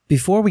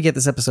Before we get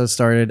this episode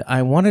started,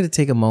 I wanted to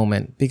take a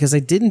moment, because I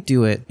didn't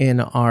do it in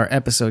our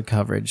episode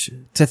coverage,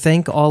 to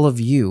thank all of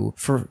you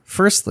for,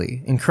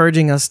 firstly,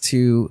 encouraging us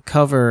to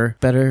cover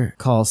Better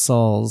Call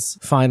Saul's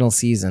final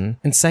season,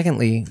 and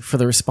secondly, for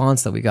the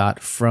response that we got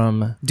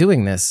from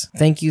doing this.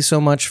 Thank you so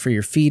much for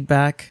your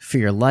feedback, for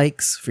your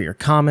likes, for your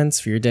comments,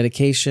 for your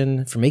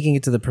dedication, for making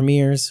it to the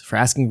premieres, for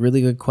asking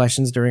really good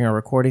questions during our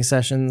recording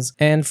sessions,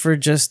 and for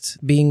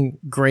just being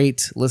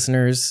great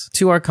listeners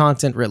to our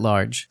content writ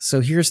large.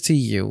 So here's to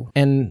you.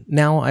 And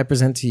now I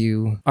present to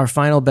you our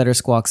final Better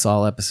Squawk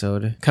Saul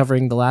episode,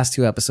 covering the last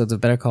 2 episodes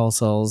of Better Call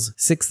Saul's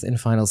 6th and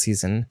final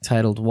season,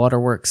 titled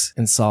Waterworks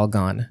and Saul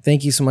Gone.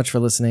 Thank you so much for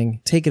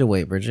listening. Take it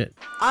away, Bridget.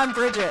 I'm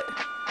Bridget.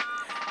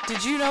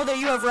 Did you know that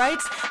you have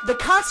rights? The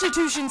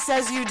Constitution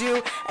says you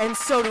do, and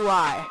so do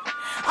I.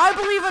 I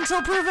believe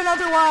until proven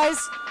otherwise,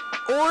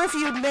 or if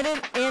you admit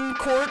it in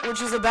court,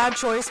 which is a bad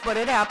choice, but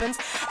it happens,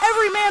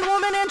 every man,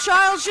 woman, and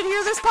child should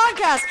hear this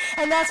podcast.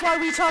 And that's why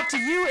we talk to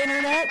you,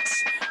 Internet.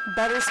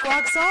 Better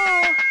Squawk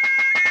Saul.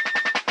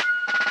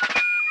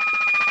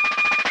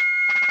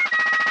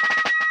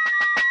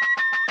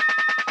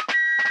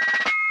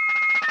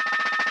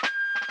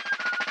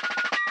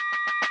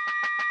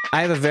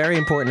 I have a very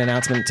important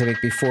announcement to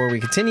make before we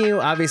continue.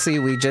 Obviously,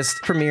 we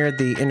just premiered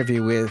the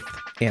interview with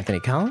Anthony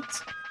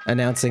Collins,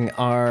 announcing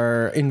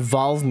our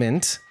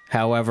involvement,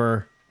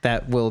 however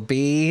that will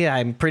be.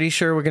 I'm pretty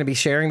sure we're going to be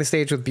sharing the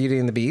stage with Beauty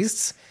and the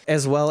Beasts,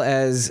 as well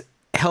as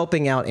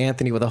helping out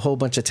Anthony with a whole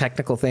bunch of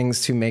technical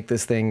things to make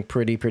this thing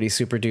pretty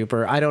super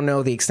duper. I don't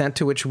know the extent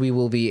to which we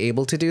will be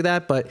able to do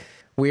that, but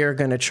we are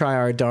going to try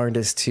our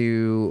darndest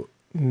to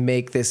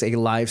make this a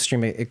live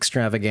stream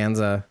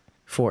extravaganza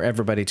for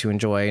everybody to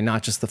enjoy,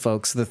 not just the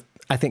folks.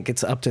 I think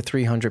it's up to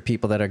 300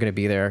 people that are going to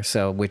be there,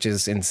 so which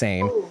is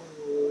insane,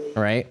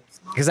 right?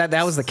 Because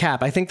that was the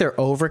cap. I think they're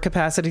over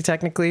capacity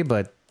technically,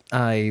 but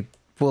I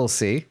will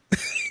see,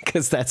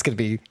 because that's going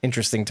to be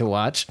interesting to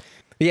watch.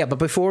 Yeah, but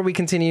before we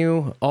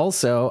continue,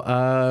 also,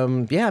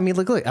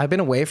 look, I've been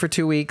away for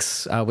 2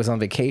 weeks. I was on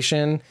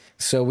vacation,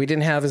 so we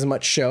didn't have as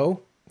much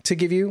show to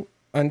give you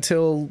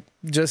until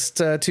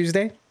just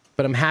Tuesday.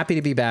 But I'm happy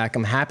to be back.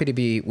 I'm happy to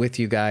be with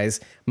you guys,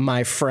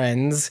 my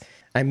friends.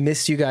 I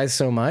missed you guys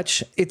so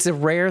much. It's a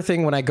rare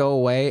thing when I go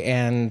away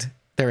and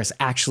there's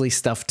actually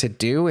stuff to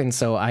do. And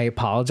so I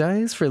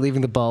apologize for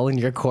leaving the ball in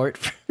your court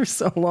for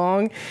so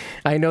long.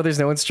 I know there's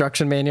no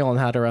instruction manual on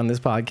how to run this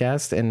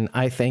podcast. And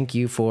I thank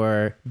you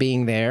for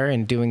being there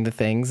and doing the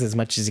things as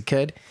much as you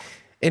could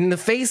in the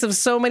face of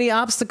so many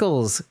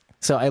obstacles.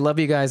 So I love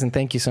you guys and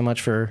thank you so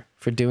much for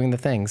doing the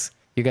things.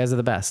 You guys are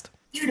the best.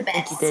 You're the best.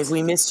 Thank you, Dave.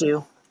 We missed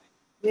you.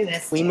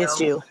 We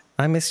missed you.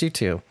 I miss you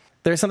too.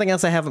 There's something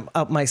else I have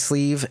up my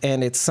sleeve,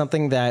 and it's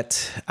something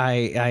that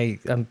I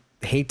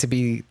hate to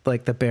be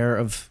like the bearer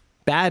of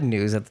bad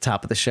news at the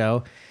top of the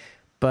show,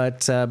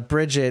 but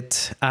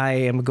Bridget, I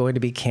am going to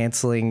be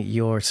canceling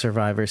your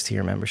Survivors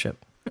tier membership.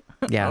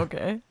 Yeah.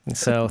 Okay.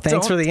 So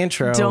thanks for the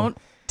intro. Don't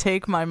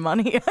take my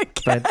money, I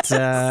guess.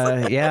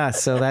 But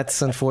so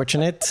that's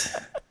unfortunate.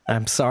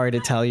 I'm sorry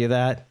to tell you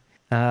that.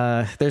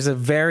 There's a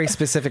very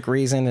specific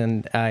reason,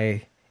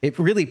 and it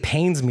really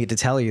pains me to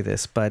tell you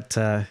this, but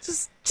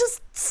just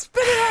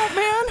spit it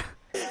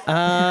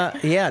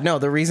out, man. No,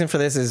 the reason for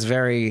this is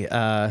very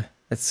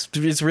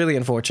it's really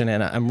unfortunate,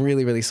 and I'm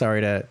really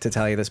sorry to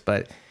tell you this,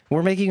 but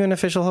we're making you an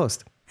official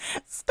host.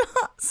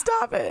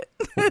 Stop it.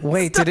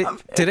 Wait, did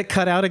it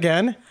cut out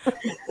again?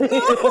 No.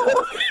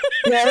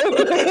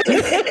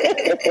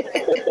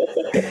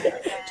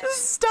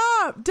 Just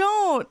stop.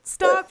 Don't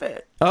stop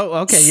it.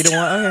 Oh, okay. You don't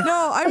want. Okay.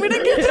 No, I'm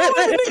gonna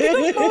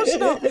get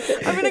emotional.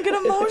 I'm gonna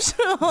get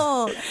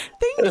emotional.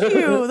 Thank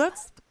you.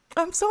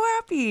 I'm so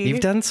happy.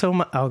 You've done so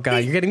much. Oh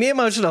God, you're getting me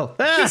emotional.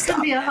 Just to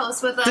be a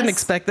host with us. Didn't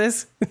expect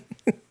this.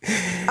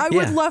 I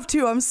would love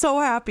to. I'm so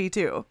happy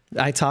to.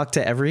 I talked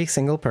to every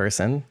single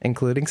person,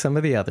 including some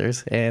of the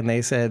others, and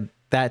they said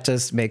that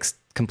just makes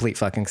complete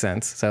fucking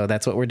sense. So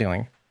that's what we're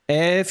doing.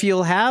 If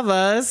you'll have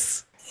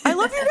us. I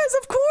love you guys,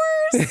 of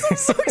course. I'm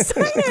so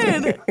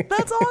excited.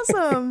 That's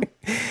awesome.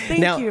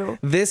 Thank you.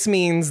 This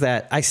means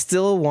that I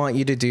still want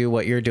you to do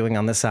what you're doing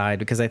on the side,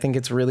 because I think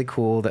it's really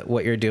cool that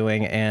what you're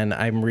doing, and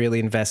I'm really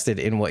invested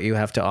in what you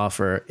have to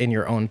offer in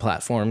your own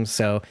platform.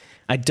 So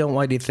I don't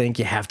want you to think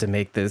you have to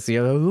make this,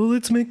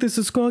 let's make this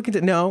a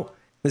squawky. No,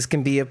 this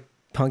can be a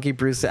Punky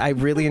Bruce. I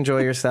really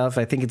enjoy your stuff.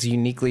 I think it's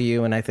uniquely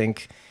you, and I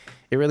think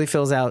it really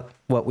fills out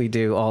what we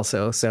do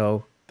also.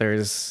 So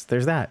there's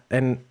that.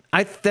 And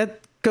that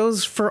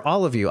goes for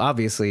all of you.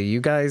 Obviously, you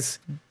guys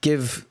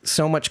give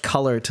so much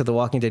color to the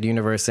Walking Dead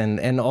universe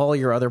and all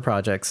your other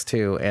projects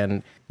too.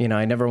 And,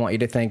 I never want you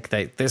to think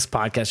that this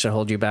podcast should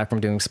hold you back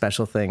from doing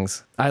special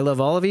things. I love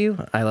all of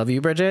you. I love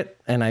you, Bridget.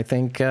 And I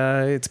think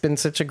it's been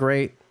such a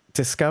great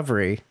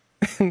discovery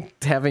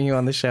having you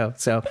on the show.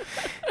 So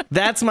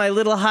that's my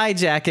little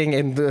hijacking.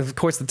 And of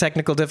course, the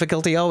technical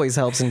difficulty always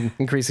helps in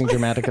increasing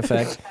dramatic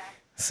effect.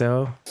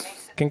 So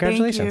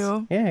congratulations.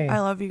 Thank you. Yay. I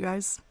love you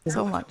guys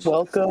so much.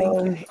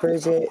 Welcome,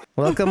 Bridget.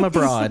 Welcome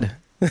abroad.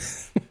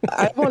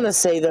 I want to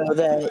say, though,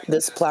 that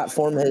this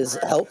platform has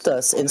helped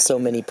us in so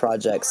many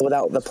projects.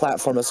 Without the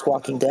platform of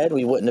Squawking Dead,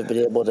 we wouldn't have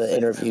been able to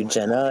interview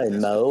Jenna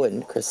and Mo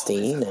and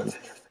Christine, and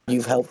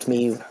you've helped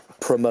me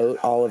promote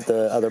all of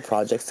the other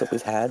projects that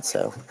we've had.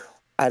 So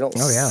I don't.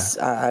 Oh,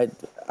 yeah.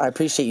 I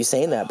appreciate you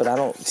saying that, but I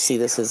don't see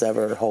this as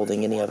ever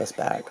holding any of us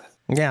back.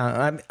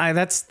 Yeah,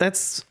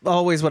 that's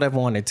always what I've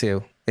wanted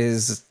to,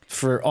 is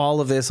for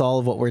all of this, all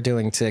of what we're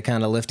doing, to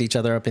kind of lift each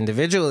other up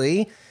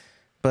individually,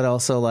 but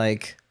also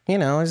like, you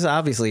know, just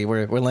obviously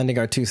we're lending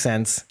our 2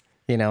 cents,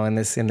 you know, in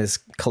this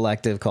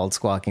collective called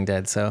Squawking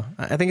Dead. So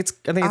I think it's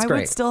great. I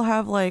would still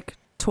have like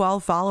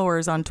 12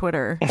 followers on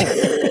Twitter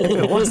if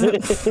it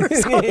wasn't for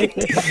Squawking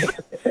Dead.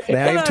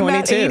 Now you have 22. I'm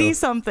at 80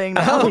 something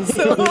now. Oh,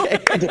 So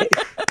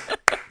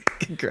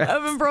congrats. I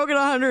haven't broken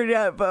 100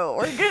 yet, but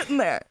we're getting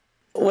there.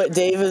 What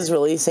Dave is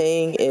really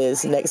saying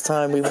is next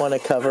time we want to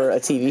cover a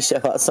TV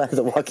show outside of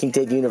the Walking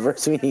Dead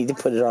universe, we need to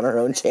put it on our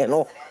own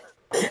channel.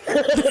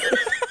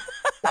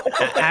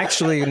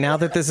 Actually, now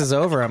that this is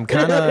over, I'm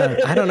kind of,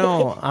 I don't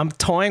know, I'm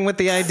toying with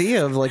the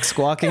idea of like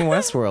Squawking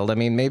Westworld. I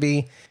mean,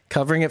 maybe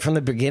covering it from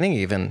the beginning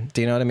even.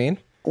 Do you know what I mean?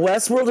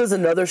 Westworld is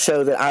another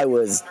show that I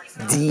was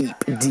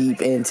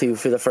deep into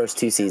for the first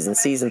 2 seasons.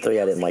 Season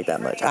 3 I didn't like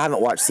that much. I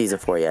haven't watched season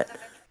 4 yet.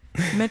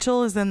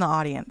 Mitchell is in the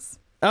audience.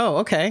 Oh,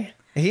 okay.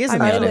 He is in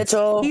the Hi, audience.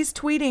 Mitchell. He's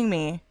tweeting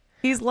me.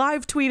 He's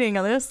live tweeting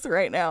on this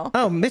right now.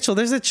 Oh, Mitchell,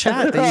 there's a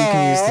chat that you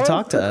can use to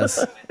talk to us.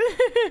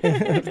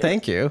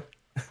 Thank you.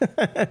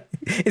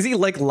 Is he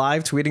like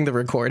live tweeting the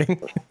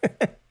recording?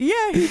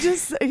 Yeah, he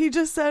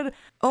just said,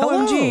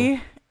 "OMG,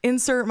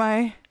 insert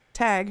my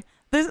tag.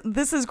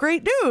 This is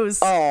great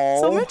news." Aw.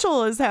 So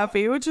Mitchell is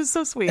happy, which is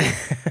so sweet.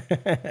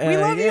 We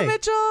love you, yay.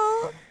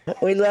 Mitchell.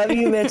 We love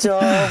you, Mitchell.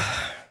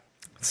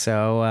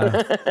 So,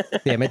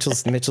 yeah,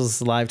 Mitchell's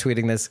live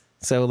tweeting this.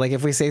 So, like,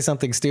 if we say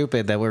something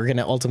stupid that we're going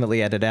to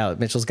ultimately edit out,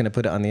 Mitchell's going to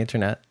put it on the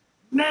internet.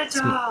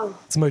 Mitchell.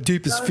 It's my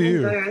deepest Don't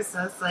fear. embarrass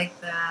us like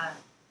that.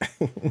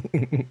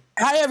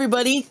 Hi,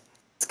 everybody.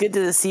 It's good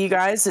to see you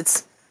guys.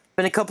 It's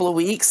been a couple of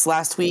weeks.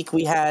 Last week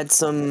we had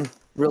some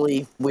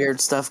really weird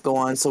stuff go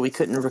on, so we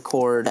couldn't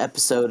record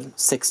episode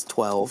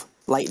 612.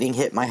 Lightning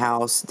hit my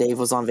house. Dave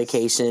was on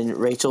vacation.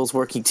 Rachel's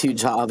working 2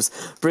 jobs.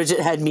 Bridget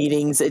had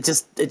meetings. It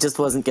just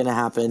wasn't going to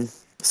happen.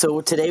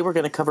 So today we're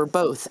going to cover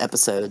both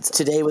episodes.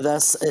 Today with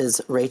us is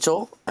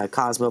Rachel,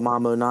 Cosmo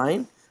Mamo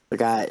 9. We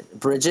got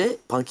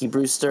Bridget, Punky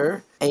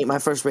Brewster, Ain't My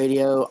First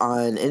Radio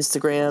on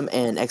Instagram,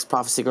 and Ex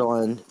Prophecy Girl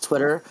on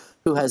Twitter,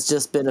 who has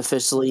just been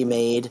officially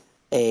made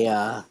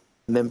a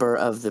member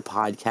of the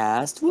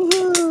podcast.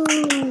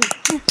 Woohoo!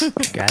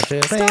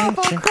 Gotcha. Stop!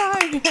 I'm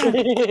crying.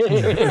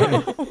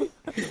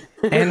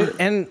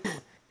 And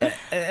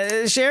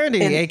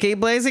Charity, aka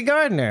Blazy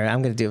Gardner.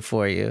 I'm going to do it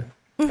for you.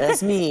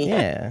 That's me.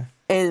 Yeah.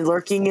 And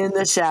lurking in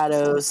the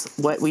shadows,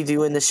 what we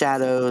do in the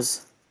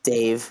shadows,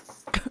 Dave,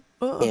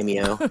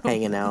 cameo,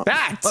 hanging out.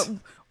 That! What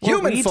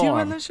Human we do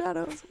form. in the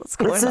shadows? What's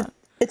going on?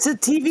 It's a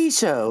TV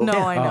show.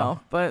 No, I know,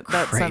 but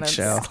that great sentence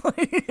show.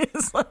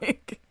 is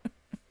like.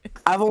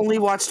 I've only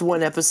watched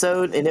one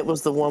episode, and it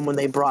was the one when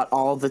they brought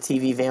all the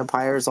TV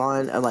vampires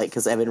on, and like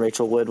because Evan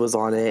Rachel Wood was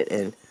on it,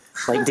 and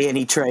like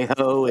Danny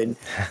Trejo, and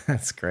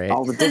That's great.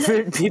 all the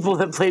different people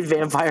that played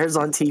vampires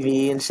on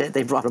TV and shit.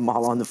 They brought them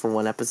all on for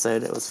one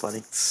episode. It was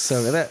funny.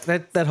 So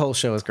that whole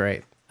show is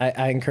great.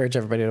 I encourage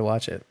everybody to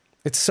watch it.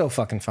 It's so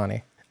fucking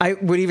funny. I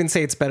would even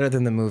say it's better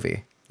than the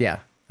movie. Yeah,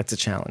 that's a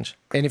challenge.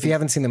 And if you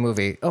haven't seen the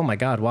movie, oh my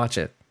God, watch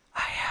it.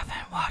 I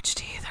haven't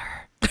watched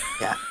either.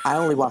 Yeah, I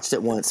only watched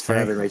it once for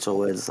Evan Rachel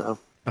Wood. So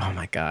Oh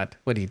my God,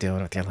 what are you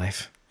doing with your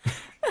life?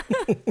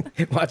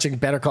 Watching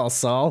Better Call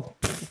Saul?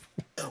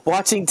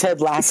 watching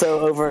Ted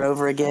Lasso over and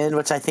over again,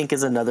 which I think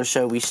is another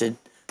show we should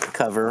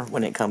cover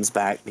when it comes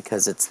back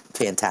because it's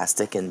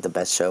fantastic and the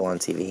best show on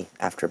TV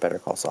after Better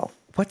Call Saul.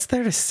 What's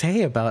there to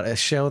say about a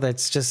show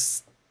that's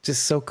just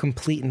so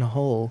complete and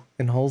whole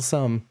and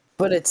wholesome?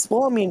 But it's,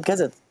 well, I mean,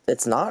 because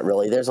it's not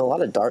really. There's a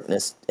lot of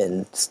darkness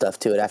and stuff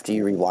to it after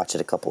you rewatch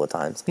it a couple of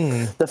times.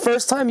 The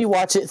first time you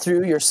watch it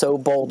through, you're so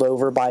bowled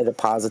over by the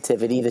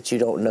positivity that you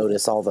don't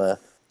notice all the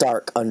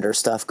dark under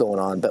stuff going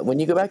on. But when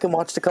you go back and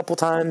watch it a couple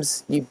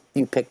times, you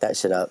pick that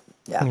shit up.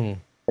 Yeah.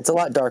 It's a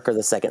lot darker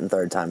the second and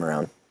third time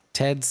around.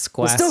 Ted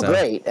Squasso. It's still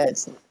great.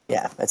 It's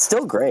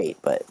still great,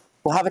 but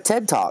we'll have a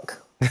TED Talk.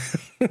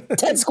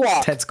 Ted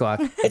Squawk. Ted Squawk.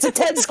 It's a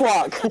TED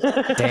Squawk.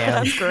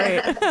 Damn.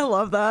 Great. I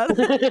love that.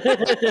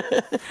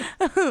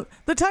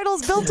 The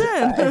title's built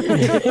in.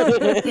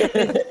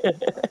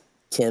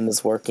 Kim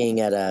is working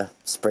at a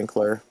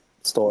sprinkler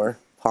store,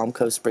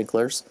 Palmco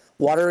Sprinklers,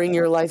 watering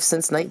your life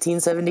since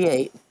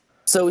 1978.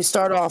 So we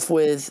start off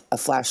with a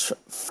flash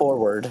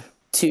forward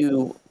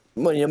to,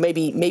 well,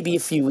 maybe a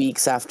few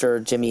weeks after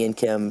Jimmy and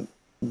Kim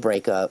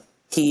break up.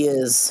 He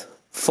is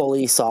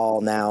fully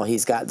Saul now.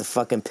 He's got the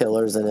fucking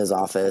pillars in his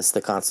office,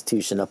 the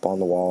Constitution up on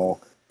the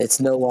wall. It's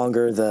no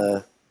longer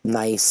the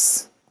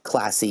nice,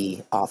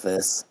 classy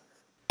office.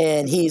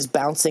 And he's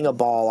bouncing a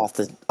ball off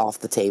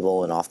the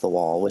table and off the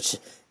wall, which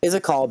is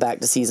a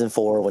callback to season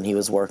 4 when he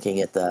was working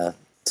at the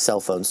cell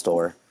phone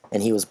store.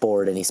 and he was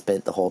bored, and he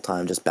spent the whole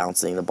time just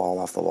bouncing the ball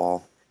off the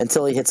wall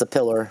until he hits a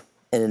pillar,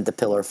 and then the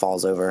pillar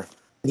falls over.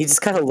 He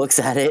just kind of looks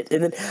at it,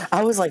 and then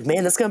I was like,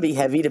 man, that's going to be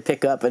heavy to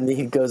pick up, and then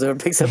he goes over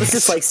and picks up. It's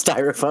just like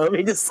styrofoam.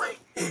 He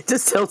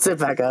just tilts it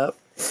back up.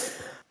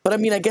 But I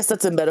mean, I guess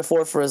that's a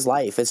metaphor for his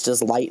life. It's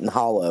just light and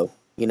hollow.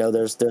 You know,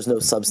 there's no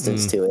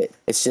substance to it.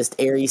 It's just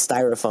airy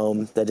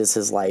styrofoam that is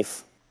his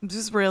life.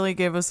 Just really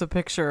gave us a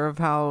picture of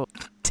how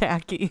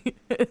tacky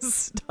his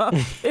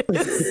stuff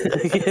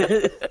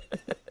is.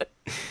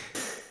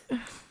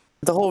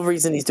 The whole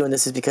reason he's doing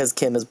this is because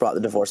Kim has brought the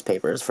divorce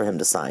papers for him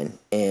to sign,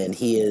 and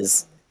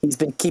he's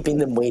been keeping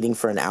them waiting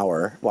for an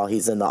hour while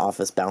he's in the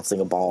office bouncing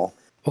a ball.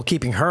 Well,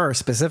 keeping her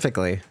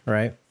specifically,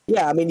 right?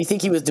 Yeah, I mean, you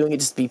think he was doing it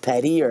just to be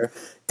petty, or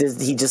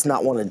did he just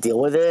not want to deal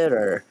with it,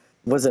 or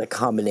was it a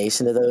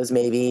combination of those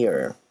maybe?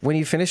 Or when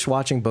you finish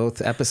watching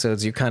both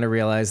episodes, you kind of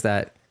realize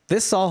that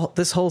this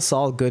whole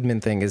Saul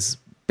Goodman thing is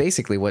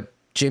basically what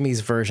Jimmy's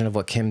version of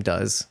what Kim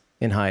does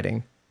in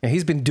hiding. And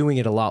he's been doing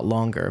it a lot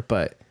longer,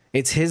 but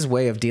it's his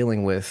way of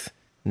dealing with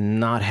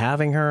not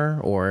having her,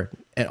 or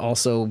and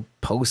also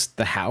post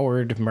the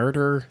Howard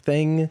murder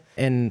thing.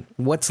 And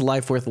what's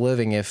life worth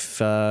living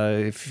if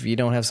you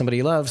don't have somebody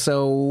you love?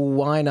 So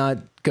why not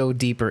go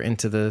deeper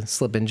into the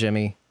Slip and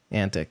Jimmy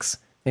antics,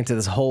 into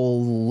this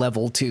whole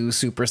level 2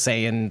 Super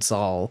Saiyan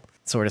Saul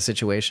sort of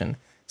situation?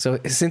 So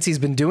since he's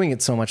been doing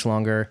it so much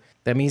longer,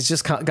 that means he's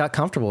just got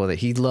comfortable with it.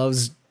 He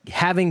loves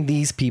having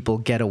these people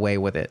get away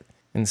with it.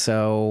 And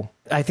so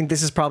I think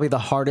this is probably the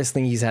hardest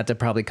thing he's had to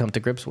probably come to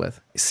grips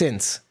with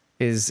since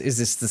is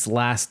this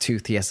last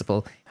tooth he has to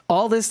pull.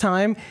 All this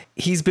time,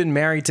 he's been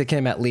married to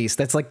Kim at least.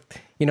 That's like,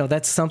 you know,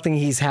 that's something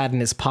he's had in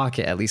his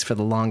pocket at least for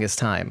the longest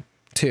time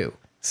too.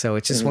 So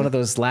it's just one of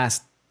those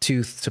last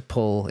tooth to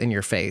pull in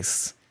your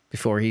face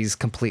before he's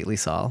completely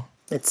Saul.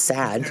 it's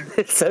sad.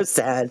 It's so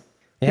sad.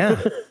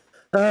 Yeah.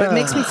 But it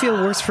makes me feel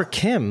worse for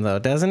Kim, though,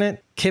 doesn't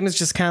it? Kim is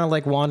just kind of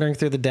like wandering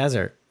through the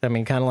desert. I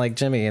mean, kind of like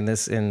Jimmy in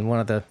one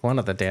of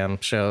the damn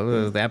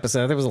show, the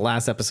episode. There was the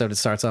last episode. It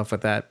starts off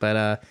with that,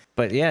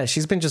 but yeah,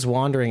 she's been just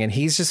wandering, and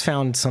he's just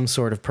found some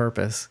sort of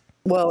purpose.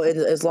 Well,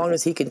 as long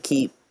as he can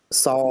keep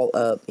Saul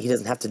up, he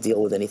doesn't have to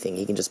deal with anything.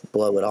 He can just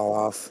blow it all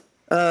off.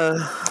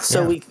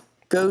 We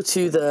go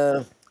to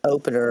the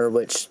opener,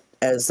 which,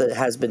 as it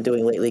has been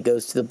doing lately,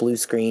 goes to the blue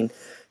screen,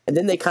 and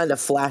then they kind of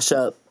flash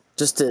up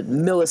just a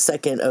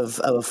millisecond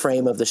of a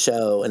frame of the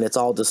show, and it's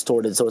all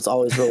distorted, so it's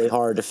always really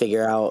hard to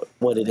figure out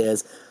what it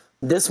is.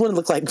 This one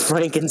looked like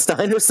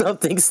Frankenstein or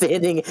something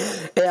standing.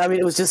 I mean,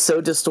 it was just so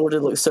distorted,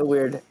 it looked so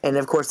weird. And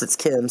of course, it's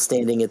Kim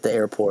standing at the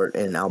airport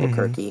in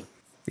Albuquerque.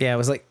 Mm-hmm. Yeah, it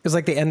was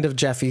like the end of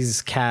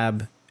Jeffy's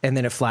cab, and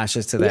then it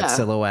flashes to that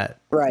silhouette.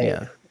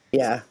 Right.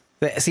 Yeah.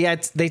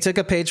 They took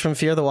a page from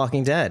Fear the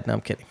Walking Dead. No,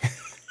 I'm kidding.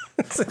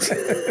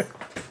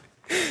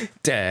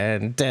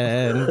 Dun,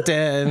 dun,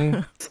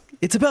 dun.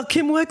 It's about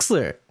Kim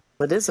Wexler.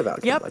 It is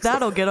about Kim Wexler.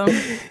 That'll get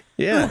them.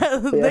 Yeah.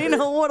 They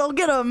know what'll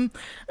get them.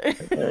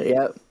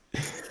 Yep.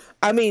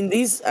 I mean, I'm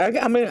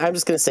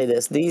just going to say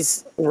this.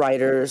 These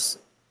writers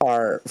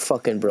are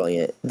fucking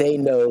brilliant. They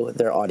know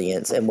their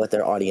audience and what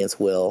their audience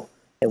will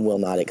and will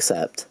not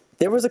accept.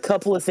 There was a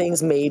couple of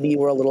things maybe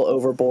were a little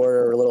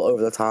overboard or a little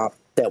over the top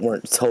that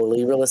weren't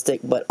totally realistic,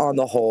 but on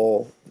the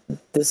whole,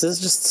 this is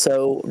just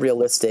so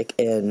realistic,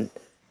 and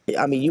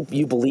I mean,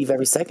 you believe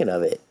every second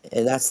of it,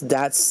 and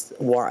that's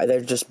why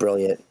they're just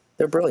brilliant.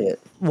 They're brilliant.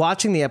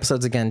 Watching the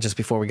episodes again just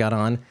before we got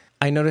on,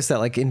 I noticed that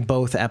like in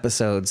both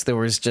episodes, there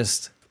was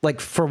just like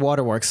for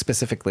Waterworks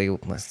specifically,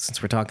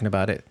 since we're talking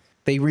about it,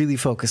 they really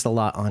focused a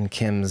lot on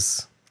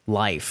Kim's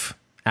life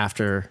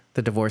after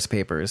the divorce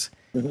papers.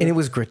 Mm-hmm. And it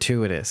was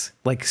gratuitous,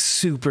 like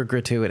super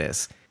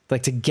gratuitous,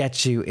 like to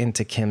get you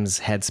into Kim's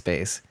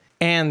headspace.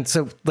 And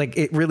so like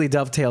it really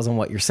dovetails on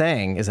what you're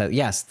saying is that,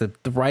 yes, the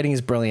writing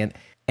is brilliant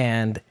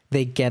and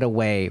they get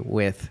away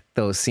with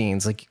those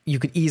scenes. Like they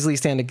could easily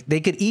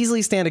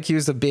stand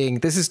accused of being,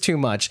 this is too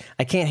much.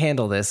 I can't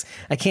handle this.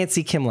 I can't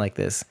see Kim like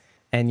this.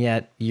 And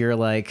yet you're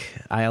like,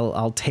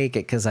 I'll take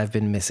it because I've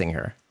been missing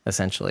her,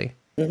 essentially.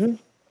 Mm-hmm.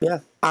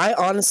 Yeah. I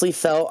honestly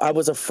I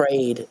was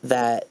afraid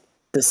that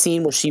the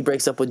scene where she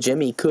breaks up with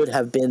Jimmy could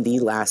have been the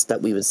last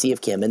that we would see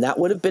of Kim, and that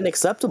would have been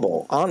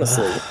acceptable,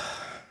 honestly.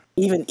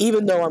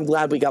 Even though I'm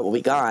glad we got what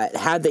we got,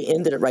 had they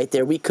ended it right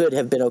there, we could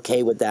have been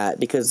okay with that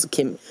because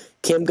Kim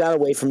got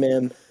away from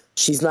him.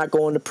 She's not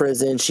going to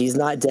prison. She's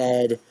not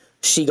dead.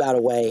 She got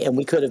away, and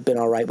we could have been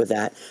all right with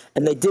that.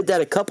 And they did that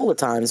a couple of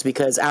times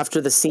because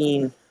after the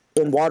scene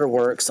in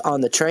Waterworks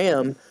on the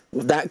tram,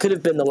 that could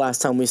have been the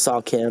last time we saw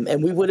Kim,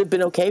 and we would have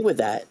been okay with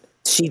that.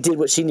 She did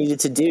what she needed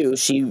to do.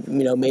 She,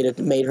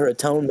 made her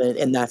atonement,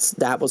 and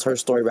that was her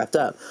story wrapped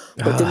up.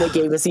 But then they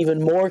gave us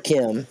even more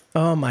Kim.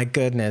 Oh my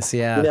goodness,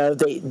 yeah.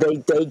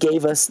 They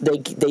gave us they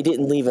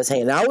didn't leave us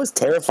hanging. I was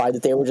terrified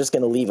that they were just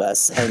going to leave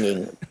us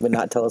hanging and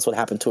not tell us what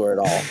happened to her at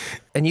all.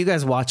 And you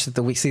guys watched it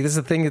the week. See, this is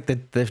the thing that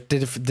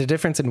the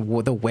difference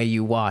in the way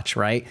you watch,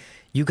 right?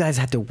 You guys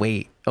had to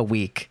wait a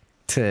week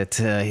to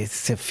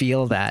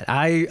feel that.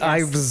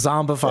 I was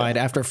zombified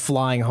after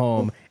flying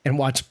home and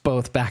watched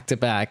both back to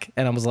back,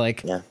 and I was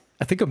like,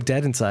 I think I'm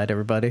dead inside,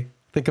 everybody.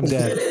 think I'm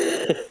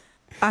dead.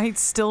 I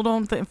still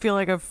don't feel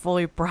like I've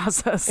fully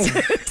processed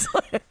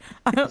it.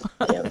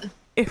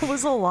 It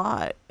was a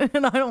lot,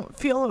 and I don't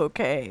feel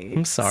okay.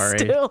 I'm sorry.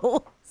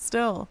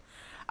 Still.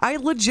 I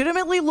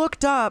legitimately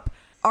looked up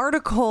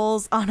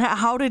articles on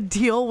how to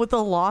deal with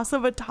the loss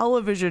of a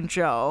television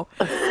show,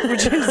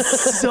 which is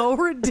so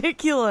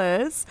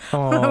ridiculous.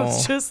 But I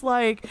was just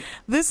like,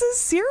 this is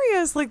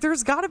serious. Like,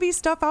 there's got to be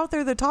stuff out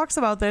there that talks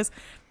about this.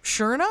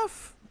 Sure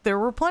enough, there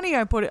were plenty.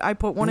 I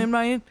put one in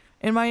my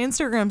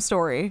Instagram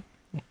story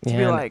to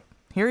be like,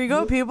 here you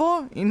go,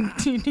 people. You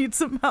need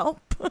some help.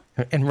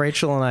 And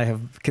Rachel and I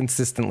have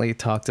consistently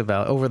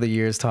over the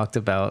years talked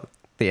about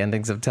the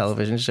endings of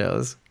television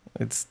shows.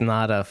 It's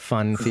not a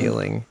fun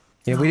feeling.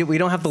 Yeah, we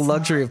don't have the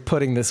luxury of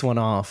putting this one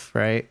off,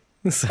 right?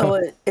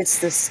 So it's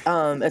this.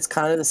 It's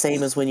kind of the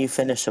same as when you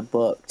finish a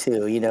book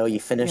too. You know, you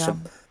finish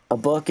a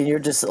book and you're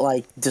just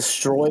like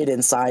destroyed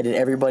inside, and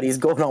everybody's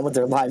going on with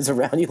their lives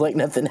around you like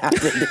nothing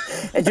happened,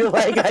 and you're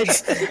like,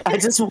 I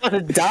just want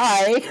to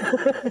die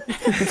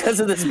because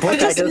of this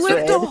book. I just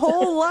lived read. a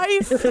whole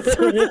life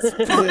through this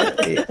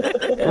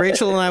book.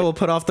 Rachel and I will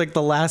put off like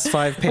the last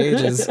 5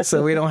 pages,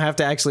 so we don't have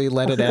to actually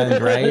let it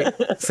end, right?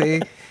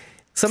 See.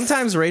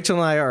 Sometimes Rachel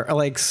and I are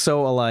like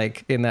so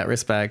alike in that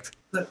respect.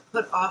 But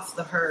put off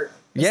the hurt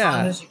as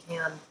long as you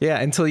can. Yeah,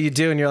 until you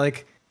do, and you're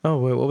like, oh,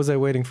 wait, what was I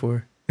waiting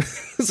for?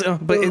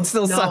 But it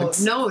still sucks.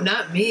 No,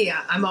 not me.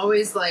 I'm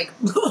always like,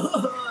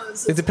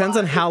 it depends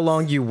on how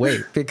long you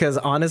wait, because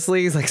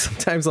honestly, it's like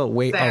sometimes I'll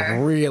wait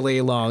a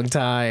really long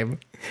time,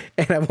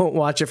 and I won't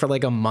watch it for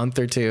like a month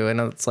or two,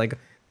 and it's like,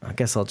 I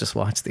guess I'll just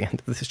watch the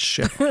end of this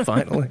show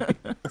finally.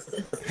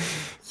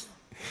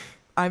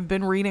 I've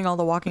been reading all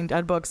the Walking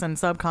Dead books, and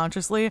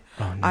subconsciously,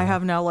 I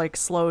have now like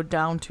slowed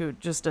down to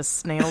just a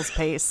snail's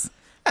pace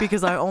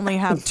because I only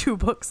have 2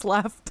 books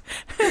left.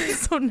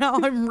 So now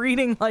I'm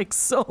reading like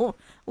so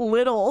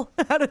little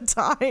at a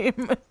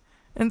time.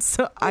 And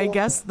so I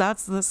guess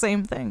that's the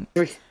same thing.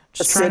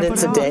 A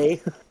sentence a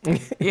day.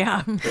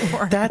 Yeah.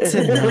 That's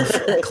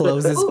enough.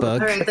 Close this book.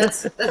 All right,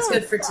 that's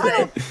good for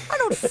today. I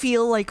don't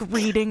feel like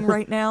reading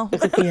right now.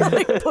 Like,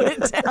 put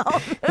it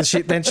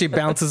down. Then she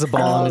bounces a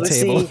ball on the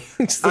table.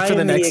 I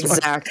am the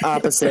exact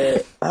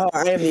opposite.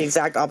 I am the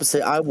exact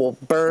opposite. I will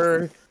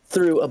burn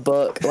through a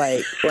book.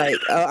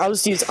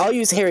 I'll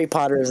use Harry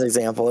Potter as an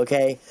example.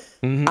 Okay.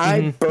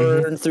 I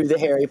burned through the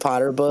Harry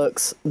Potter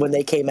books when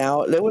they came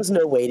out. There was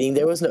no waiting.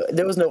 There was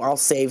no I'll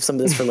save some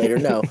of this for later.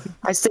 No.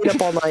 I stayed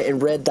up all night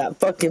and read that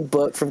fucking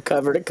book from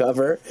cover to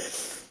cover.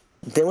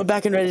 Then went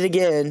back and read it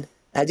again.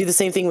 I do the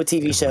same thing with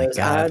TV shows.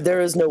 There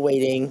is no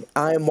waiting.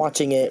 I am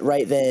watching it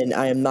right then.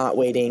 I am not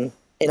waiting.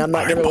 And I'm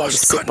not going to like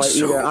sit by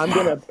either. I'm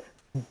going to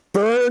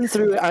burn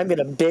through it. I'm going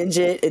to binge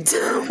it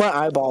until my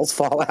eyeballs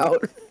fall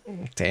out.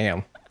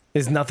 Damn.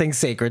 Is nothing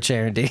sacred,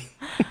 Charity?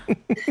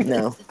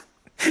 No.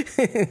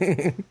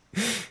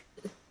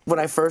 When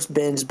I first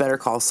binged Better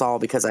Call Saul,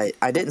 because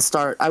I didn't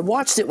start, I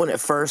watched it when it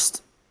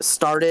first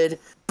started,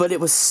 but it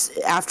was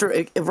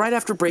right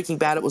after Breaking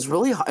Bad. It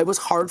was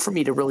hard for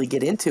me to really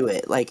get into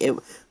it,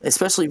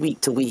 especially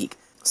week to week.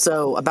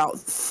 So about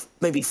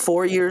maybe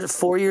 4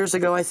 years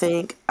ago, I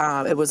think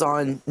it was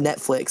on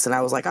Netflix, and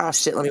I was like, oh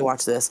shit, let me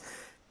watch this.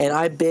 And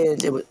I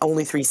binged. It was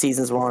only 3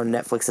 seasons were on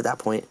Netflix at that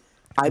point.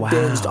 I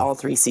binged all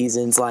 3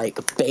 seasons, like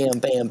bam,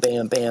 bam,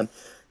 bam, bam.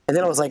 And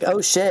then I was like,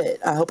 oh shit,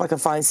 I hope I can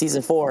find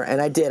season 4.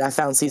 And I did. I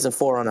found season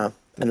 4 on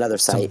another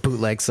site. Some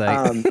bootleg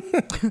site.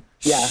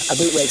 Yeah, a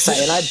bootleg site.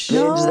 And I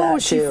binged that too.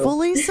 She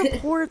fully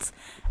supports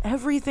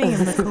everything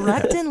in the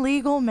correct and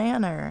legal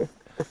manner.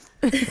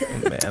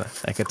 Man,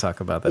 I could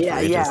talk about that.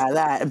 Yeah,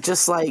 that.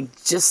 Just like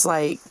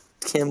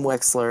Kim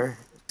Wexler.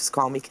 Just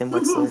call me Kim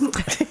Wexler.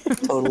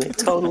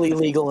 totally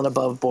legal and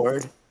above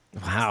board.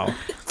 Wow.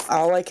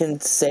 All I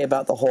can say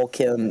about the whole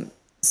Kim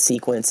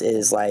sequence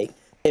is like,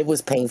 it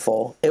was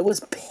painful. It was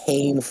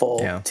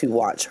painful to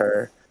watch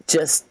her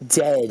just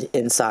dead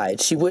inside.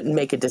 She wouldn't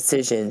make a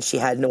decision. She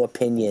had no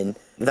opinion.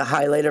 The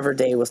highlight of her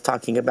day was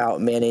talking about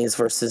mayonnaise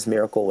versus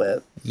Miracle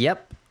Whip.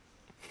 Yep.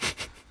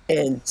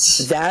 And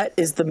that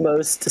is the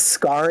most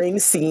scarring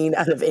scene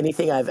out of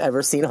anything I've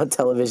ever seen on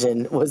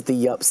television, was the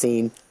yup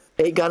scene.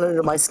 It got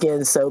under my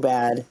skin so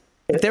bad.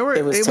 It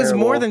was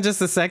more than just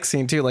the sex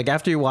scene too. Like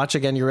after you watch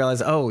again, you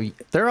realize, oh,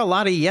 there are a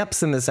lot of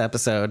yeps in this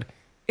episode.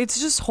 It's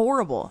just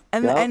horrible.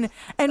 And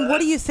what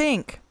do you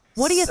think?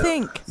 What do you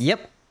think?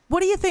 Yep.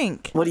 What do you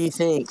think? What do you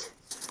think?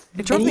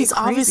 It drove and me he's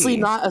crazy. Obviously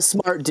not a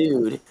smart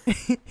dude.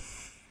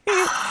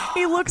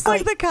 He looks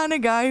like the kind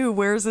of guy who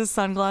wears his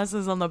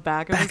sunglasses on the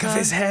back of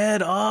his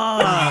head.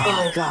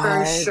 Oh,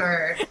 God. For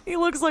sure. He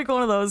looks like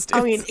one of those dudes.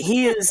 I mean,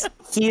 he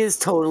is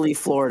totally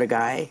Florida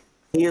guy.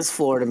 He is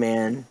Florida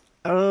man.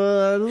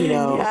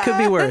 Could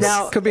be worse.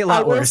 Now, could be a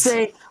lot worse.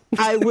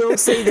 I will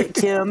say that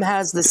Kim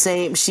has the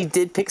same. She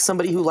did pick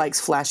somebody who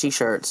likes flashy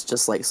shirts,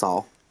 just like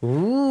Saul.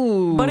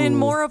 Ooh. But in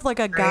more of like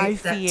a Guy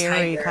that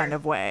Fieri tiger. kind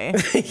of way.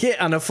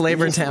 Yeah, on a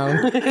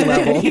Flavortown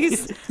level.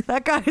 He's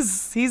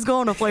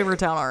going to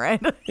Flavortown, all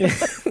right.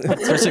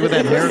 Especially with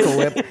that Miracle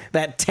Whip,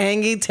 that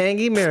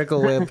tangy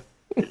Miracle Whip.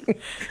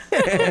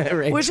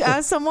 Which,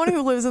 as someone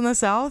who lives in the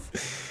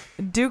South,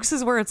 Duke's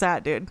is where it's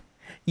at, dude.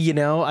 You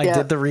know, I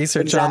did the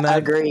research on that.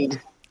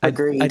 Agreed. I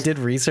did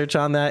research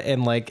on that,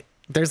 and like,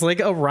 there's like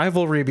a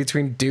rivalry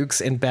between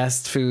Duke's and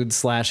Best Food /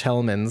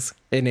 Hellman's,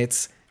 and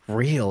it's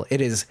real.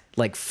 It is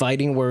like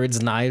fighting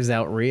words, knives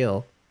out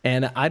real.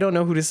 And I don't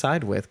know who to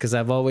side with because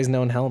I've always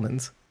known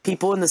Hellman's.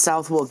 People in the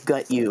South will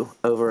gut you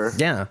over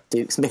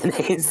Duke's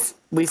mayonnaise.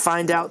 We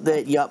find out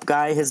that Yup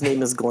guy, his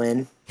name is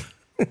Glenn.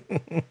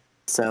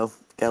 So,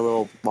 got a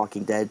little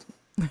Walking Dead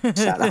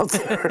shout out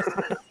there.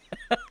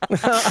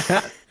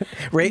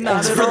 For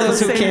those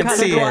who can't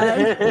see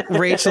it,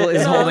 Rachel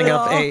is holding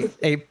up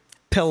a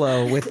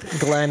pillow with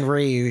Glenn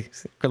Rhee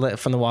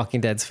from The Walking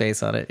Dead's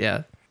face on it.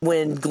 Yeah.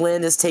 When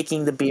Glenn is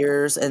taking the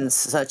beers and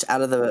such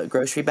out of the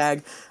grocery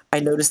bag, I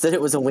noticed that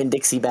it was a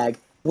Winn-Dixie bag.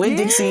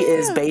 Winn-Dixie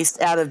is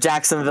based out of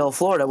Jacksonville,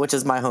 Florida, which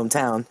is my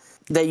hometown.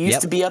 They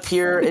used to be up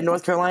here in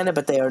North Carolina,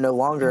 but they are no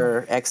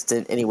longer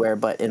extant anywhere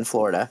but in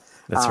Florida.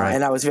 That's right.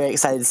 And I was very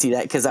excited to see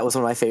that because that was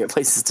one of my favorite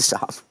places to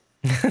shop.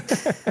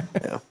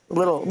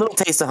 Little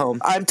taste of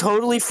home. I'm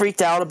totally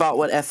freaked out about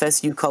what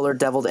FSU colored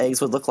deviled eggs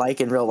would look like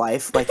in real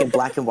life. Like in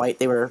black and white,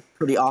 they were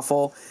pretty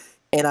awful.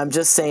 And I'm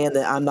just saying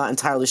that I'm not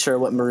entirely sure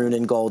what maroon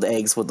and gold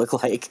eggs would look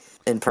like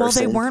in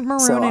person. Well, they weren't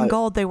maroon and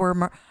gold. They were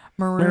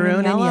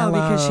maroon and yellow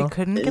because she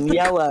couldn't get the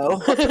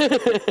yellow.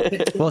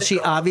 Well, she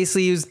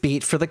obviously used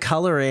beet for the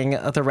coloring,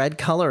 the red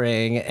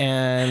coloring,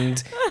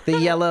 and the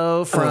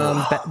yellow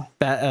from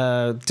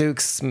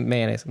Duke's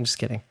mayonnaise. I'm just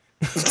kidding.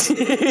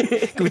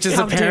 Which is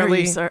How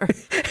apparently. dare you, sir.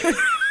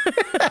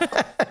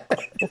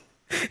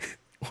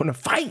 Want to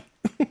fight?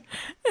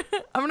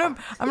 I'm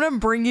gonna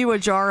bring you a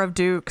jar of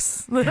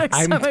Dukes the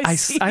next time I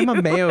see I'm you.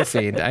 a mayo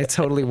fiend. I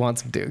totally want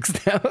some Dukes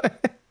now.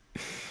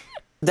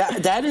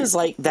 That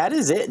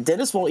is it.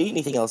 Dennis won't eat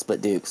anything else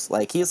but Dukes.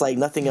 Like, he's like,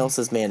 nothing else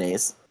is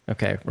mayonnaise.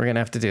 Okay, we're gonna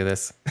have to do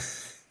this.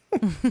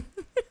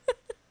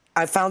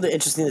 I found it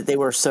interesting that they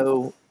were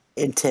so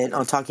intent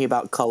on talking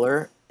about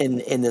color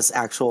in this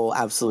actual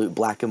absolute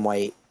black and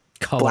white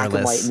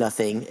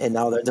nothing, and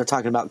now they're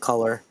talking about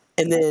color.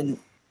 And then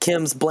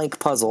Kim's blank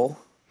puzzle,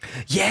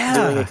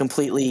 doing a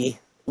completely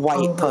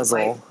white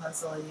puzzle. White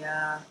puzzle,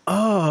 yeah.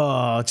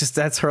 Oh, just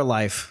that's her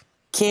life.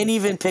 Can't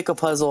even pick a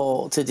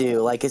puzzle to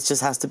do. Like, it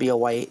just has to be a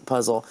white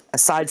puzzle.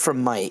 Aside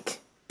from Mike,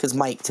 because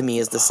Mike to me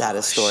is the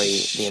saddest story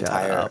the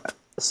entire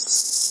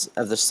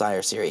of the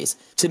Sire series.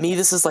 To me,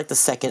 this is like the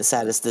second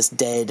saddest. This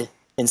dead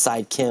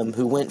inside Kim,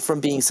 who went from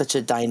being such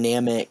a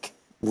dynamic,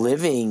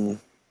 living,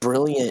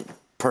 brilliant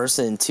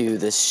person to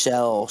this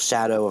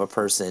shadow of a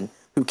person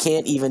who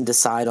can't even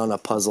decide on a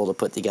puzzle to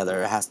put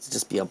together. It has to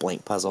just be a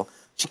blank puzzle.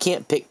 She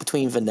can't pick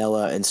between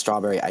vanilla and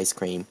strawberry ice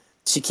cream.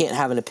 She can't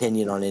have an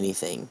opinion on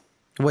anything.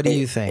 What do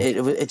you think?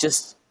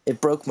 It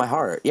broke my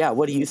heart. Yeah,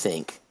 what do you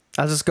think?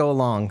 I'll just go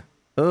along.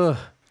 Ugh.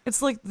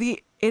 It's like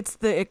the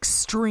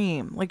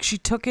extreme. Like, she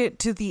took it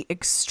to the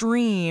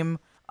extreme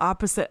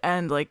opposite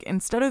end. Like,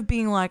 instead of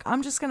being like,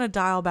 I'm just gonna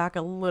dial back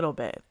a little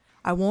bit,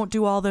 I won't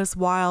do all this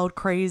wild,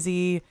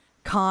 crazy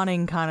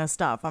conning kind of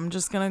stuff, I'm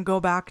just gonna go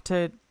back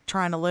to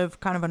trying to live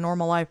kind of a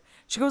normal life.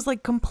 She goes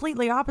like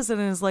completely opposite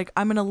and is like,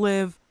 I'm gonna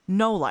live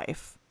no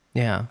life.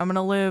 Yeah. I'm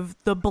gonna live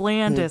the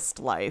blandest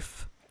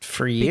life.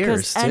 For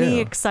years, because any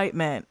too.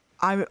 excitement,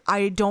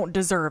 I don't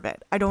deserve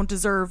it. I don't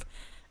deserve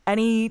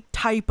any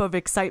type of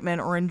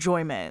excitement or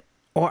enjoyment.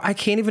 Or I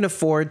can't even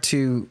afford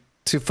to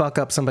fuck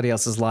up somebody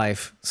else's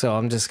life. So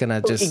I'm just going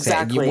to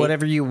say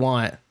whatever you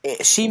want.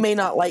 She may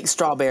not like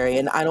strawberry,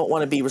 and I don't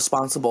want to be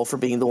responsible for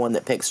being the one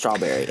that picks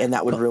strawberry, and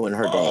that would ruin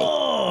her day.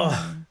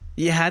 Oh,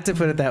 you had to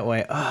put it that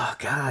way. Oh,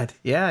 God.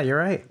 Yeah, you're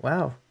right.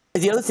 Wow.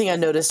 The other thing I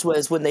noticed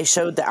was when they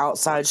showed the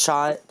outside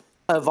shot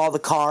of all the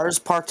cars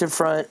parked in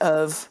front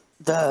of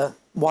the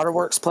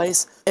waterworks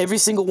place, every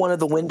single one of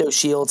the window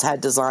shields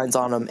had designs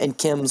on them, and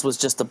Kim's was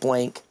just a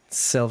blank.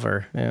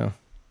 Silver, yeah.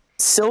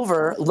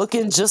 Silver,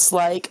 looking just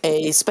like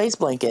a space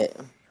blanket.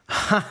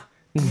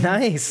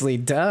 Nicely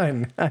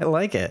done. I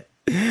like it.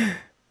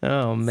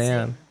 Oh,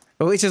 man.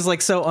 Which is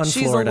like so un-Florida.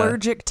 She's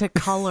allergic to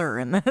color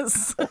in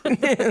this.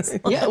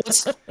 Yeah,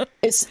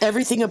 it's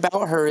everything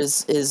about her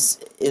is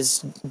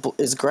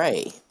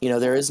gray. You know,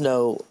 there's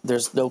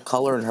no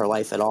color in her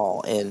life at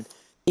all, and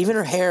even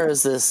her hair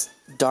is this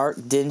dark,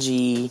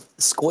 dingy,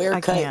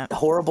 square cut,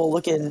 horrible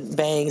looking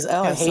bangs.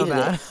 Oh, I hated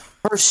it.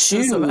 Her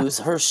shoes,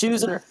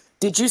 and her.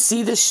 Did you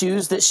see the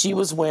shoes that she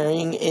was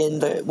wearing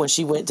when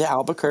she went to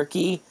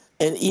Albuquerque?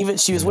 And even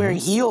she was wearing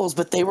heels,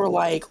 but they were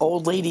like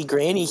old lady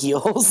granny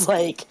heels.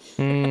 like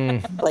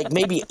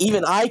maybe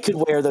even I could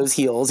wear those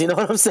heels. You know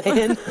what I'm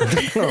saying?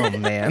 Oh,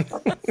 man.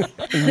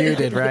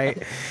 Muted,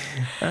 right?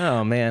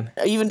 Oh, man.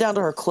 Even down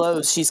to her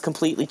clothes, she's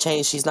completely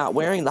changed. She's not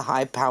wearing the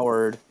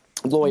high-powered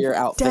lawyer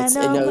outfits.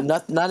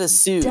 Not a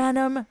suit.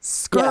 Denim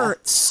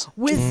skirts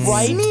with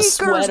white sneakers.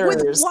 sweaters.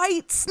 With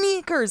white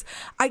sneakers.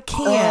 I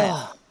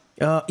can't.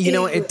 You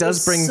know, it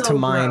does bring so to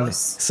mind gross.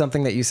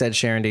 something that you said,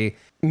 Sharon D.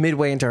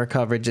 Midway into our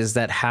coverage is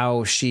that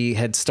how she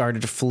had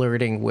started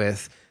flirting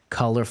with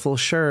colorful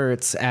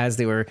shirts as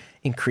they were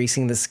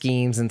increasing the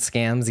schemes and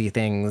scamsy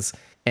things.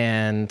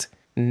 And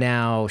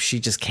now she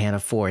just can't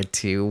afford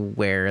to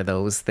wear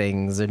those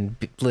things and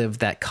live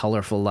that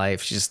colorful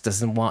life. She just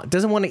doesn't want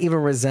to even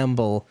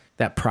resemble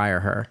that prior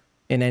her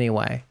in any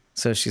way.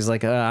 So she's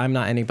like, I'm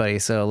not anybody.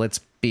 So let's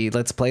play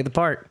the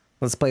part.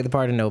 Let's play the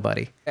part of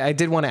nobody. I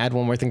did want to add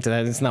one more thing to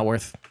that. It's not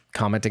worth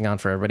commenting on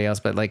for everybody else,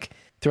 but like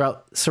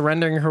throughout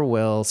surrendering her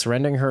will,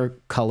 surrendering her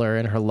color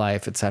and her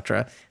life,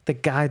 etc., the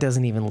guy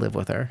doesn't even live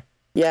with her.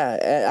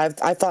 Yeah,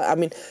 I thought, I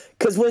mean,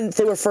 because when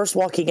they were first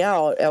walking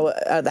out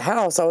at the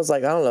house, I was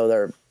like, I don't know,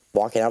 they're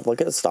walking out to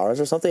look at the stars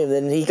or something. And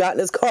then he got in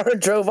his car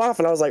and drove off,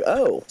 and I was like,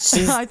 oh,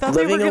 she's I thought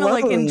they were living gonna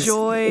like alone.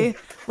 enjoy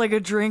like a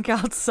drink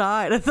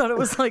outside. I thought it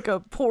was like a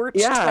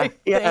porch type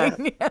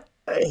thing.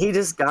 He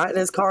just got in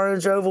his car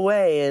and drove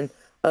away, and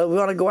we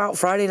want to go out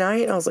Friday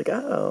night. And I was like,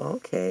 oh,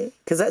 okay,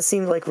 because that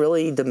seemed like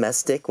really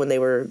domestic when they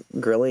were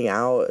grilling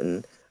out,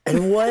 and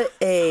what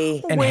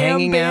a And Wham,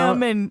 hanging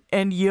bam, out.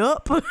 and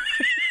yup.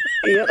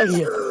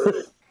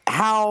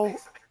 how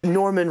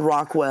Norman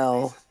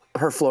Rockwell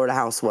her Florida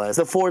house was.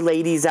 The 4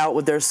 ladies out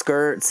with their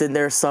skirts and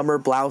their summer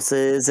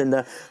blouses, and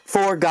the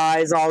 4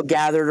 guys all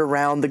gathered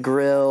around the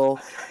grill.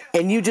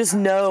 And you just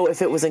know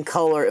if it was in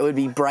color, it would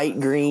be bright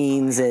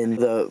greens and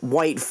the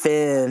white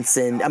fence.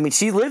 And I mean,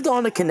 she lived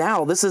on a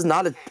canal. This is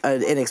not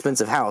an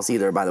inexpensive house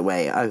either, by the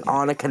way.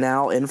 On a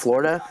canal in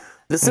Florida.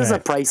 This is a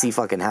pricey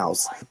fucking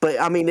house. But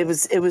I mean, it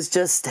was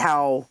just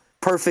how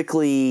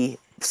perfectly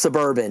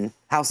suburban.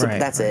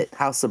 That's it.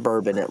 How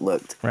suburban it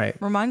looked. Right.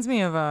 Reminds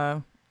me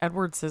of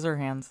Edward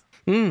Scissorhands.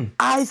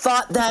 I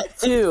thought that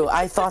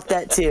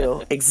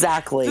too.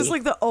 Exactly. Just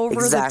like the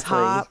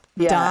over-the-top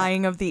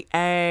dyeing of the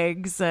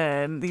eggs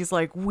and these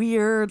like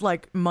weird,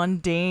 like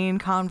mundane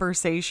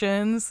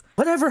conversations.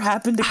 Whatever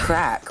happened to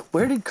crack?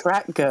 Where did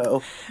crack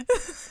go?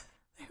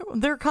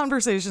 Their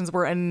conversations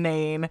were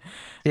inane.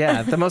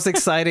 Yeah, the most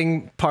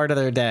exciting part of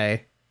their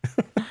day.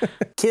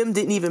 Kim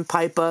didn't even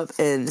pipe up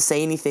and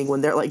say anything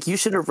when they're like, you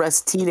should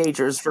arrest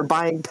teenagers for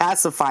buying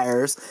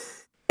pacifiers.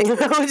 You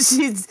know,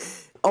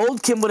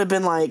 old Kim would have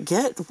been like,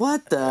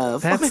 what the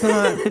fuck? That's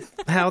not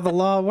how the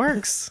law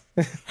works.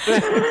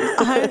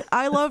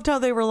 I loved how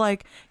they were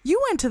like,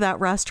 you went to that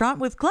restaurant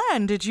with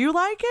Glenn. Did you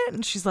like it?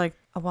 And she's like,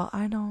 oh, well,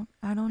 I don't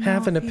know.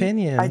 Have an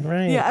opinion,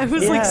 right? Yeah, I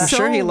was like, I'm so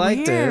sure he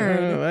liked weird.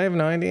 it. I have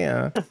no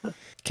idea.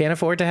 Can't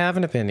afford to have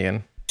an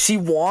opinion. She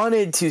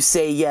wanted to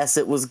say, yes,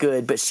 it was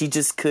good, but she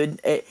just couldn't.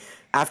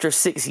 After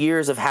 6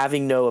 years of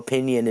having no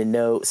opinion and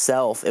no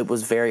self, it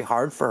was very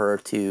hard for her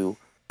to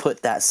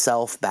put that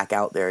self back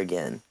out there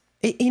again.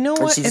 You know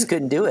what? She just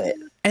couldn't do it.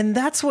 And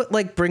that's what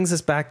like brings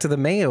us back to the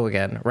Mayo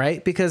again,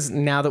 right? Because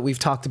now that we've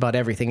talked about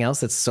everything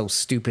else that's so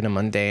stupid and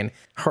mundane,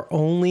 her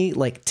only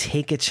like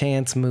take a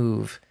chance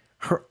move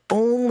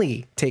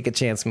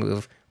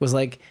was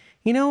like,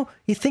 you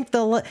think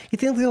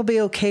they'll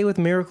be okay with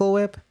Miracle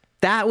Whip?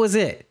 That was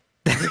it.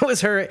 That was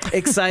her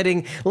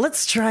exciting.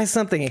 Let's try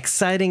something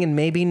exciting and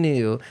maybe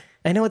new.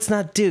 I know it's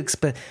not Duke's,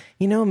 but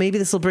maybe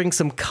this will bring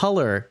some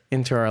color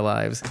into our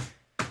lives.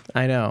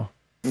 I know.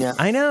 Yeah.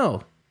 I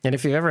know. And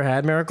if you've ever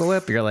had Miracle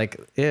Whip, you're like,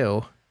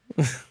 ew.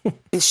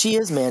 She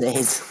is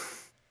mayonnaise.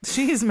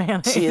 She's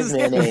mayonnaise. She is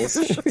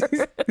mayonnaise.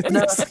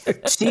 No,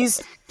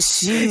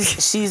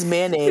 she's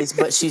mayonnaise,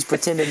 but she's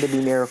pretending to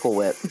be Miracle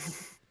Whip.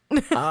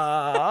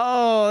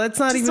 Oh, that's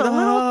not Just even a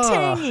little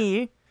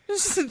tangy.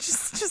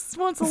 Just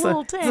wants a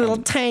little tang. A little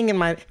tang in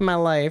my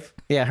life.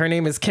 Yeah, her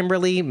name is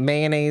Kimberly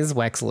Mayonnaise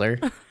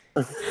Wexler.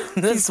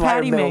 That's why her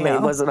Patty middle Mayo.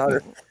 name wasn't on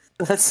her.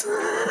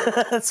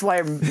 That's why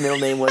her middle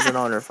name wasn't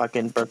on her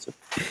fucking birth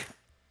certificate.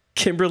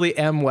 Kimberly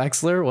M.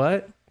 Wexler,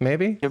 what?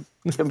 Maybe?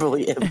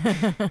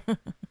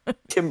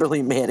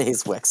 Kimberly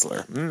Mayonnaise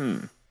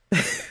Wexler.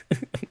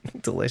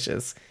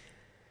 Delicious.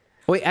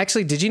 Wait,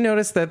 actually, did you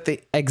notice that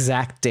the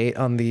exact date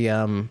on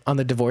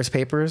the divorce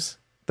papers,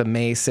 the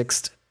May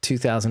 6th,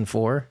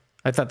 2004?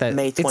 I thought that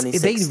May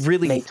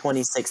 26th. May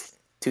 26th,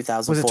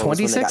 2004 Was it when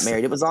they 26th? got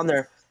married.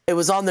 It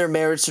was on their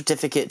marriage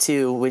certificate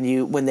too.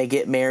 When they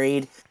get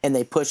married and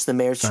they push the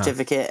marriage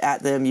certificate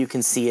at them, you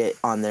can see it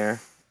on there.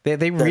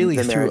 They really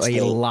the threw marriage a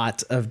date.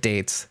 lot of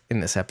dates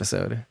in this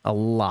episode. A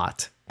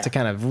lot. To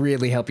kind of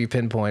really help you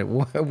pinpoint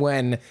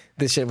when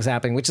this shit was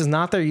happening, which is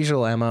not their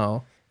usual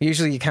MO.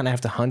 Usually you kind of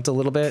have to hunt a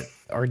little bit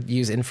or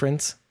use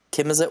inference.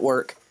 Kim is at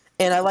work.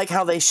 And I like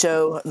how they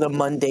show the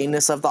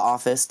mundaneness of the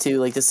office too.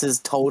 Like, this is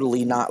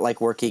totally not like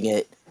working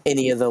at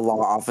any of the law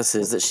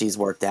offices that she's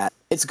worked at.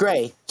 It's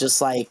gray, just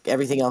like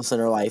everything else in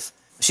her life.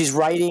 She's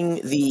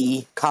writing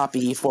the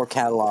copy for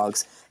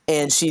catalogs,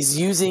 and she's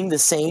using the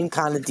same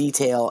kind of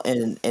detail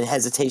and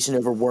hesitation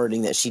over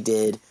wording that she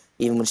did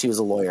even when she was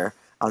a lawyer.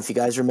 I don't know if you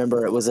guys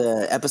remember, it was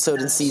an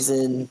episode in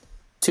season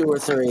 2 or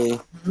 3,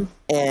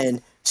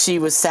 and she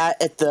was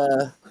sat at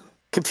the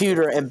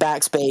computer and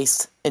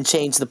backspaced and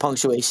changed the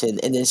punctuation,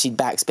 and then she'd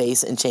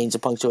backspace and change the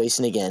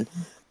punctuation again.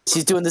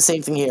 She's doing the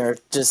same thing here,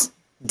 just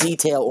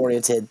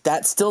detail-oriented.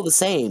 That's still the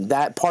same.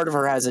 That part of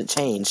her hasn't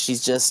changed.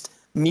 She's just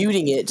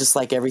muting it just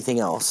like everything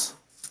else,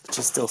 which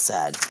is still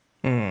sad.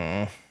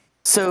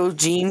 So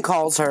Jean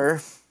calls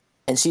her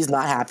and she's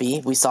not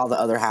happy. We saw the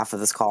other half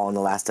of this call in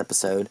the last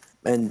episode,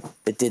 and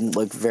it didn't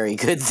look very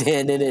good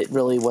then, and it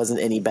really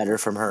wasn't any better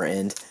from her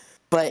end.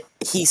 But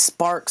he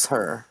sparks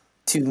her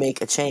to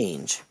make a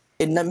change.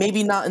 And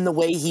maybe not in the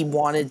way he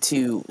wanted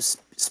to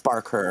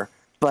spark her,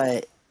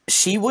 but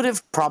she would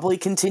have probably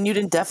continued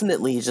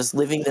indefinitely just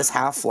living this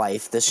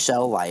half-life, this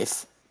shell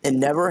life, and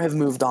never have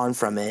moved on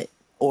from it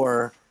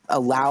or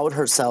allowed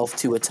herself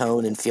to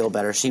atone and feel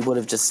better. She would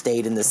have just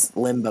stayed in this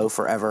limbo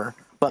forever.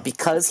 But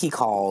because he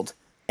called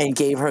and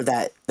gave her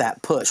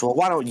that push, well,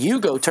 why don't you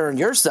go turn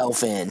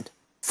yourself in?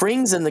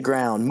 Fring's in the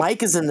ground.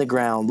 Mike is in the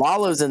ground.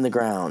 Lalo's in the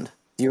ground.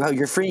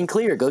 You're free and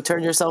clear. Go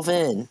turn yourself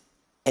in.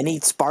 And he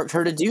sparked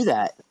her to do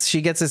that. She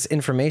gets this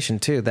information,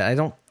 too, that I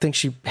don't think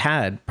she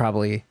had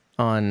probably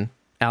on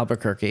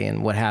Albuquerque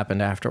and what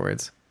happened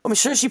afterwards. I'm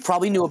sure she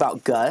probably knew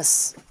about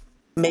Gus,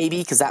 maybe,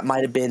 because that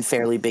might have been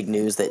fairly big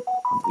news that,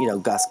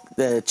 Gus,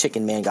 the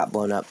chicken man, got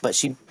blown up. But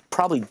she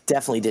probably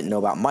definitely didn't know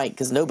about Mike,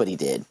 because nobody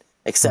did,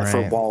 except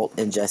for Walt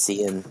and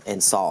Jesse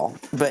and Saul.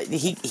 But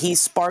he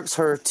sparks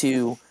her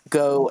to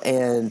go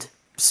and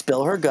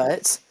spill her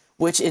guts,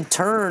 which in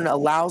turn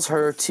allows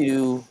her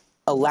to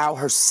allow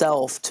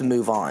herself to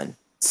move on.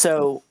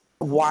 So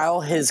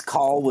while his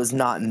call was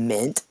not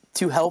meant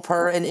to help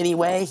her in any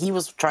way, he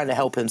was trying to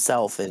help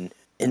himself and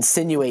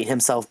insinuate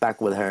himself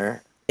back with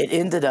her. It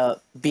ended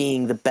up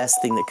being the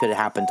best thing that could have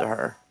happened to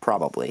her,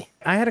 probably.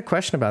 I had a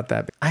question about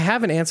that. I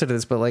have an answer to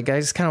this, but I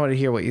just kind of want to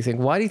hear what you think.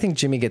 Why do you think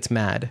Jimmy gets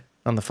mad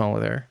on the phone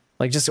with her?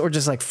 Just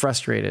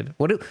frustrated?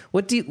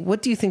 What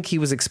do you think he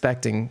was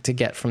expecting to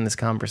get from this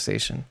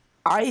conversation?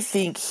 I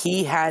think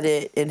he had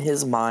it in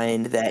his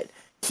mind that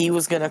he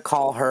was going to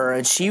call her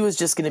and she was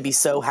just going to be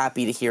so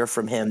happy to hear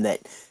from him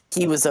that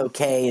he was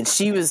okay. And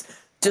she was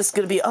just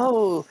going to be,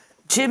 oh,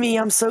 Jimmy,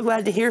 I'm so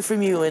glad to hear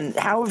from you. And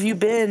how have you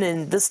been?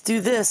 And let's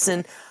do this.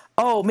 And,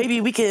 oh,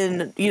 maybe we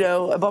can,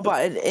 blah, blah.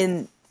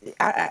 And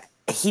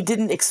he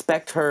didn't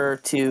expect her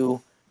to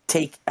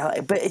take,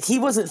 but he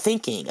wasn't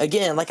thinking.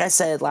 Again, like I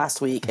said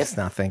last week, He's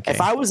not thinking. If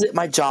I was at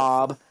my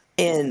job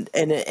and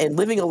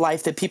living a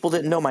life that people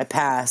didn't know my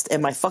past,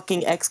 and my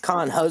fucking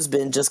ex-con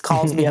husband just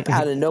calls me up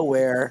out of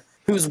nowhere,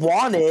 who's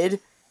wanted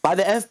by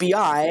the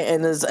FBI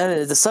and is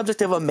the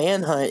subject of a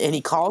manhunt, and he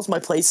calls my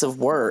place of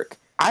work,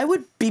 I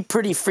would be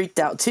pretty freaked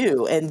out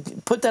too.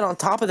 And put that on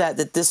top of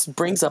that this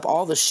brings up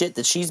all the shit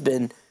that she's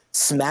been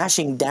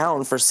smashing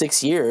down for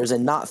 6 years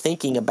and not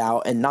thinking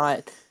about and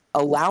not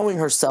allowing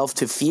herself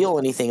to feel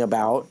anything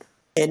about.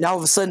 And now all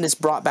of a sudden it's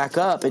brought back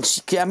up. And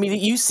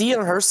you see it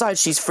on her side,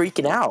 she's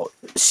freaking out.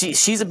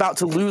 She's about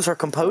to lose her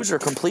composure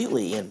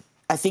completely. And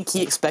I think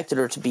he expected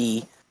her to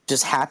be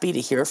just happy to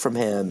hear from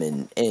him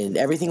and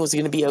everything was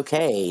going to be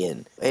okay.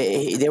 And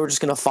they were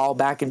just going to fall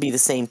back and be the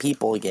same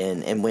people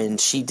again. And when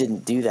she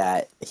didn't do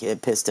that,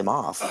 it pissed him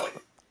off.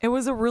 It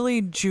was a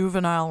really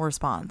juvenile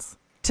response.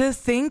 To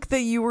think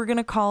that you were going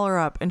to call her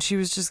up and she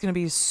was just going to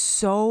be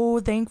so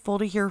thankful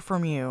to hear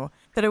from you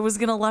that it was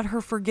going to let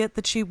her forget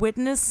that she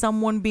witnessed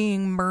someone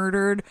being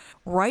murdered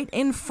right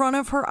in front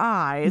of her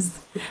eyes.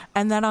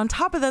 And then on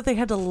top of that, they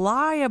had to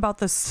lie about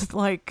this,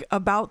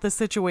 about the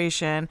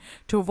situation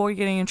to avoid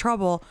getting in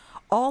trouble.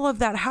 All of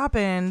that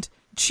happened,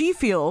 she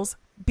feels,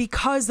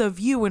 because of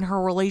you and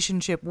her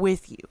relationship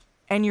with you.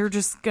 And you're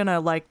just going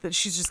to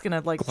she's just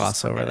going to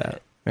gloss over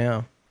that.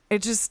 Yeah.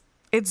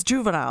 It's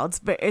juvenile.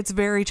 It's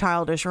very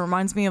childish. It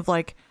reminds me of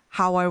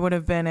how I would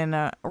have been in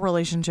a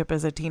relationship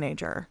as a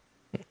teenager.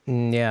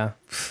 Yeah,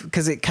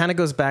 because it kind of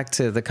goes back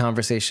to the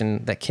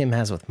conversation that Kim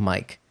has with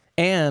Mike.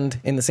 And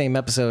in the same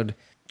episode,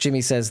 Jimmy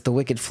says, the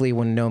wicked flee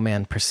when no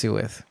man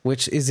pursueth,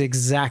 which is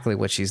exactly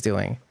what she's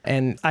doing.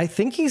 And I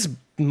think he's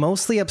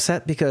mostly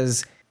upset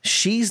because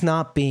she's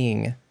not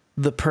being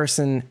the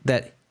person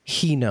that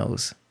he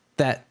knows,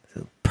 that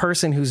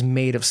person who's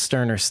made of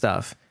sterner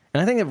stuff.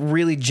 And I think it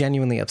really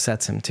genuinely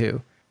upsets him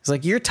too. It's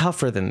like, you're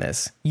tougher than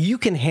this. You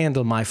can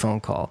handle my phone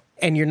call.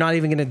 And you're not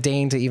even going to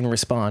deign to even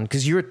respond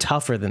because you're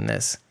tougher than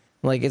this.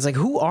 It's like,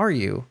 who are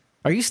you?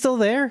 Are you still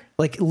there?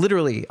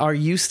 Literally, are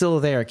you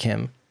still there,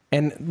 Kim?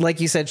 And like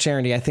you said,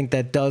 Sharon, I think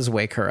that does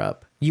wake her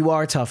up. You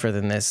are tougher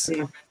than this.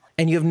 Yeah.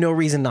 And you have no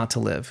reason not to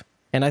live.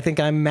 And I think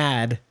I'm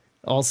mad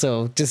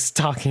also just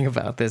talking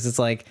about this. It's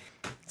like,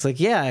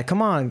 yeah,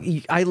 come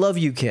on. I love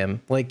you,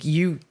 Kim.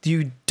 You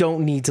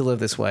don't need to live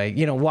this way.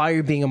 Why are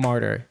you being a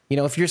martyr?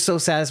 If you're so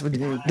satisfied,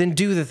 then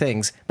do the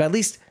things. But at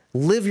least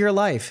live your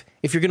life.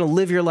 If you're going to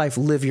live your life,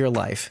 live your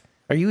life.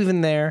 Are you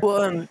even there?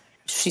 Well,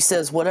 she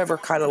says, whatever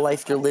kind of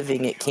life you're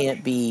living, it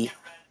can't be,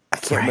 I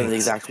can't remember the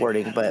exact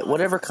wording, but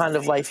whatever kind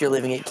of life you're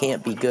living, it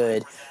can't be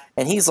good.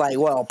 And he's like,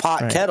 well,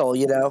 kettle,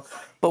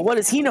 But what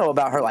does he know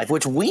about her life?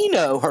 Which we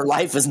know her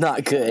life is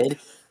not good.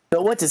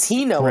 But what does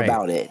he know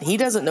about it? He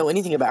doesn't know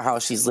anything about how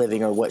she's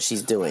living or what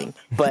she's doing.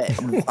 But,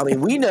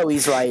 we know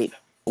he's right.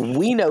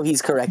 We know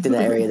he's correct in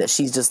the area that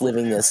she's just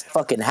living this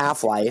fucking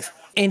half-life.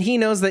 And he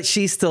knows that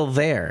she's still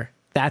there.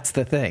 That's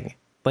the thing.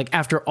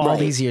 After all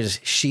these years,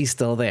 she's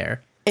still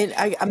there. And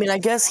I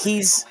guess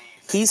he's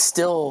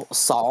still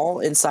Saul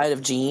inside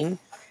of Jean,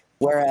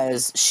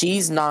 whereas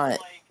she's not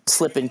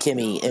Slip and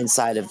Kimmy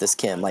inside of this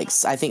Kim. Like,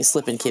 I think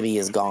Slip and Kimmy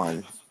is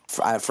gone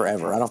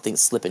forever. I don't think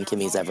Slip and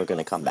Kimmy is ever going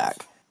to come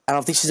back. I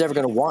don't think she's ever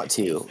going to want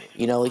to.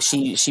 You know, like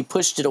she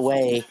pushed it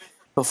away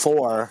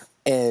before,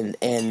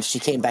 and she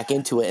came back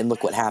into it, and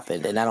look what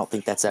happened. And I don't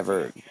think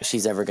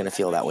she's ever going to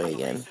feel that way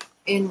again.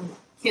 In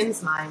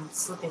Kim's mind,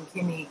 Slip and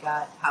Kimmy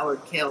got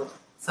Howard killed.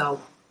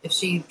 So if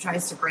she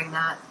tries to bring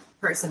that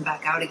person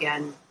back out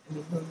again, I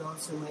mean, who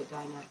knows who might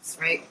die next,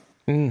 right?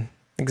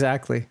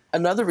 Exactly.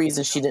 Another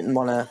reason she didn't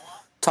want to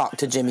talk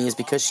to Jimmy is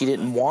because she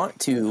didn't want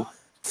to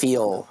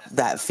feel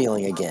that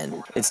feeling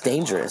again. It's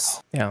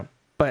dangerous. Yeah.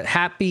 But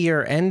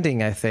happier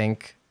ending, I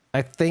think.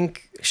 I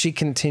think she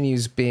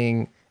continues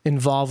being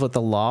involved with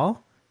the law.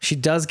 She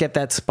does get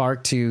that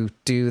spark to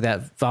do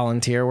that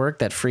volunteer work,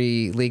 that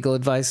free legal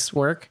advice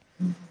work.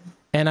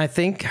 And I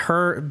think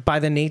by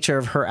the nature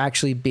of her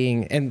actually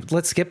being, and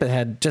let's skip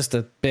ahead just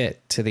a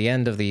bit to the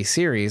end of the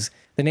series,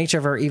 the nature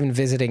of her even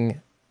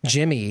visiting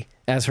Jimmy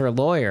as her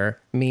lawyer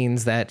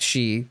means that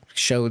she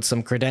showed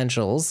some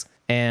credentials,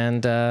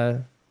 and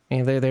there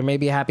may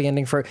be a happy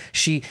ending for her.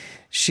 She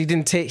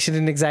didn't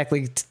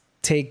exactly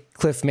take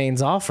Cliff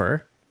Main's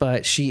offer,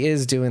 but she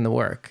is doing the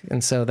work,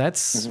 and so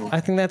I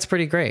think that's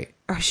pretty great.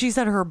 She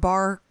said her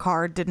bar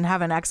card didn't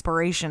have an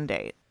expiration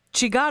date.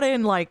 She got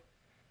in like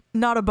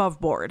not above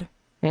board.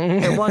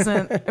 It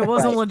wasn't Right.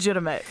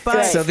 legitimate.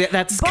 But So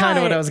that's kind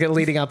of what I was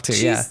leading up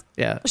to.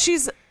 Yeah.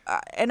 She's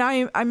and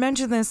I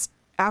mentioned this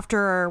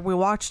after we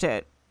watched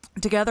it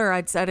together.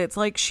 I'd said it's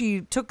like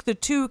she took the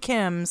two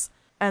Kims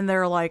and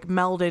they're like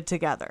melded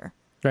together.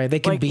 Right. They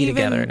can Like be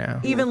together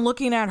now. Even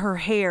looking at her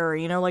hair,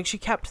 you know, like she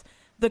kept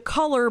the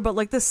color, but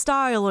like the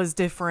style is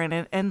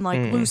different and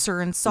like looser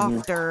and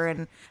softer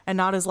and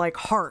not as like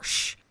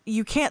harsh.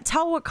 You can't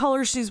tell what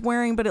color she's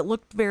wearing, but it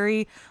looked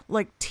very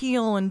like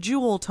teal and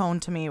jewel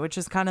tone to me, which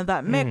is kind of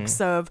that mix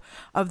of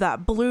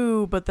that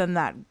blue, but then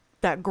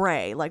that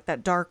gray, like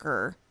that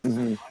darker,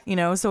 you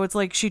know? So it's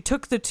like she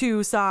took the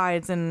two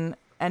sides and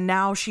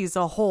now she's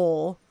a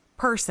whole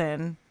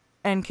person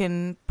and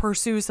can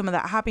pursue some of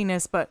that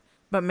happiness, but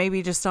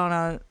maybe just on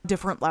a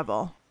different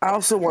level. I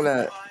also want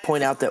to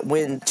point out that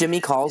when Jimmy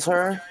calls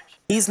her,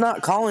 he's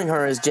not calling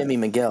her as Jimmy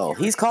McGill.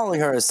 He's calling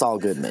her as Saul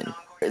Goodman.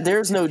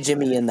 There's no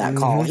Jimmy in that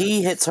call.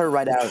 He hits her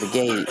right out of the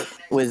gate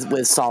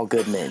with Saul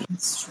Goodman.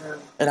 It's true.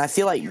 And I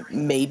feel like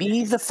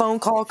maybe the phone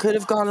call could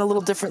have gone a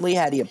little differently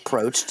had he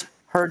approached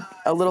her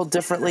a little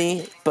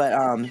differently. But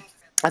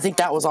I think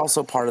that was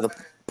also part of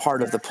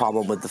the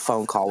problem with the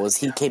phone call was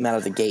he came out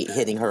of the gate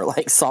hitting her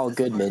like Saul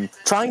Goodman,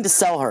 trying to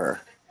sell her,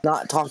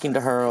 not talking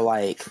to her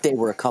like they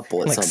were a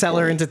couple at some point. Like sell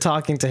her into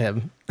talking to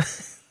him.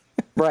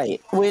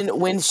 Right.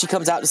 When she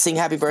comes out to sing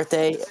Happy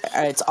Birthday,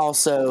 it's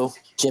also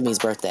Jimmy's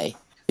birthday.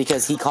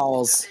 Because he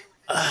calls,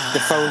 the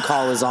phone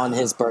call is on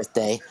his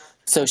birthday.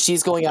 So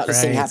she's going out to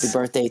sing happy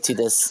birthday to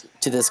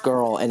this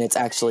girl, and it's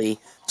actually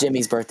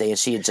Jimmy's birthday, and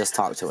she had just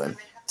talked to him.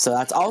 So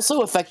that's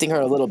also affecting her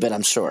a little bit,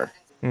 I'm sure.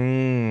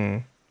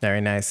 Very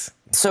nice.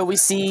 So we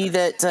see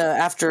that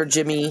after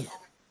Jimmy,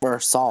 or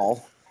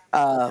Saul,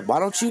 why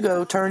don't you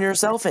go turn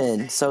yourself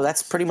in? So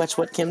that's pretty much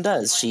what Kim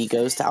does. She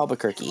goes to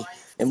Albuquerque.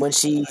 And when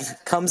she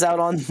comes out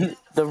on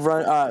the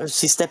run,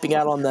 she's stepping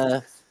out on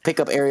the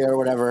pickup area or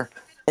whatever,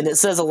 and it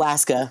says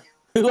Alaska.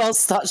 Who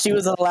else thought she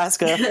was in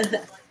Alaska?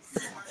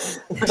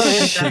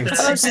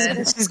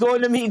 She's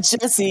going to meet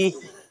Jesse.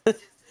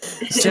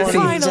 Jeffy.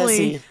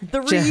 Finally,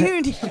 the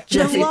reunion,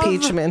 Jeffy the love,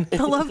 Peachman.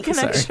 the love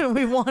connection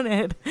we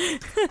wanted.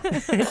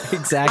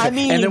 Exactly. I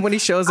mean- and then when he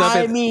shows up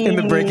in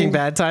the Breaking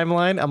Bad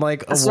timeline, I'm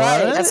like, That's what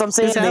right. That's what I'm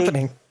saying. is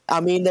happening?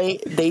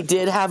 They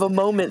did have a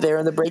moment there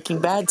in the Breaking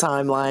Bad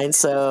timeline,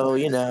 so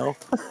you know.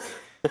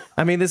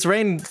 I mean, this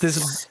rain.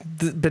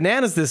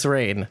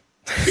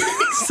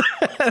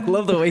 I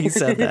love the way he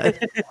said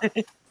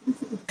that.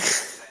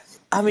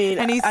 I mean,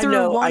 And he I threw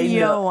know, one I yo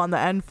know. on the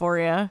end for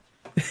you.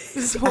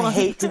 I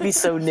hate to be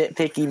so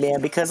nitpicky,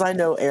 man, because I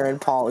know Aaron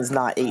Paul is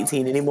not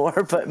 18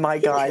 anymore, but my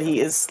God,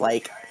 he is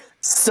like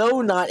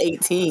so not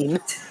 18.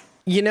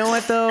 You know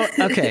what though?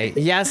 Okay,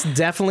 yes,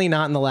 definitely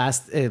not in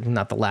the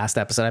not the last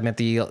episode. I meant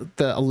the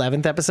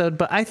 11th episode,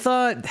 but I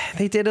thought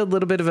they did a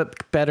little bit of a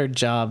better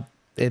job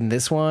in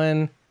this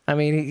one. I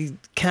mean, he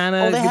kind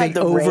of had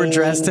the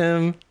overdressed rain.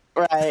 him.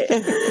 Right.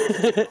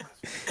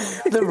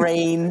 The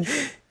rain,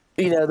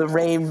 the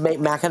rain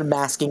kind of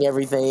masking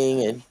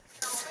everything and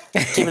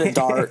keeping it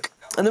dark.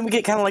 And then we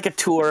get kind of like a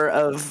tour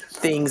of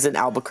things in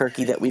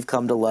Albuquerque that we've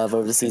come to love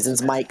over the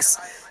seasons. Mike's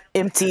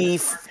empty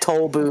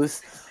toll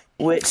booth,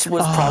 which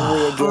was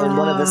probably, again,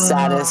 one of the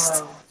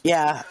saddest.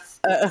 Yeah.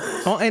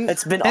 And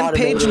it's been and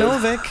Paige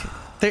automated.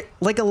 Novick.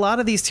 Like a lot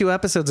of these two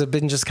episodes have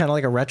been just kind of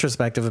like a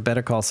retrospective of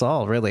Better Call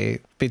Saul, really.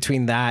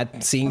 Between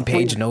that, seeing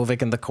Paige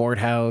Novick in the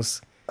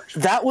courthouse.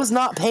 That was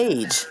not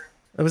Paige.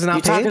 It was not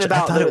You're Paige? talking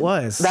about I thought it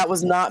was. That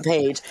was not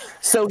Paige.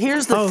 So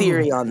here's the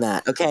theory on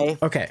that, okay?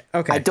 Okay.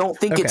 I don't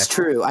think it's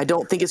true. I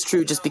don't think it's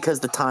true just because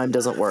the time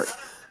doesn't work.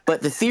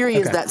 But the theory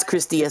is that's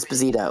Christy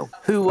Esposito,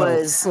 who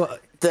was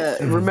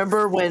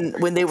Remember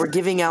when they were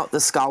giving out the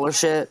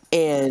scholarship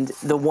and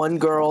the one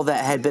girl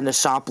that had been a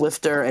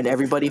shoplifter and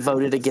everybody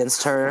voted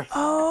against her,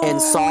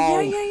 and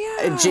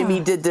and Jimmy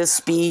did this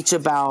speech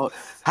about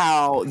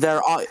how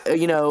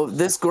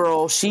this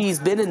girl, she's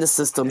been in the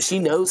system, she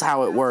knows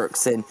how it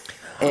works, and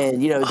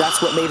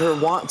that's what made her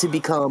want to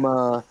become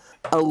a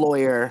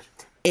lawyer,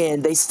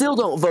 and they still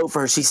don't vote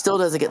for her. She still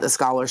doesn't get the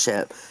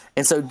scholarship.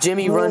 And so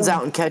Jimmy runs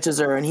out and catches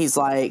her, and he's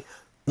like,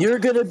 you're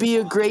going to be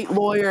a great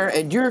lawyer,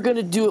 and you're going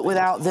to do it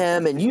without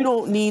them, and you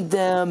don't need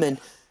them. And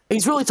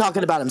he's really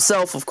talking about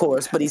himself, of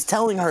course, but he's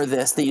telling her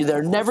this, that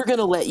they're never going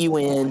to let you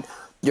in.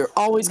 You're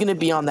always going to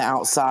be on the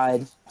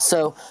outside.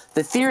 So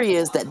the theory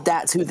is that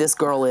that's who this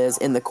girl is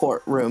in the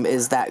courtroom,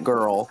 is that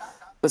girl.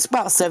 It's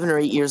about 7 or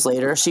 8 years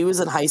later. She was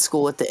in high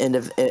school at the end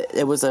of it.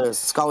 It was a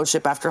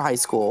scholarship after high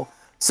school.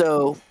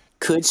 So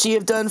could she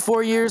have done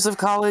 4 years of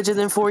college and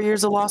then 4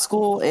 years of law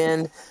school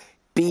and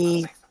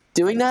be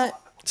doing that?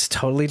 It's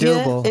totally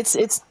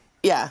doable.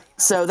 Yeah.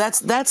 So that's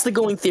the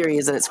going theory,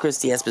 is that it's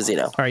Christy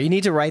Esposito. All right, you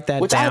need to write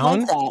that down. I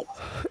like that.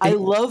 I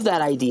love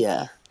that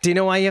idea. Do you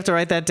know why you have to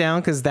write that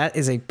down? Because that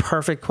is a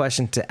perfect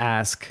question to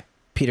ask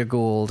Peter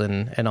Gould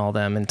and all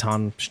them, and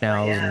Tom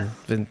Schnell.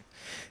 And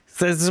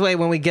so this way,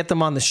 when we get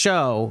them on the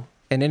show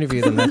and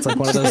interview them, that's like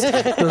one of those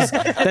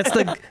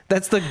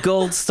that's the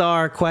gold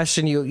star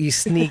question. You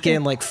sneak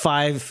in like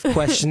 5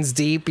 questions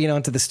deep,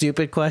 into the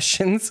stupid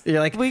questions.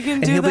 You're like, we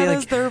can do that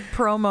as their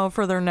promo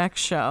for their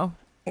next show.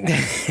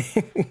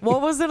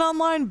 What was it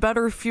online?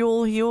 Better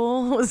Fuel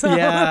Huel? Was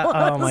that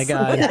oh my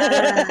God.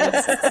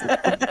 Yes.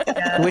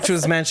 Which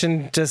was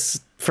mentioned,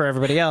 just for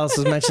everybody else,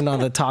 was mentioned on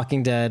the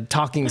Talking Dead,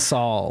 Talking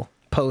Saul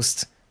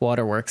post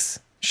Waterworks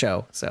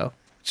show. So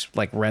just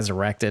like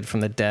resurrected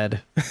from the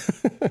dead.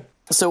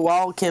 So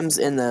while Kim's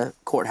in the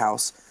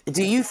courthouse,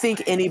 do you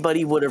think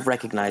anybody would have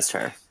recognized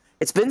her?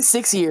 It's been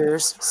 6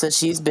 years since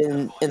she's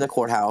been in the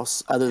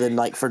courthouse, other than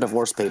like for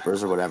divorce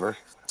papers or whatever.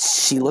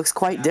 She looks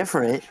quite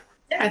different.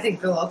 Yeah, I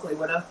think Bill Oakley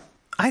would have.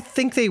 I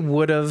think they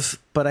would have,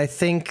 but I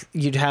think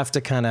you'd have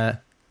to kind of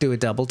do a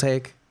double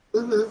take.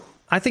 Mm-hmm.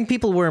 I think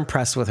people were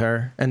impressed with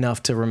her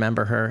enough to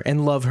remember her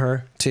and love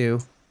her too,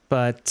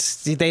 but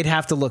they'd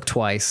have to look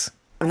twice.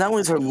 And not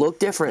only does her look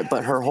different,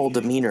 but her whole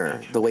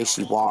demeanor, the way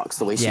she walks,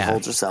 the way she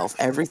holds herself,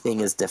 everything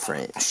is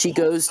different. She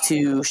goes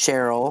to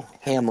Cheryl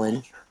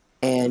Hamlin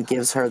and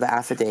gives her the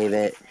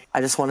affidavit.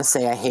 I just want to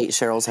say I hate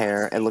Cheryl's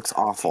hair. It looks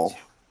awful.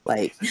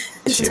 Like,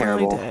 it's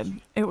terrible. Really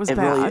did. It was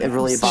bad. It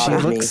really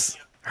bothered me.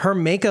 Her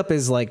makeup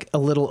is like a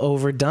little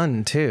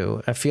overdone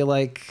too. I feel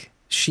like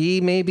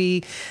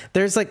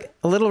there's like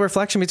a little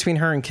reflection between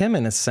her and Kim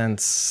in a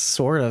sense,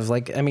 sort of.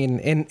 Like, I mean,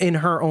 in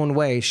her own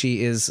way,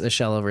 she is a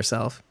shell of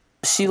herself.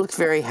 She looked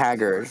very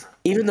haggard.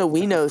 Even though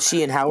we know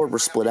she and Howard were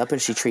split up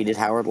and she treated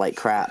Howard like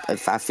crap, I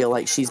feel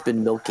like she's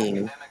been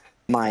milking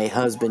my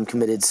husband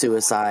committed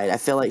suicide. I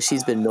feel like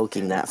she's been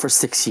milking that for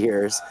 6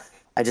 years.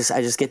 I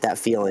just get that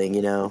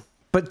feeling,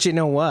 But you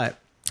know what?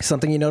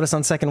 Something you notice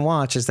on second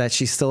watch is that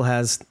she still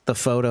has the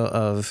photo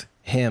of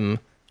him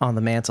on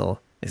the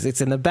mantle. It's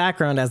in the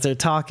background as they're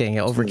talking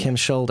over Kim's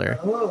shoulder.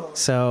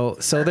 So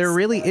there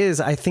really is.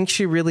 I think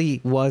she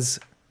really was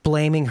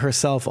blaming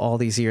herself all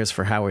these years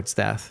for Howard's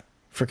death,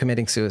 for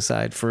committing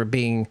suicide, for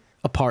being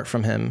apart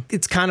from him.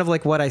 It's kind of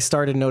like what I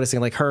started noticing,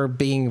 like her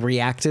being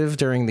reactive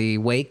during the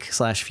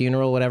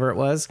wake/funeral, whatever it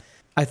was.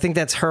 I think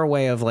that's her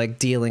way of like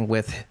dealing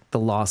with the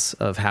loss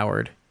of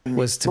Howard,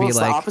 was to be like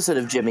the opposite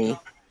of Jimmy.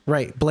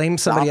 Right. Blame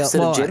somebody else.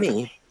 Well,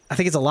 Jimmy. I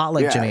think it's a lot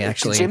like Jimmy,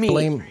 actually.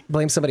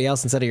 Blame somebody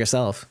else instead of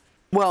yourself.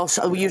 Well,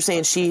 you're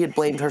saying she had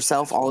blamed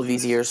herself all of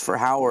these years for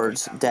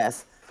Howard's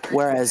death,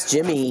 whereas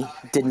Jimmy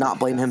did not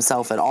blame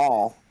himself at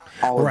all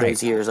of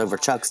those years over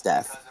Chuck's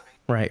death.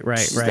 Right.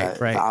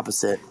 The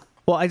opposite.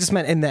 Well, I just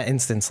meant in that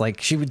instance,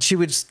 like she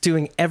was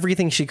doing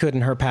everything she could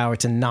in her power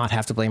to not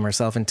have to blame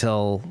herself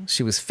until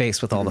she was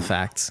faced with all the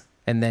facts,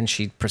 and then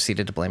she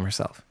proceeded to blame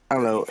herself. I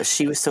don't know.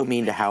 She was so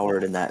mean to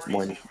Howard in that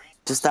one.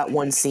 Just that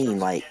one scene,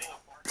 like,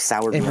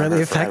 soured me. It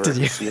really affected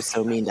you. She was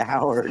so mean to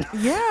Howard.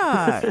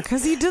 Yeah,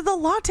 because he did the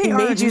latte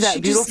art. He made you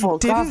that beautiful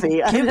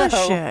coffee. Give a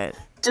shit.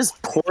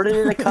 Just poured it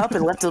in a cup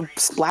and left the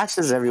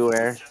splashes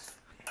everywhere.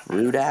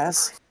 Rude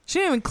ass. She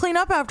didn't even clean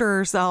up after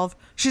herself.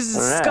 She's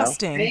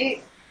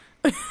disgusting.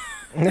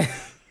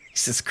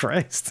 Jesus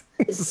Christ.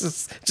 This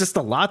is just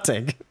a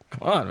latte.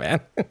 Come on, man.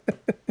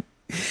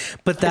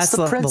 But that's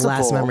the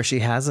last memory she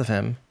has of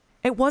him.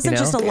 It wasn't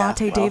just a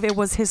latte, Dave. It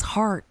was his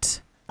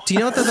heart. Do you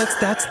know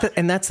that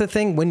that's the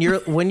thing when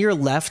you're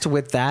left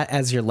with that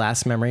as your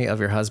last memory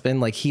of your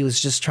husband? Like, he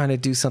was just trying to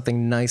do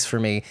something nice for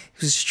me.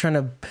 He was just trying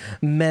to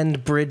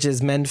mend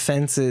bridges, mend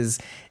fences,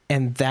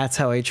 and that's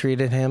how I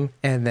treated him.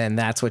 And then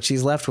that's what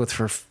she's left with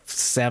for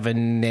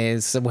 7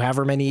 years,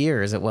 however many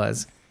years it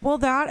was. Well,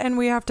 that, and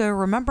we have to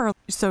remember.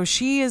 So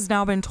she has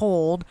now been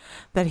told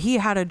that he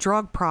had a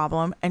drug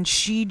problem, and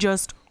she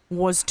just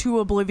was too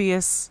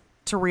oblivious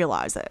to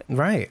realize it.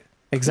 Right.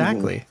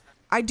 Exactly. Mm-hmm.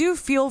 I do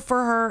feel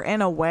for her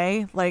in a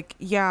way. Like,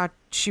 yeah,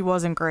 she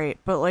wasn't great,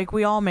 but like,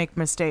 we all make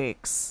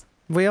mistakes.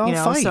 We all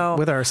fight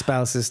with our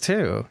spouses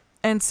too.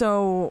 And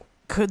so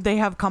could they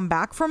have come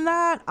back from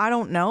that? I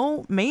don't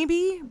know.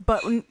 Maybe,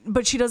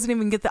 but she doesn't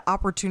even get the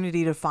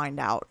opportunity to find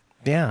out.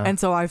 Yeah. And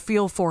so I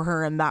feel for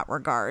her in that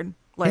regard.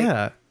 Like,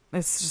 yeah.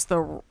 It's just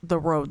the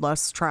road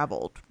less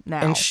traveled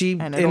now. And she,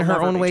 it'll in her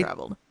never own be way,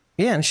 traveled.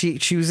 yeah, and she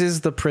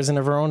chooses the prison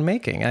of her own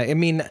making. I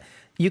mean,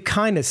 you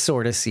kind of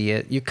sort of see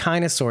it. You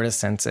kind of sort of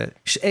sense it.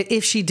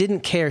 If she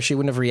didn't care, she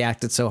wouldn't have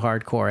reacted so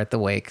hardcore at the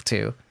wake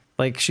too.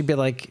 Like, she'd be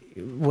like,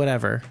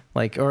 whatever,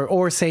 like,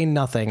 or say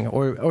nothing,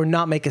 or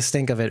not make a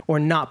stink of it, or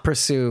not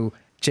pursue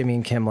Jimmy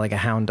and Kim like a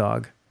hound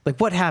dog. Like,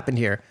 what happened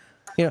here?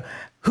 You know,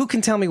 who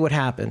can tell me what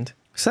happened?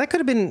 So that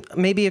could have been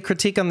maybe a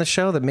critique on the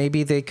show, that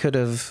maybe they could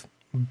have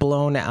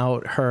blown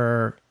out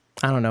her,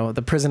 I don't know,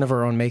 the prison of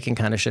her own making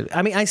kind of shit.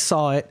 I mean, I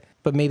saw it,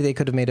 but maybe they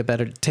could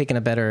have taken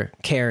a better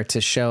care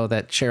to show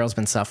that Cheryl's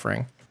been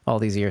suffering all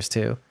these years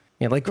too.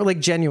 You know, like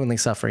genuinely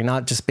suffering,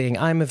 not just being,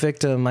 I'm a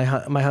victim, my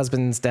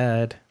husband's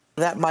dead.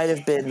 That might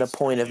have been the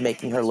point of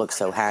making her look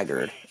so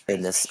haggard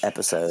in this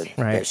episode.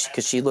 Right.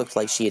 Because she looked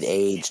like she had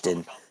aged.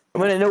 And I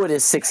mean, I know it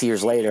is 6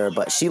 years later,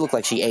 but she looked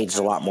like she aged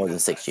a lot more than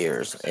 6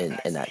 years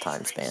in that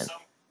time span.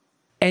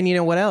 And you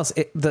know what else?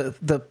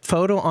 The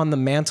photo on the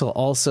mantle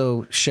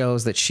also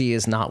shows that she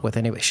is not with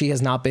anybody. She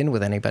has not been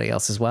with anybody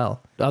else as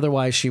well.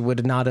 Otherwise, she would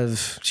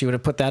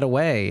have put that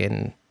away.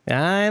 And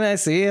I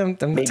see. I'm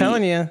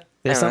telling you,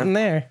 there's something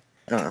there.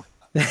 I don't know.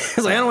 It's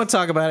like, I don't want to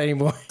talk about it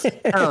anymore.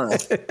 I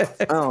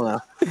don't know.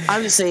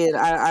 I'm just saying,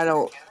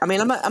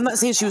 I'm not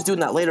saying she was doing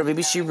that later.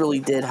 Maybe she really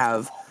did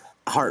have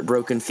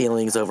heartbroken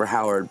feelings over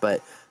Howard,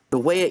 but the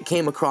way it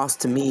came across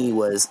to me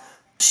was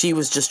she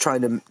was just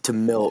trying to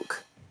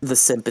milk the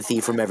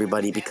sympathy from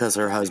everybody because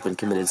her husband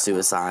committed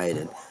suicide.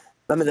 And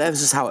I mean, that was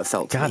just how it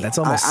felt to me. That's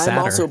almost sadder.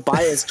 I'm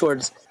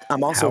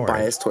also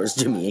biased towards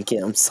Jimmy and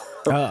Kim.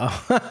 So.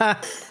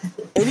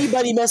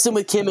 Anybody messing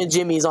with Kim and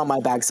Jimmy is on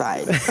my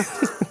backside.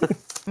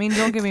 I mean,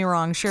 don't get me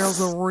wrong. Cheryl's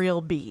a real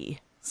bee,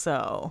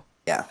 so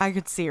yeah, I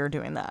could see her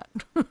doing that.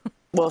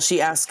 Well, she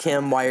asked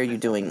Kim, "Why are you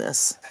doing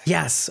this?"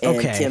 Yes.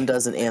 Okay. And Kim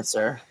doesn't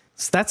answer.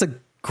 So that's a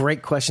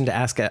great question to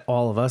ask at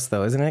all of us,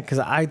 though, isn't it? Because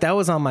that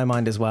was on my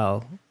mind as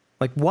well.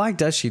 Like, why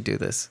does she do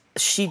this?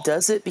 She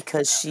does it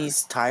because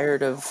she's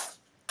tired of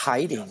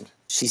hiding.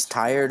 She's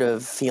tired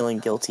of feeling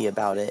guilty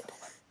about it,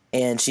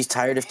 and she's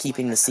tired of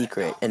keeping the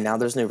secret. And now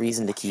there's no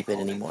reason to keep it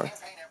anymore.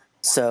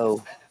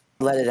 So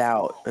let it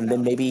out, and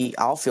then maybe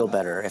I'll feel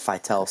better if I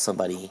tell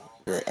somebody,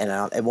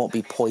 and it won't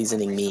be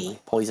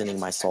poisoning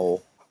my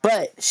soul.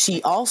 But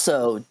she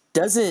also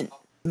doesn't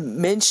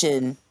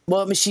mention.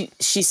 Well, I mean,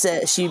 she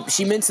said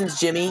she mentions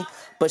Jimmy,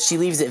 but she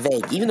leaves it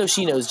vague. Even though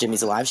she knows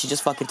Jimmy's alive, she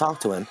just fucking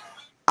talked to him.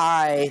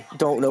 I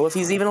don't know if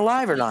he's even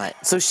alive or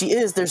not. So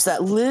there's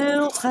that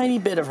little tiny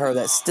bit of her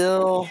that's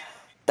still,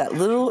 that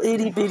little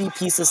itty bitty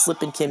piece of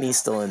Slippin' Kimmy's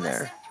still in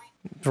there.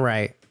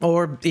 Right.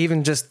 Or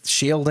even just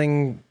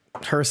shielding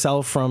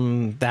herself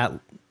from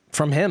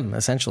him,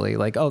 essentially.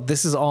 Like, oh,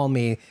 this is all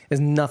me. It has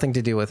nothing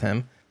to do with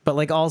him. But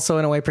like also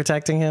in a way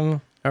protecting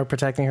him or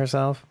protecting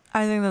herself.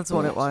 I think that's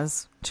what it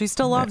was. She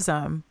still loves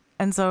him.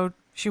 And so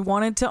she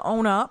wanted to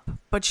own up,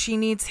 but she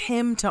needs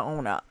him to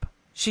own up.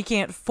 She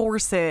can't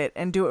force it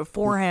and do it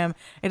for him.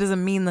 It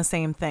doesn't mean the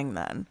same thing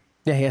then.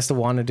 Yeah, he has to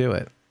want to do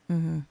it.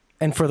 Mm-hmm.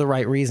 And for the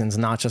right reasons,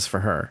 not just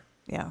for her.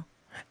 Yeah.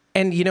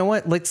 And you know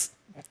what?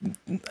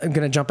 I'm going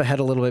to jump ahead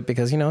a little bit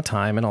because,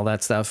 time and all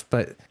that stuff.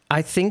 But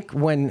I think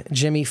when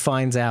Jimmy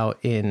finds out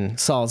in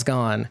Saul's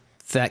Gone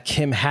that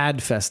Kim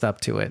had fessed up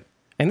to it,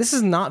 and this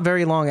is not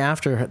very long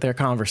after their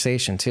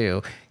conversation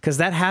too, because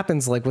that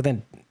happens like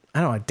within, I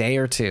don't know, a day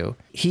or two.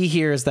 He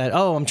hears that,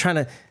 oh, I'm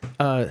trying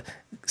to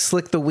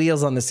slick the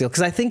wheels on this deal.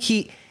 Because I think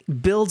he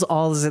builds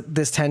all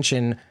this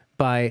tension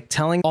by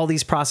telling all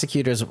these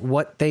prosecutors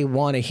what they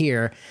want to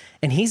hear.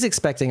 And he's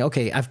expecting,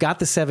 okay, I've got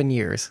the 7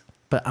 years,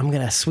 but I'm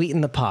going to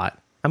sweeten the pot.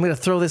 I'm going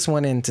to throw this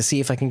one in to see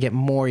if I can get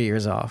more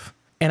years off.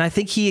 And I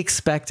think he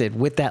expected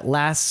with that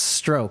last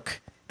stroke,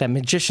 that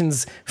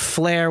magician's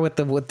flair with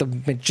the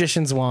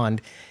magician's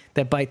wand,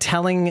 that by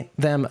telling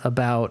them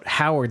about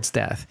Howard's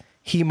death,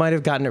 he might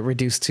have gotten it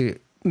reduced to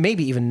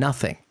maybe even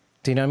nothing.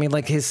 Do you know what I mean?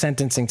 Like his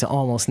sentencing to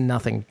almost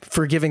nothing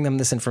for giving them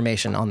this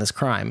information on this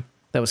crime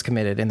that was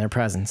committed in their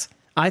presence.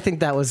 I think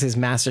that was his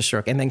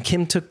masterstroke. And then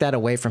Kim took that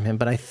away from him.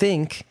 But I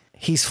think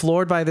he's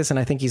floored by this. And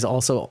I think he's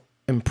also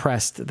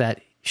impressed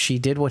that she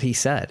did what he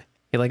said.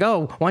 You're like,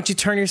 oh, why don't you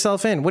turn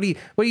yourself in? What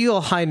are you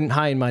all high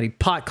and mighty,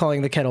 pot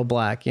calling the kettle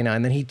black, and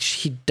then he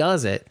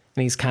does it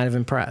and he's kind of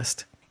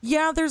impressed.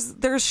 Yeah,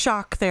 there's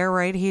shock there,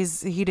 right?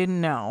 He didn't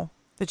know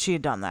that she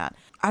had done that.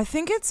 I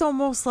think it's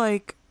almost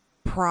like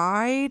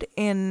pride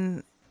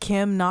in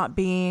Kim not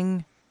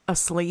being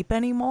asleep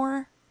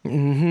anymore.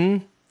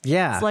 Mm-hmm.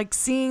 Yeah. It's like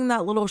seeing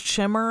that little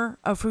shimmer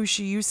of who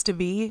she used to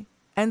be.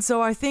 And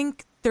so I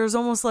think there's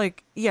almost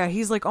like, yeah,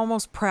 he's like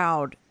almost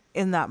proud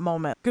in that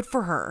moment. Good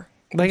for her.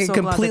 Like it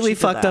completely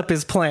fucked up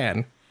his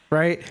plan,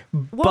 right?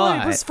 Well,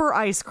 it was for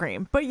ice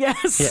cream, but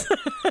yes.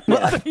 Yeah.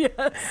 Well,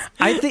 yes.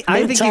 I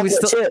think he was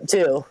still chip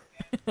too.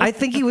 I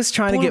think he was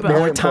trying to get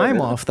more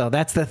time off, though.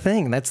 That's the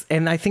thing.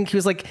 And I think he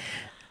was like,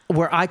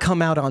 where I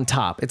come out on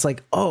top. It's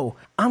like, oh,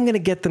 I'm going to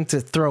get them to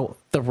throw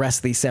the rest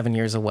of these 7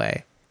 years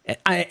away.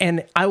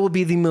 And I will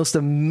be the most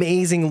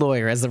amazing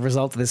lawyer as the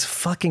result of this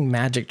fucking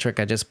magic trick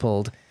I just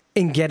pulled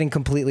in getting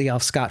completely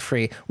off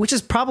scot-free, which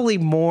is probably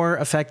more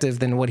effective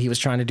than what he was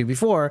trying to do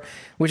before,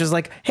 which is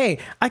like, hey,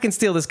 I can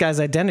steal this guy's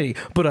identity,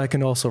 but I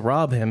can also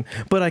rob him,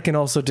 but I can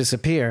also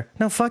disappear.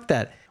 No, fuck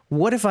that.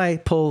 What if I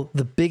pull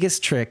the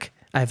biggest trick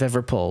I've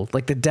ever pulled,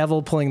 like the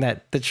devil pulling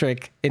the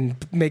trick and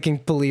making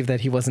believe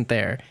that he wasn't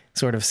there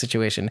sort of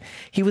situation.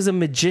 He was a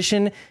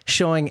magician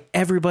showing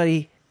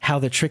everybody how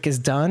the trick is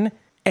done,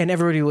 and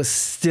everybody was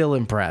still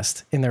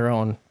impressed in their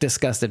own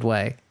disgusted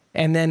way.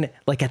 And then,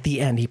 like, at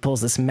the end, he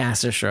pulls this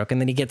master stroke, and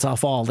then he gets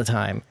off all the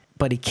time.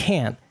 But he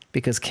can't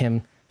because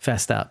Kim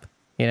fessed up.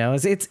 You know,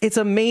 it's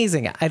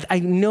amazing. I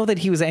know that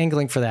he was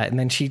angling for that, and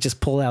then she just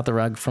pulled out the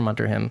rug from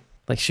under him.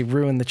 Like, she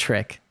ruined the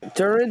trick.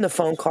 During the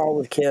phone call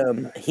with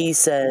Kim, he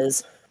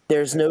says,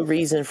 there's no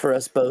reason for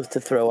us both to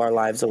throw our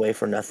lives away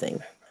for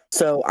nothing.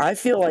 So I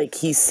feel like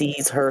he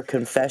sees her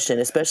confession,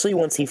 especially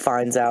once he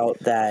finds out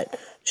that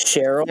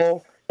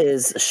Cheryl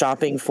is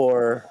shopping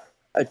for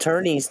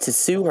attorneys to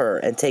sue her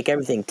and take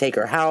everything, take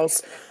her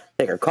house,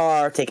 take her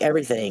car, take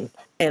everything.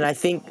 And I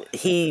think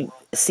he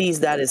sees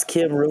that as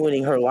Kim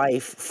ruining her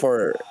life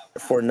for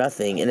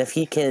nothing. And if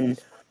he can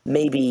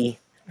maybe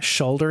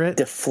shoulder it,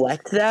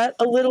 deflect that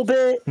a little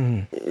bit,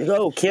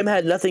 oh, Kim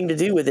had nothing to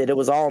do with it, it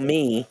was all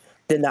me,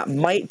 then that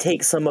might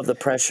take some of the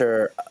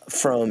pressure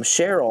from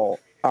Cheryl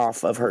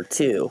off of her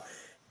too,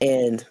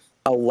 and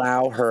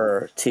allow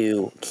her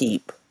to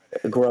keep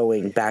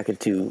growing back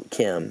into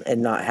Kim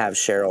and not have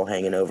Cheryl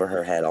hanging over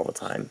her head all the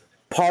time.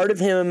 Part of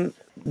him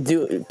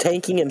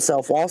tanking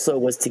himself also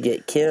was to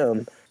get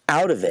Kim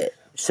out of it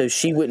so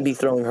she wouldn't be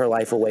throwing her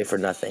life away for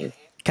nothing.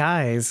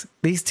 Guys,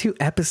 these two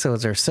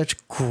episodes are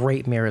such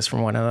great mirrors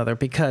from one another,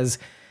 because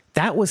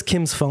that was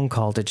Kim's phone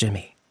call to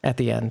Jimmy at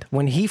the end.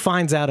 When he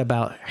finds out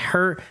about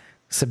her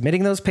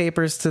submitting those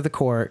papers to the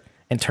court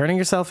and turning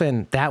herself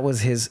in, that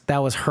was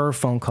her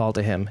phone call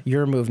to him.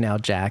 Your move now,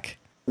 Jack.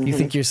 You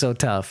think you're so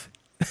tough.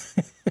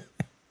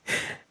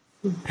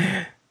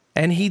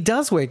 And he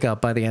does wake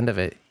up by the end of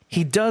it.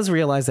 He does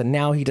realize that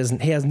now he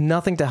has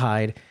nothing to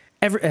hide.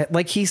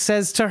 Like he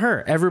says to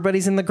her,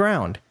 everybody's in the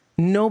ground.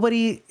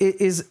 Nobody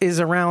is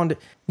around.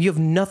 You have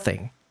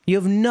nothing. You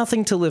have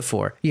nothing to live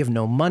for. You have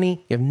no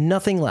money. You have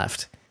nothing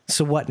left.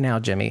 So what now,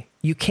 Jimmy?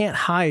 You can't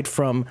hide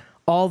from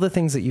all the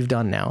things that you've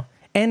done now.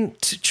 And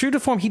true to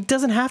form, he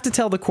doesn't have to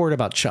tell the court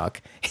about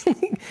Chuck.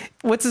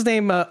 What's his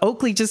name?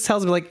 Oakley just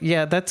tells me, like,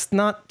 yeah, that's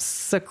not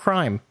a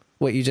crime.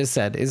 What you just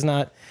said is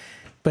not,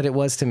 but it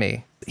was to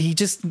me. He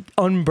just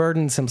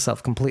unburdens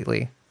himself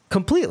completely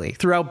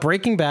throughout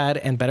Breaking Bad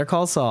and Better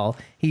Call Saul.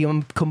 He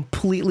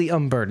completely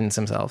unburdens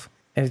himself,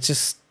 and it's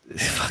just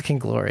fucking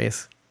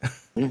glorious.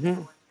 Let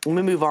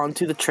me move on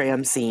to the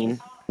tram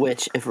scene,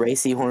 which if Ray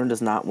Seahorn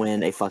does not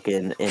win a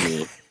fucking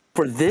Emmy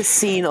for this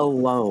scene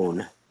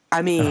alone,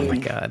 I mean, oh my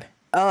God.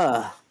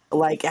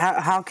 Like,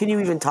 how can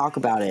you even talk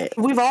about it?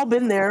 We've all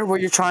been there where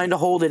you're trying to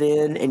hold it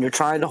in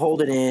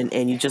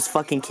and you just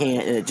fucking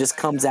can't, and it just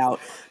comes out.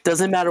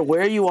 Doesn't matter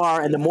where you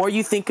are, and the more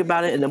you think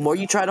about it and the more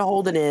you try to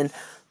hold it in,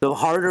 the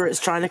harder it's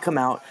trying to come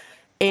out.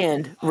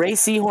 And Ray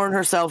Seahorn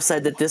herself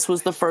said that this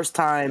was the first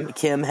time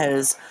Kim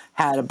has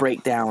had a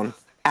breakdown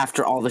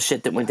after all the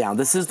shit that went down.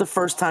 This is the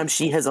first time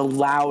she has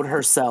allowed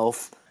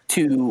herself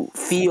to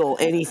feel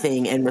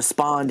anything and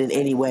respond in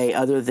any way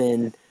other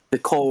than the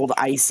cold,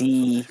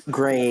 icy,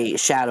 gray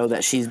shadow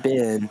that she's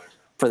been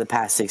for the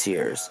past 6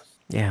 years.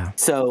 Yeah.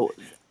 So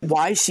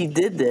why she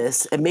did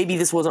this, and maybe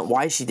this wasn't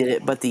why she did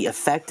it, but the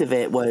effect of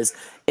it was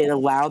it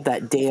allowed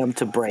that dam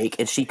to break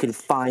and she could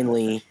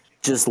finally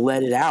just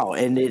let it out.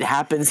 And it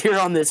happens here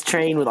on this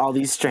train with all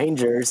these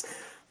strangers.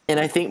 And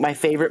I think my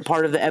favorite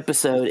part of the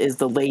episode is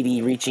the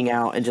lady reaching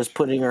out and just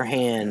putting her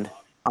hand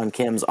on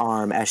Kim's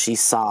arm as she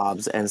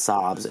sobs and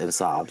sobs and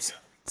sobs.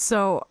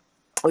 So...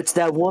 Which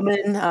that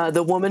woman,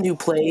 the woman who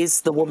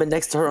plays the woman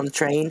next to her on the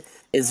train,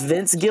 is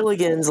Vince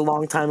Gilligan's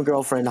longtime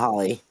girlfriend,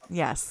 Holly.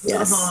 Yes.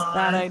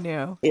 That I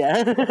knew.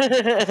 Yeah.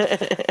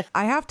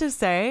 I have to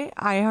say,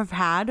 I have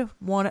had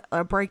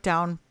a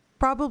breakdown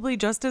probably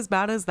just as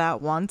bad as that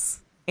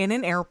once in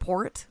an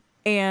airport,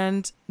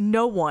 and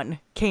no one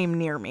came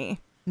near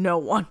me. No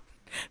one.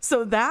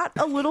 So that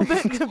a little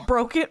bit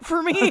broke it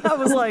for me. I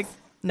was like,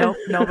 nope,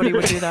 nobody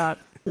would do that.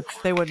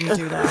 They wouldn't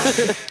do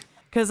that.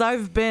 Because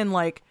I've been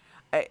like,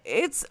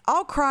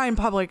 I'll cry in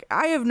public.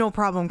 I have no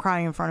problem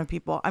crying in front of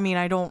people. I mean,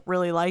 I don't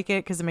really like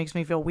it because it makes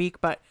me feel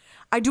weak, but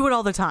I do it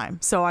all the time.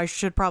 So I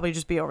should probably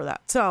just be over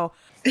that. So,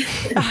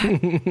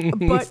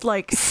 but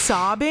like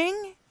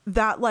sobbing,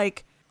 that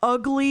like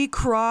ugly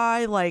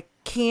cry, like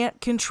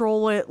can't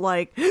control it,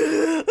 like,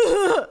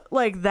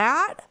 like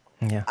that.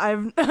 Yeah.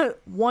 I've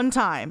one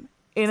time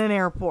in an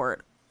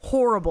airport,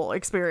 horrible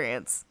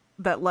experience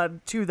that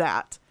led to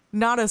that.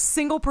 Not a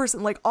single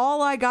person, like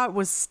all I got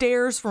was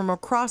stares from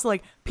across,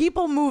 like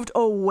people moved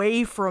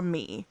away from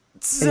me.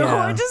 So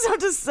Yeah. I just have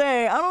to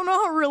say, I don't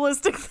know how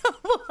realistic that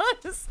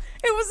was.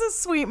 It was a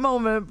sweet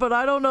moment, but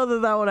I don't know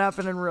that would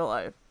happen in real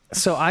life.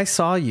 So I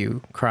saw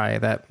you cry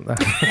that, And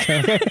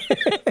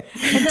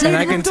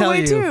I can tell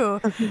you,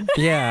 too.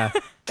 yeah.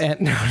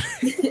 And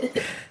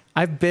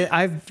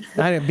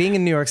being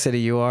in New York City,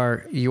 you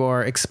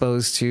are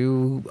exposed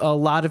to a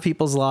lot of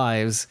people's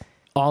lives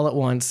all at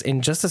once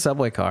in just a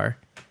subway car.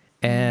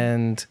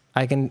 And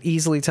I can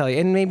easily tell you,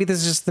 and maybe this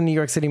is just the New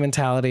York City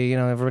mentality, you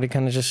know, everybody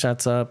kind of just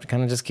shuts up,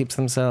 kind of just keeps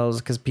themselves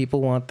because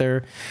people want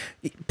their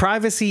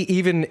privacy,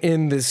 even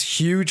in this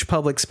huge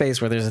public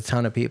space where there's a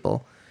ton of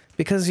people.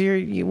 Because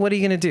what are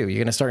you going to do? You're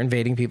going to start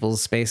invading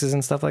people's spaces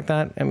and stuff like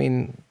that? I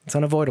mean, it's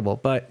unavoidable.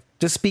 But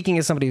just speaking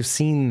as somebody who's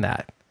seen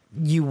that,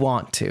 you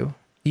want to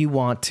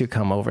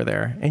come over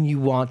there and you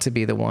want to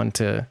be the one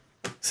to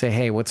say,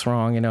 hey, what's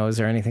wrong? You know, is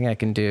there anything I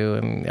can do?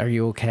 And are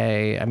you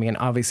okay? I mean,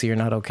 obviously you're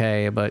not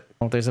okay, but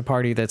there's a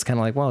party that's kind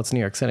of like, well, it's New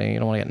York City. You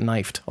don't want to get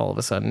knifed all of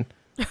a sudden.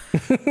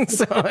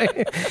 So,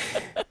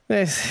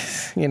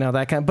 you know,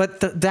 that kind of,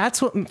 but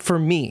that's what, for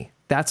me,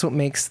 that's what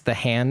makes the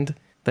hand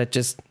that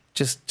just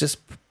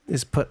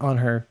is put on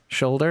her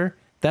shoulder.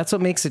 That's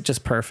what makes it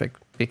just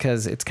perfect,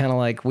 because it's kind of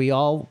like we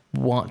all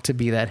want to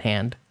be that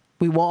hand.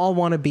 We all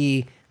want to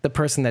be the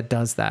person that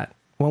does that.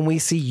 When we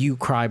see you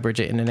cry,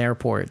 Bridget, in an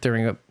airport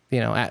during a, you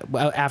know,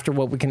 after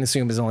what we can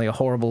assume is only a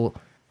horrible,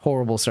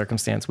 horrible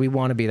circumstance, we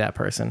want to be that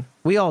person.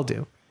 We all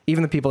do.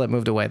 Even the people that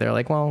moved away, they're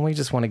like, well, we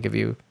just want to give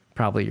you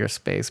probably your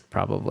space,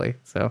 probably.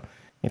 So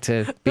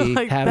to be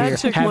Like,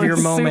 have your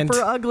moment.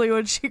 Super ugly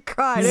when she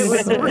cried. It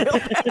was real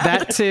bad.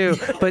 That too,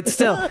 but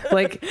still,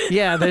 like,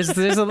 yeah, there's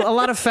a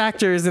lot of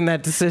factors in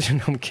that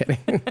decision. I'm kidding.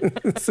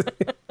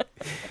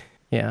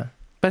 Yeah,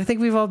 but I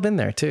think we've all been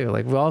there too.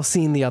 Like, we've all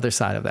seen the other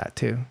side of that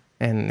too,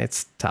 and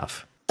it's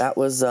tough. That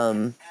was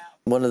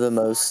one of the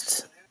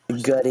most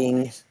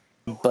gutting,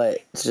 but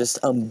just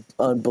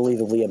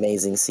unbelievably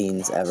amazing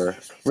scenes ever.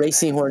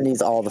 Racing Horn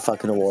needs all the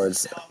fucking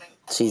awards.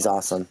 She's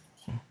awesome.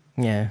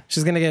 Yeah,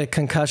 she's gonna get a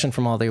concussion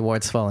from all the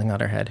awards falling on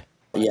her head.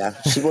 Yeah,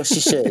 she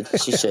should.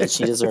 She should.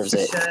 She deserves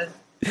it.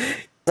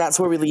 That's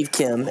where we leave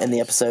Kim in the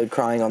episode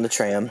crying on the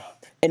tram.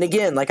 And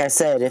again, like I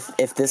said,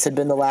 if this had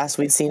been the last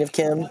we'd seen of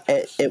Kim,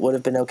 it would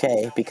have been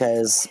okay,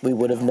 because we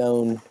would have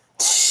known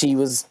she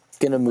was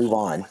gonna move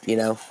on. You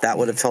know, that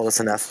would have told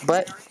us enough.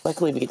 But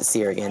luckily, we get to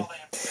see her again.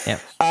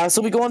 Yeah.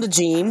 So we go on to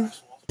Gene,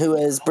 who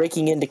is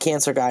breaking into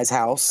Cancer Guy's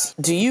house.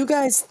 Do you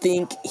guys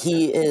think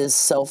he is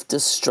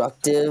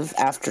self-destructive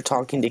after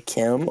talking to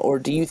Kim, or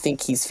do you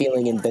think he's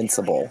feeling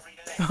invincible?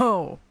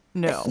 Oh,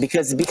 no.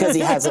 Because he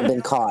hasn't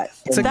been caught.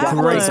 It's a That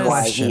great was-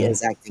 why question. he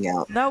is acting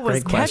out. That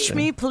was Great catch question.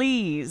 me,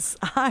 please.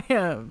 I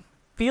am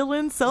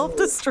feeling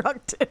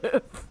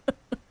self-destructive.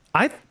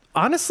 I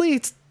honestly,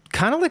 it's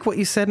kind of like what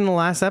you said in the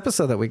last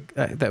episode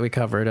that we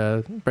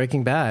covered,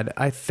 Breaking Bad.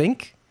 I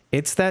think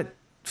it's that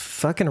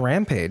fucking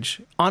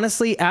rampage.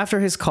 Honestly,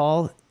 after his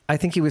call, I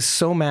think he was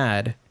so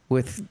mad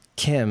with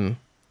Kim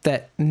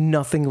that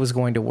nothing was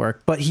going to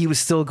work, but he was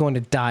still going to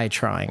die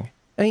trying.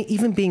 I mean,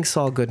 even being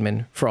Saul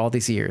Goodman for all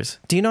these years.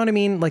 Do you know what I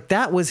mean? Like,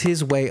 that was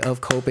his way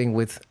of coping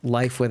with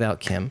life without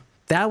Kim.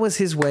 That was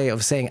his way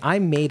of saying, I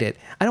made it.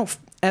 I don't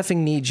effing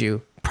need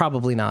you.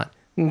 Probably not.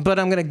 But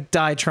I'm going to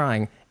die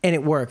trying. And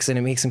it works, and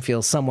it makes him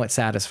feel somewhat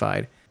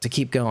satisfied to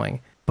keep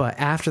going. But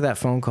after that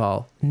phone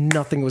call,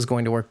 nothing was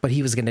going to work, but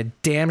he was going to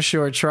damn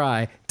sure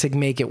try to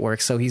make it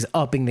work. So he's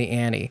upping the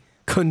ante,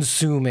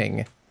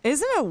 consuming.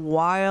 Isn't it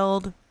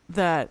wild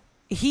that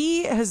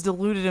he has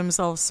deluded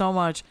himself so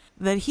much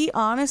that he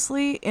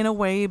honestly, in a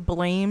way,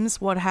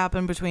 blames what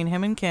happened between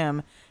him and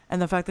Kim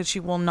and the fact that she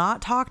will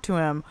not talk to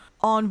him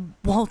on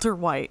Walter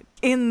White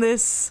in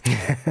this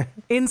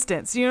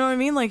instance? You know what I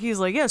mean? Like, he's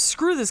like, yeah,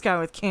 screw this guy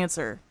with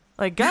cancer.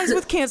 Like, guys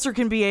with cancer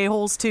can be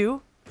a-holes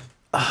too.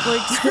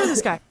 Like, screw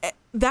this guy.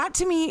 That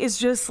to me is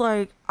just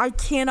like, I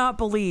cannot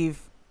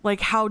believe like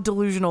how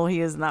delusional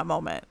he is in that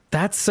moment.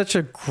 That's such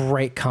a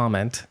great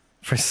comment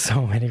for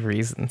so many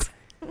reasons.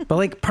 But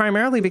like,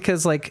 primarily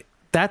because like,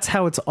 that's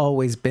how it's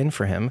always been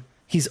for him.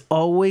 He's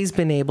always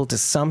been able to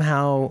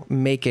somehow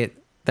make it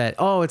that,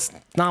 oh, it's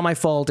not my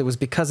fault. It was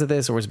because of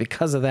this, or it was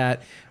because of that.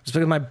 It was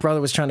because my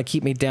brother was trying to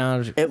keep me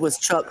down. It was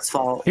Chuck's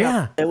fault.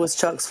 Yeah. It was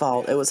Chuck's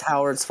fault. It was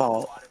Howard's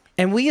fault.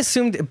 And we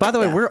assumed, by the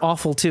way, we're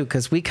awful too,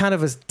 because we kind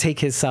of take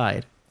his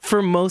side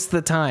for most of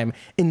the time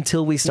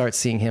until we start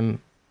seeing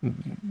him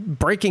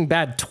Breaking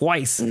Bad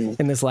twice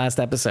in this last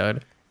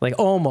episode. Like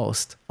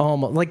almost,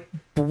 like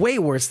way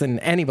worse than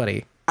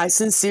anybody. I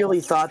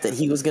sincerely thought that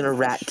he was going to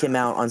rat Kim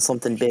out on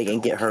something big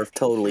and get her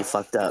totally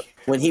fucked up.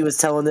 When he was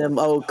telling them,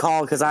 oh,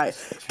 call,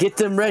 get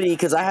them ready,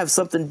 because I have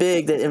something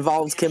big that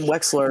involves Kim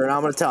Wexler, and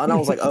I'm going to tell, and I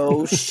was like,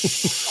 oh,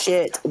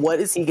 shit, what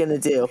is he going to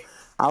do?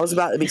 I was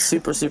about to be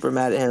super, super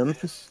mad at him.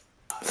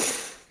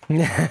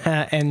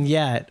 And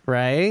yet,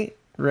 right?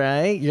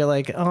 You're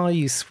like, oh,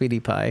 you sweetie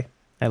pie.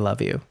 I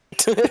love you.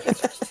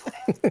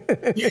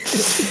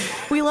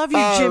 We love you,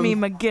 Jimmy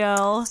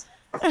McGill.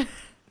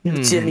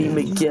 Jimmy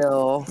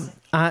McGill.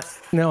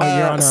 No,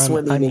 Your Honor,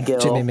 Swimmy I'm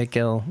McGill. Jimmy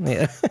McGill.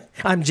 Yeah.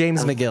 I'm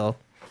James McGill.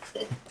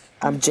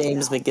 I'm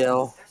James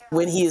McGill.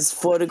 When he is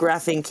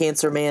photographing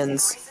Cancer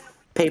Man's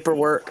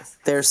paperwork,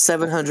 there's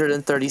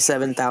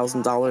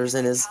 $737,000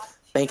 in his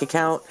bank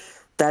account.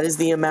 That is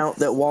the amount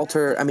that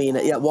Walter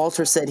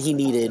said he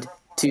needed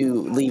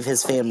to leave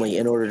his family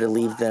in order to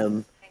leave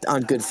them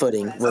on good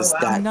footing was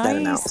that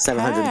amount,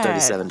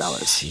 $737.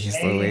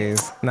 Jeez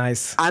Louise.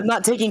 Nice. I'm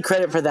not taking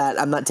credit for that.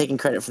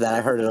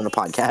 I heard it on a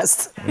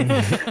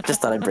podcast.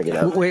 Just thought I'd bring it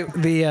up. Wait,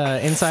 the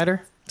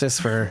insider?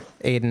 Just for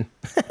Aiden.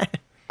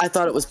 I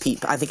thought it was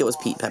Pete. I think it was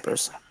Pete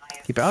Peppers.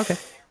 Okay.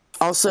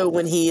 Also,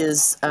 when he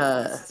is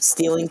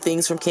stealing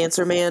things from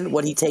Cancer Man,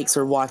 what he takes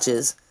are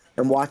watches.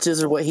 And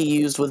watches are what he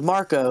used with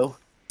Marco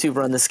to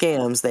run the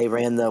scams. They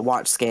ran the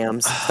watch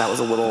scams. That was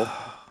a little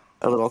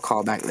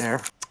callback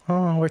there.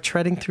 Oh, we're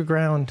treading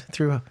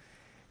through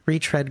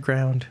retread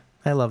ground.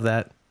 I love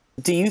that.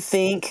 Do you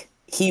think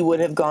he would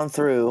have gone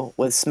through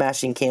with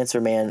smashing Cancer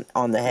Man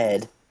on the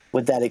head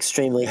with that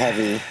extremely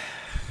heavy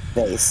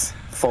vase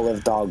full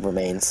of dog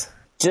remains?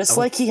 Just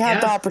like he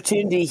had the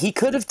opportunity, he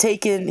could have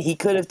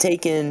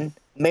taken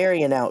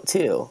Marion out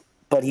too,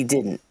 but he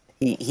didn't.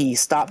 He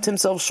stopped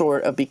himself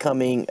short of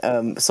becoming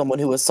someone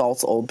who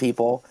assaults old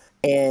people,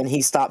 and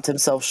he stopped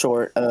himself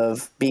short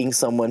of being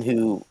someone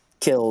who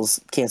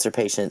kills cancer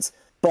patients.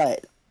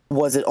 But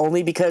was it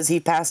only because he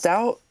passed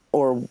out,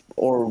 or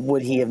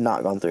would he have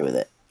not gone through with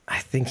it? I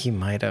think he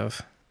might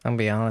have. I'm gonna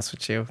be honest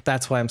with you.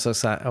 That's why I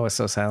was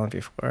so silent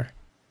before.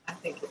 I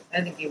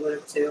think he would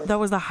have too. That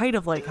was the height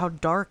of like how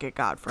dark it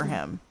got for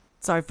him.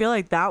 So I feel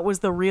like that was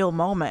the real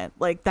moment.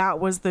 Like that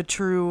was the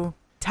true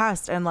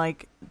test, and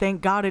like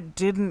thank God it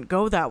didn't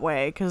go that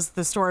way, because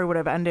the story would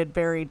have ended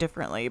very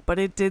differently. But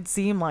it did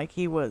seem like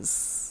he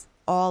was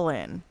all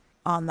in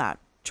on that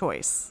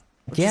choice,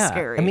 which is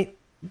scary. I mean,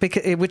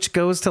 which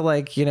goes to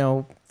like, you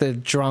know, the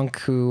drunk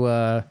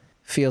who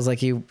feels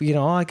like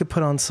I could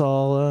put on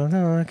Saul,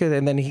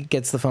 and then he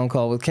gets the phone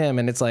call with Kim,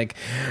 and it's like,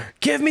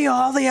 give me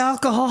all the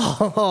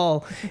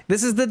alcohol.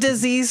 This is the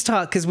disease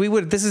talk, because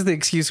this is the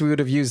excuse we would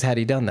have used had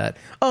he done that.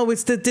 Oh,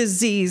 it's the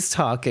disease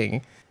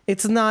talking.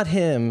 It's not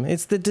him.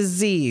 It's the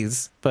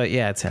disease. But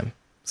yeah, it's him.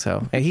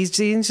 So he's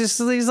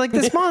like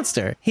this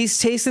monster. He's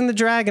chasing the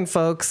dragon,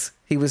 folks.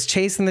 He was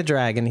chasing the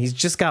dragon. He's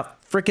just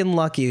got freaking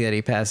lucky that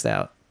he passed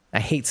out. I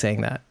hate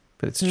saying that,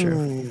 but it's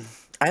true.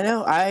 I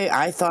know.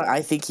 I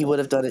think he would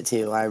have done it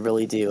too. I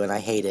really do, and I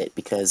hate it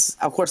because,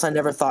 of course, I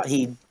never thought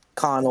he'd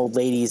con old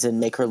ladies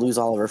and make her lose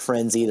all of her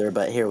friends either.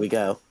 But here we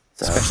go.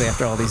 So. Especially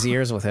after all these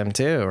years with him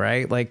too,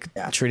 right? Like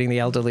treating the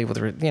elderly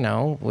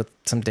with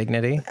some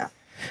dignity. Yeah.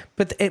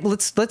 But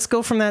let's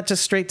go from that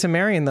just straight to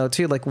Marion though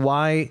too. Like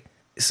why?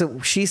 So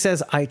she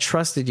says, "I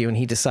trusted you," and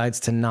he decides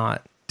to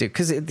not do,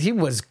 because he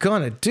was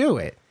gonna do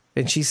it.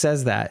 And she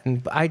says that,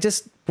 and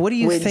what do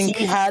you think?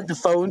 When he had the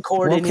phone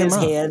cord in his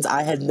hands,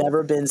 I had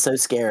never been so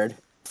scared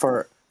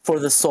for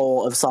the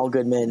soul of Saul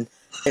Goodman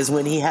as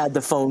when he had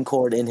the phone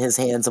cord in his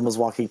hands and was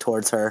walking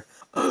towards her.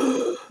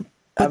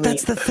 But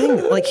that's the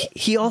thing. Like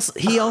he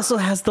also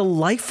has the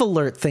life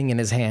alert thing in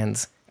his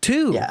hands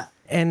too. Yeah.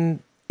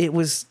 And it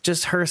was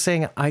just her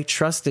saying, "I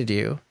trusted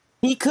you."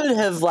 He could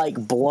have like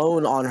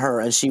blown on her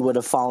and she would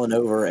have fallen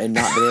over and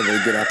not been able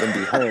to get up and be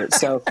hurt.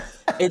 So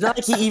it's not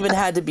like he even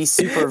had to be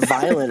super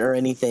violent or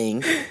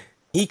anything.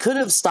 He could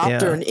have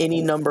stopped her in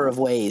any number of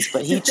ways,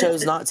 but he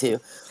chose not to.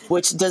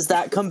 Which, does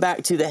that come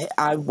back to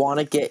I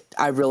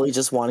really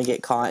just want to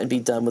get caught and be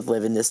done with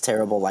living this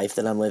terrible life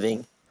that I'm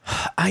living?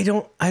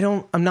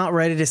 I'm not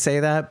ready to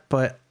say that,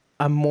 but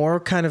I'm more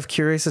kind of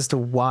curious as to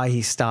why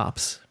he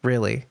stops,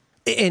 really.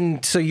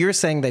 And so you're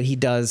saying that he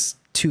does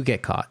to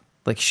get caught.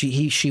 Like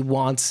she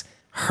wants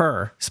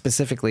her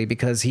specifically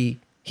because he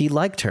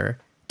liked her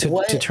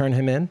to turn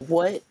him in.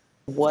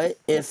 What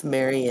if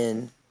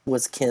Marion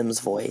was Kim's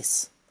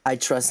voice? I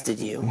trusted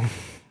you,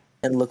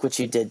 and look what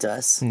you did to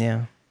us.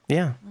 Yeah.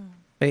 And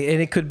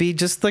it could be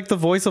just like the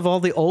voice of all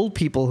the old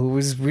people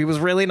he was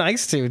really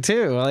nice to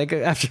too. Like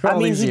after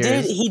all these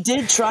years, he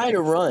did try to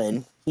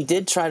run. He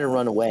did try to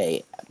run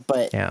away,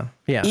 but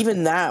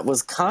even that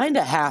was kind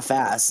of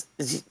half-assed.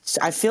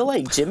 I feel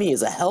like Jimmy,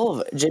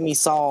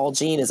 Saul,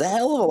 Gene is a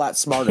hell of a lot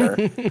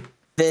smarter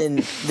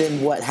than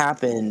what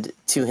happened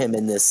to him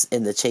in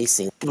the chase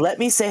scene. Let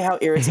me say how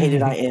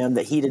irritated I am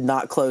that he did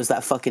not close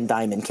that fucking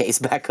diamond case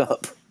back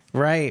up.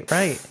 Right.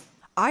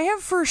 I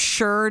have for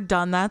sure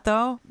done that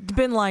though.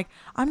 Been like,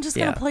 I'm just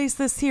going to place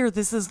this here.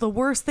 This is the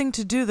worst thing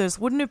to do this.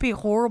 Wouldn't it be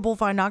horrible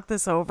if I knocked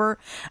this over?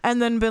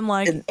 And then been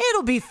like,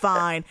 it'll be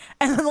fine.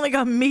 And then like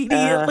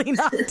immediately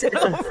knocked it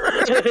over.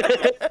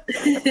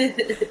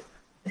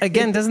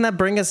 Again, doesn't that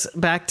bring us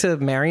back to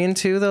Marion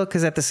too though?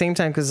 Because at the same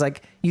time, because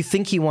like you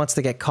think he wants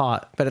to get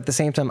caught, but at the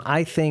same time,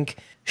 I think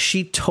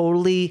she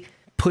totally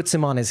puts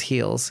him on his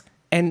heels.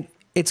 And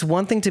it's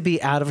one thing to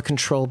be out of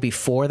control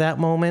before that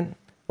moment.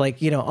 Like,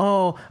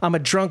 I'm a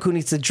drunk who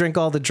needs to drink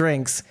all the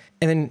drinks.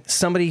 And then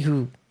somebody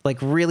who like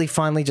really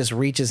finally just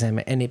reaches him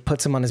and it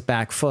puts him on his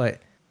back foot.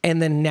 And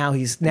then now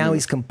he's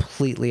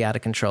completely out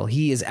of control.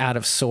 He is out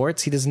of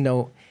sorts. He doesn't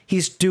know,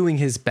 he's doing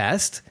his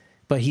best,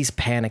 but he's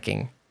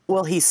panicking.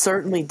 Well, he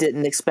certainly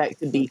didn't expect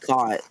to be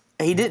caught.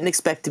 He didn't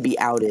expect to be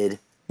outed.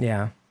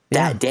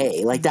 That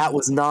day. Like that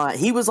was not,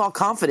 he was all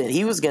confident.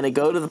 He was going to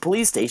go to the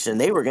police station.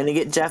 They were going to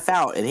get Jeff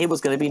out and it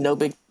was going to be no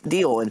big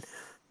deal. And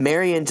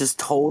Marion just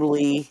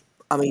totally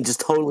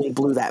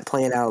blew that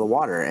plan out of the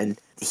water, and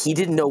he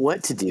didn't know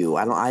what to do.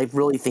 I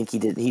really think he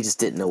just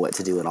didn't know what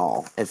to do at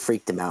all. It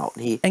freaked him out.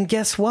 And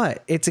guess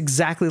what? It's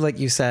exactly like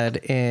you said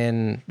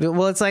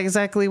it's like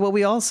exactly what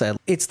we all said.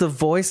 It's the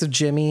voice of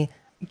Jimmy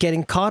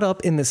getting caught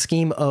up in the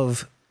scheme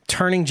of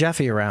turning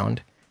Jeffy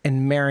around,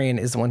 and Marion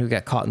is the one who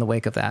got caught in the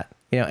wake of that.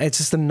 It's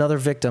just another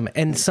victim,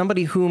 and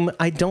somebody whom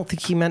I don't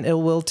think he meant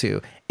ill will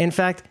to. In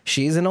fact,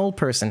 she's an old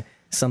person.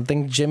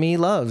 Something Jimmy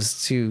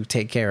loves to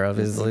take care of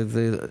is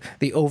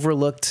the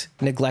overlooked,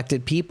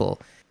 neglected people.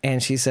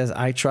 And she says,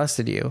 I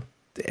trusted you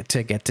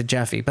to get to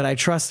Jeffy, but I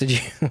trusted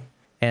you.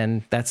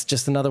 And that's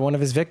just another one of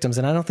his victims.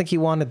 And I don't think he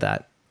wanted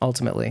that,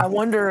 ultimately. I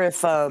wonder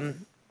if,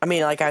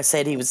 like I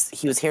said, he was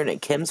hearing it in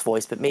Kim's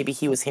voice, but maybe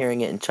he was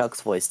hearing it in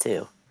Chuck's voice,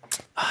 too.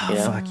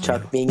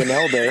 Chuck being an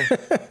elder.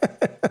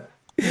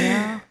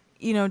 Yeah.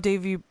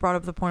 Dave, you brought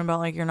up the point about,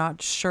 like, you're not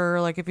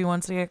sure, like, if he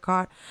wants to get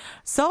caught.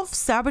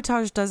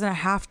 Self-sabotage doesn't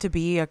have to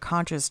be a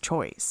conscious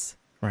choice.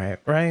 Right.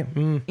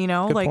 Good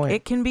like, point.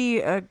 It can be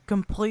a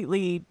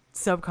completely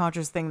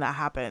subconscious thing that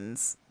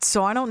happens.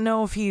 So I don't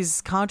know if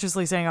he's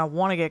consciously saying I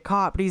want to get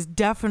caught, but he's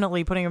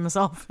definitely putting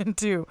himself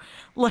into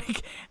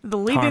like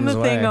leaving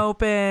the thing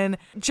open,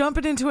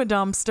 jumping into a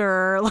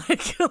dumpster,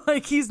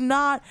 like he's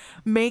not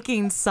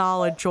making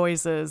solid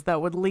choices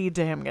that would lead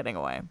to him getting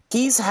away.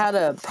 He's had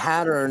a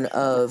pattern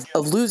of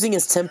losing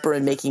his temper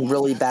and making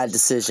really bad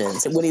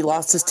decisions. When he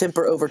lost his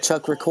temper over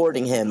Chuck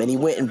recording him and he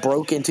went and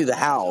broke into the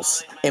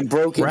house and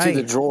broke into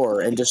the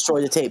drawer and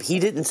destroyed the tape, he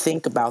didn't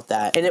think about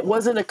that. And it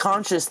wasn't a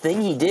conscious thing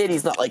he did.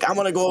 He's not like, I'm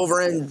going to go over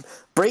and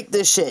break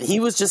this shit. He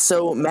was just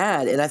so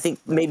mad. And I think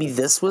maybe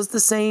this was the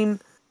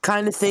same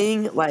kind of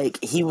thing. Like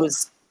he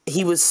was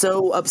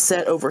so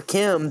upset over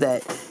Kim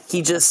that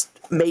he just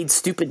made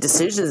stupid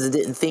decisions and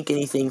didn't think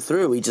anything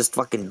through. He just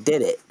fucking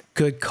did it.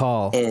 Good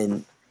call.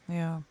 And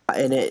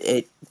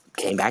it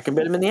came back and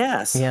bit him in the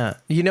ass. Yeah.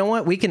 You know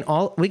what? We can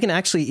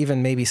actually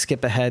even maybe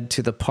skip ahead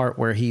to the part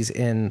where he's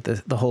in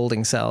the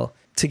holding cell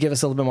to give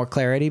us a little bit more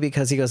clarity,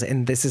 because he goes,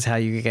 and this is how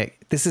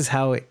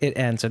it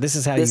ends, or this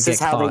is how you get caught. This is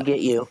how they get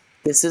you.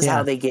 This is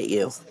how they get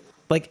you.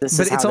 Like, but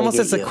it's almost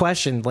as a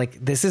question, like,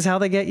 this is how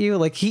they get you?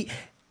 Like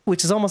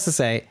which is almost to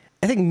say,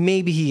 I think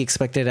maybe he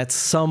expected at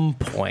some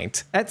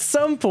point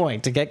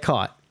to get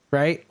caught,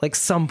 right? Like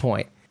some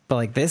point. But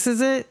like, this is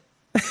it?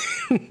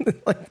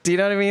 Like, do you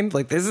know what I mean?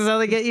 Like, this is how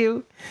they get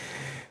you?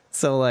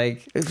 So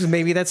like,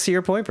 maybe that's to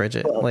your point,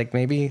 Bridget. Like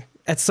maybe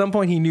at some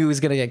point he knew he was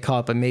going to get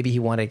caught, but maybe he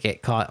wanted to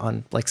get caught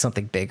on like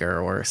something bigger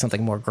or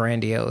something more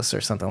grandiose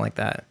or something like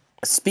that.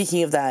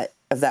 Speaking of that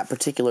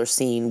particular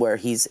scene where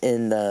he's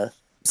in the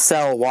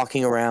cell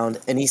walking around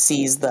and he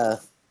sees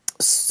the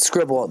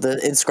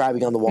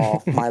inscribing on the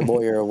wall, my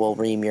lawyer will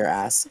ream your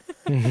ass.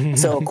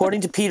 So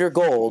according to Peter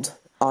Gold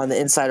on the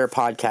Insider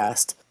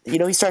podcast,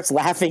 he starts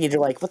laughing and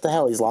you're like, what the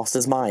hell? He's lost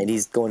his mind.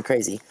 He's going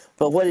crazy.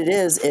 But what it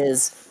is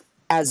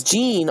as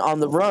Gene on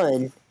the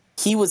run,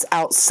 he was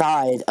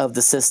outside of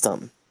the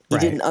system. He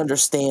didn't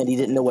understand. He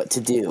didn't know what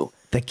to do.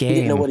 The game. He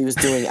didn't know what he was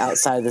doing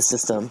outside of the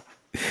system.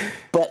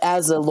 But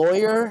as a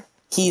lawyer,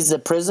 he's a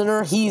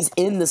prisoner. He's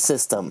in the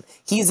system.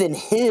 He's in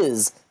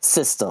his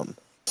system.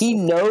 He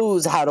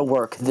knows how to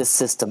work this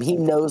system. He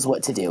knows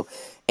what to do.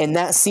 And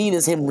that scene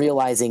is him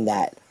realizing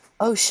that,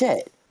 oh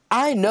shit,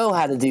 I know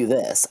how to do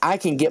this. I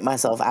can get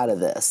myself out of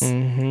this.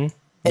 Mm-hmm.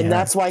 And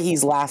that's why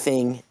he's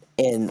laughing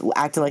and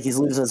acting like he's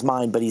losing his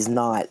mind, but he's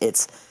not.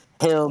 It's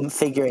him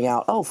figuring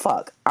out, oh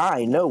fuck,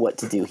 I know what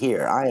to do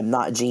here. I am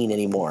not Gene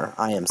anymore.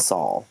 I am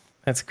Saul.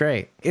 That's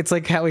great. It's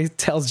like how he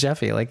tells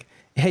Jeffy, like,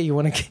 hey, you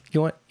want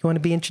to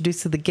be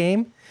introduced to the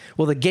game?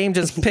 Well, the game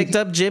just picked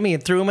up Jimmy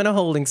and threw him in a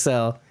holding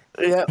cell.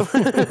 Yep.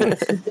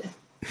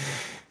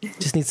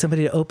 Just need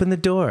somebody to open the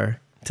door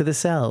to the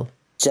cell.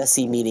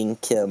 Jesse meeting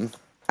Kim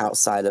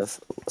outside of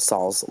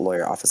Saul's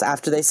lawyer office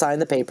after they sign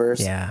the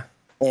papers. Yeah.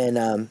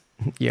 And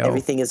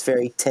everything is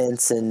very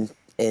tense and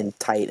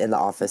tight in the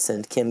office.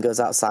 And Kim goes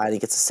outside and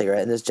gets a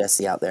cigarette, and there's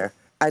Jesse out there.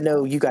 I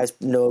know you guys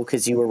know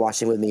because you were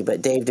watching with me,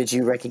 but Dave, did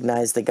you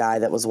recognize the guy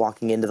that was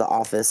walking into the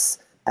office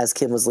as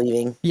Kim was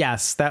leaving?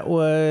 Yes, that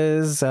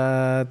was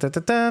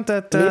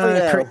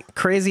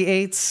Crazy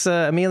Eight's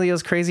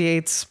Emilio's Crazy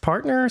Eight's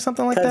partner or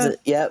something like that.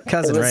 Yep,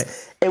 cousin,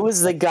 right? It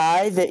was the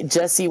guy that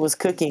Jesse was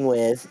cooking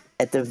with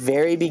at the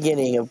very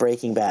beginning of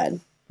Breaking Bad.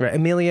 Right,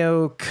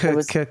 Emilio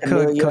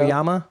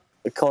Koyama.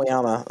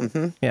 Koyama.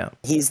 Mm-hmm. Yeah,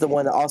 he's the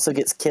one that also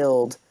gets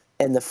killed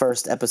in the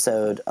first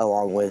episode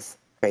along with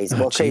Crazy.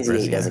 Crazy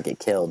Eight doesn't get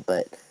killed,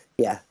 but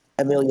yeah,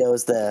 Emilio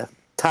is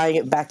tying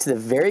it back to the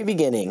very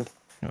beginning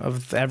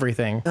of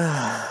everything.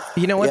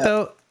 You know what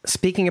though?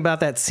 Speaking about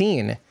that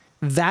scene,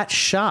 that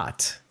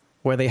shot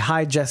where they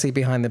hide Jesse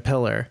behind the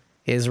pillar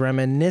is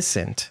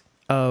reminiscent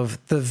of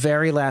the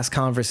very last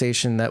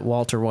conversation that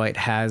Walter White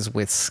has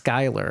with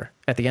Skyler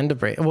at the end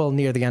of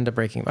near the end of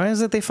Breaking. Or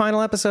is it the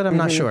final episode? I'm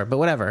not sure, but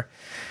whatever.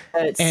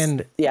 It's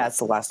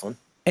the last one.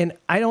 And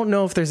I don't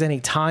know if there's any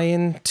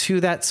tie-in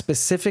to that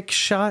specific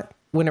shot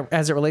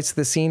as it relates to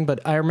the scene, but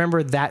I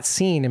remember that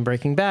scene in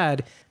Breaking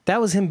Bad.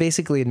 That was him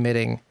basically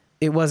admitting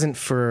it wasn't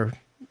for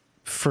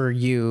for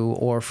you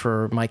or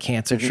for my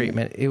cancer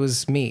treatment. It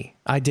was me.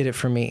 I did it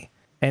for me.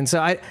 And so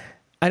I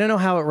don't know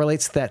how it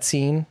relates to that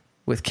scene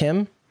with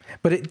Kim,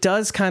 but it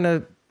does kind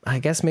of, I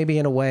guess maybe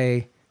in a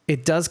way,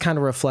 it does kind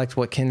of reflect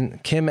what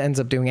Kim ends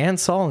up doing and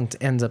Saul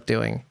ends up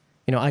doing.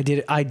 You know, I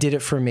did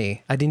it for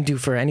me. I didn't do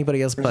it for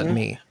anybody else but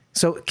me.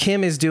 So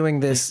Kim is doing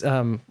this.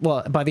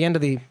 Well, by the end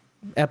of the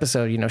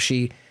episode, you know,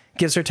 she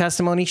gives her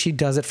testimony. She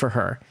does it for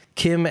her.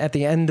 Kim, at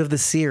the end of the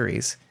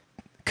series,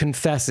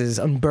 confesses,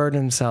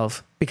 unburden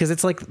himself, because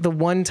it's like the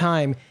one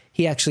time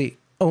he actually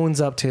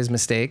owns up to his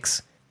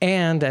mistakes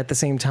and at the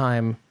same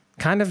time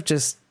kind of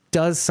just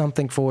does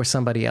something for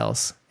somebody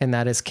else. And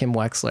that is Kim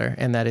Wexler.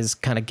 And that is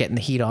kind of getting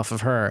the heat off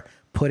of her,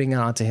 putting it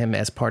onto him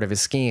as part of his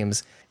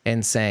schemes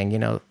and saying, you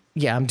know,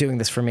 yeah, I'm doing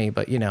this for me,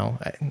 but you know,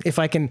 if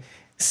I can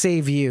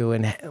save you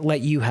and let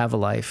you have a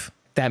life,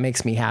 that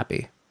makes me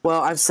happy.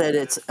 Well, I've said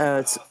it's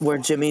where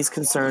Jimmy's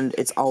concerned,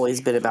 it's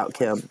always been about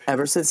Kim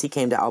ever since he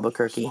came to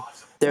Albuquerque.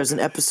 There's an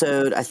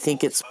episode, I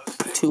think it's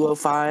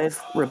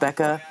 205,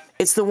 Rebecca.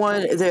 It's the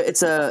one.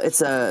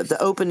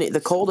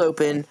 The cold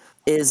open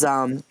is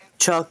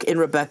Chuck and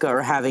Rebecca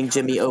are having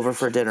Jimmy over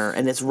for dinner,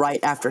 and it's right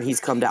after he's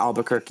come to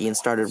Albuquerque and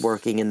started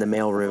working in the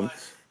mailroom.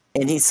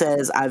 And he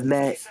says, "I've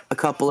met a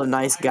couple of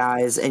nice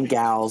guys and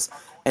gals,"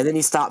 and then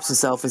he stops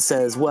himself and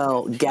says,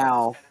 "Well,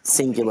 gal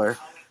singular."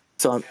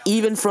 So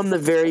even from the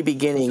very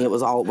beginning, it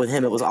was all with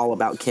him. It was all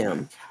about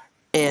Kim.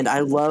 And I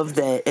love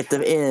that at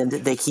the end,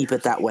 they keep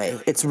it that way.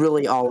 It's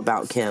really all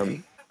about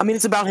Kim. I mean,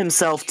 it's about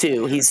himself,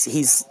 too.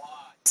 He's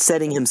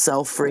setting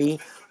himself free,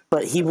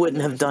 but he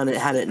wouldn't have done it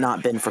had it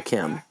not been for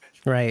Kim.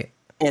 Right.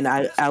 And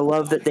I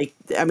love that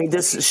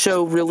this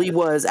show really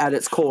was, at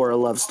its core, a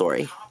love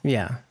story.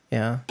 Yeah,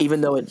 yeah.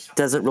 Even though it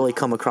doesn't really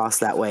come across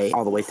that way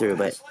all the way through,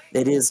 but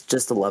it is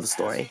just a love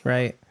story.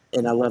 Right.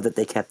 And I love that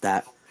they kept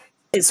that.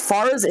 As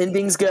far as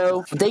endings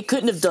go, they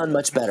couldn't have done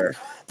much better.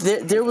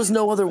 There was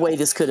no other way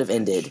this could have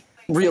ended,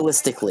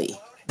 realistically.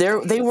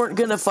 They weren't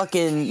going to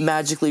fucking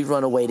magically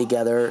run away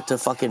together to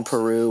fucking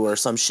Peru or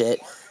some shit.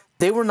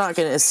 They were not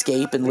going to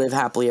escape and live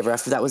happily ever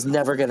after. That was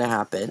never going to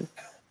happen.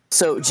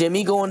 So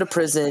Jimmy going to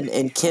prison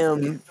and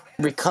Kim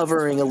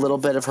recovering a little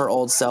bit of her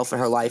old self in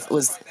her life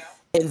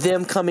and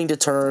them coming to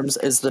terms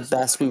is the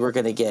best we were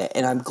going to get.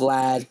 And I'm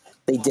glad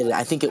they did it.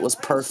 I think it was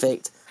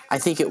perfect. I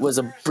think it was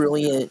a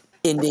brilliant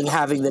ending,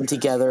 having them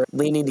together,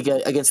 leaning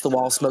against the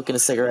wall, smoking a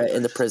cigarette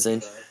in the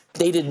prison.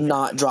 They did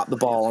not drop the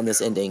ball on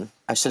this ending.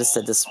 I should have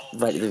said this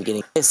right at the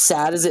beginning. As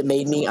sad as it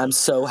made me, I'm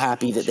so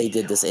happy that they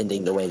did this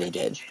ending the way they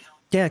did.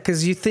 Yeah,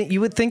 because you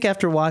would think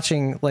after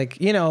watching, like,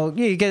 you know,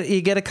 you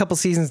get a couple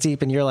seasons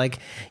deep and you're like,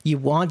 you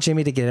want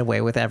Jimmy to get away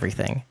with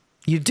everything.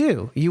 You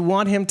do. You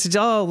want him to do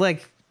all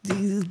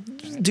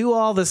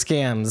the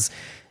scams,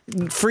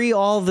 free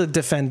all the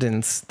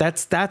defendants.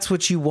 That's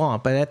what you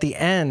want. But at the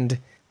end,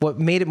 what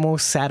made it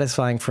most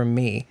satisfying for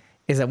me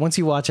is that once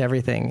you watch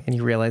everything and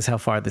you realize how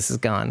far this has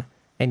gone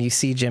and you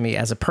see Jimmy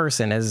as a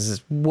person,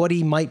 as what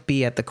he might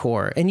be at the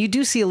core. And you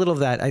do see a little of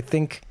that, I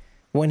think,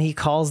 when he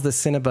calls the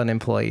Cinnabon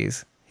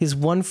employees. His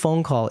one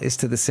phone call is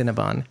to the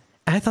Cinnabon.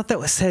 And I thought that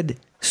was said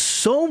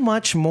so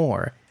much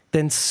more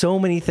than so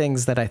many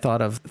things that I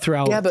thought of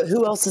throughout. Yeah, but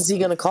who else is he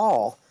going to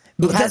call?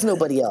 He has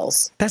nobody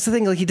else. That's the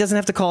thing. Like, he doesn't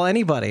have to call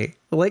anybody.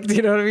 Like, do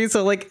you know what I mean?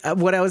 So, like,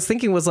 what I was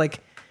thinking was,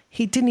 like,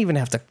 he didn't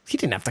have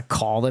to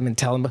call them and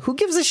tell them, who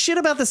gives a shit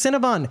about the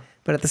Cinnabon?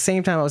 But at the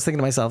same time, I was thinking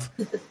to myself,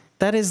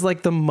 that is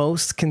like the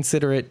most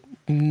considerate,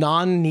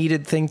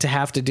 non-needed thing to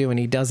have to do. And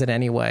he does it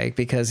anyway,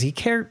 because he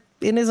cared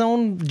in his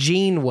own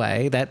gene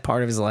way, that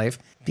part of his life.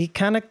 He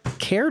kind of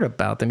cared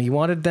about them. He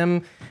wanted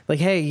them like,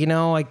 hey, you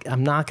know,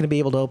 I'm not going to be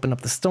able to open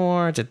up the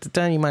store.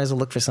 You might as well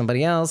look for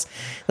somebody else.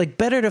 Like,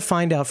 better to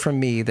find out from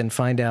me than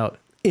find out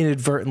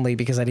inadvertently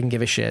because I didn't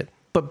give a shit.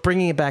 But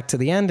bringing it back to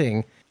the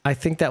ending, I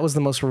think that was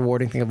the most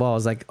rewarding thing of all.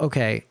 Is like,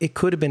 okay, it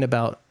could have been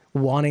about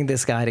wanting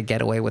this guy to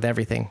get away with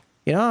everything.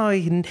 You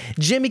know,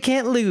 Jimmy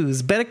can't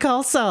lose. Better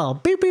call Saul.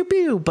 Pew, pew,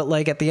 pew. But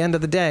like at the end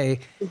of the day,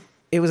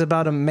 it was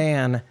about a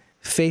man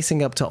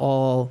facing up to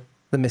all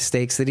the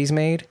mistakes that he's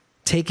made,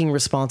 taking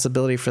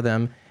responsibility for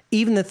them,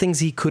 even the things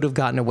he could have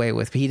gotten away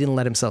with, but he didn't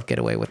let himself get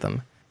away with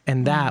them.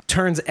 And that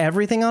turns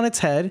everything on its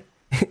head.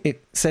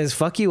 It says,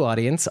 fuck you,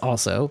 audience,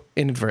 also,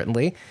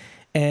 inadvertently,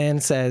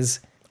 and says,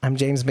 I'm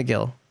James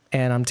McGill.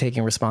 And I'm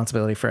taking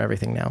responsibility for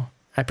everything now.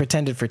 I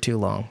pretended for too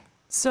long.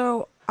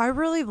 So I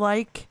really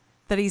like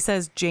that he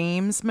says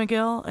James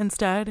McGill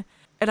instead.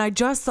 And I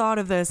just thought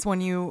of this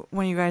when you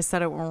guys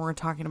said it when we were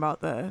talking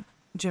about the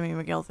Jimmy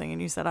McGill thing.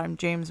 And you said, I'm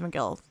James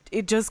McGill.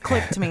 It just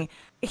clicked to me.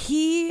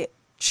 He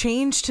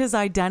changed his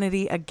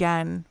identity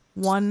again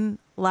one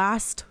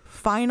last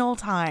final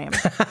time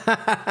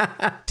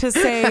to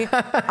say,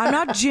 I'm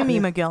not Jimmy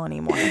McGill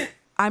anymore.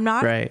 I'm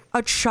not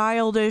a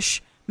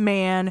childish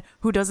man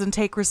who doesn't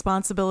take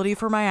responsibility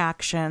for my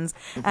actions,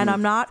 and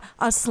I'm not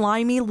a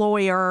slimy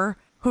lawyer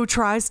who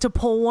tries to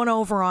pull one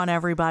over on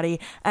everybody,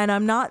 and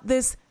I'm not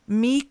this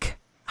meek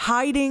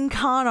hiding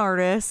con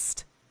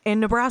artist in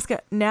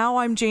Nebraska. Now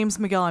I'm James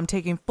McGill. I'm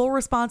taking full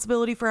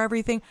responsibility for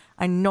everything.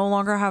 I no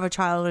longer have a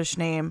childish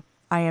name.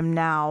 I am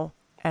now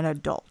an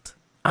adult.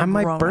 I'm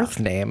my grown-up. birth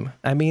name.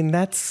 I mean,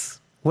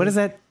 what is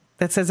that?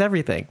 That says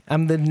everything.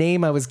 I'm the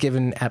name I was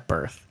given at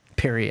birth,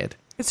 period.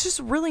 It's just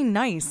really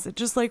nice. It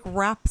just like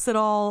wraps it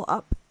all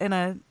up in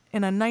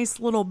a nice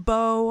little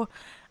bow,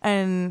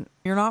 and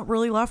you're not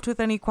really left with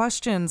any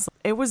questions.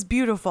 It was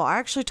beautiful. I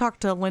actually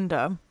talked to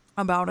Linda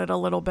about it a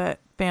little bit,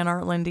 Fan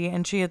Art Lindy,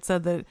 and she had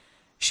said that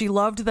she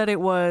loved that it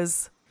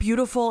was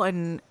beautiful,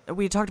 and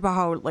we talked about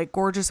how like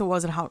gorgeous it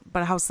was and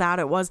how sad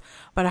it was,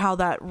 but how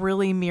that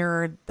really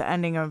mirrored the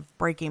ending of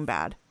Breaking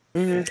Bad.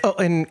 Mm-hmm. Oh,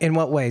 in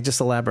what way?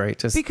 Just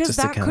elaborate. Because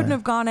that couldn't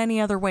have gone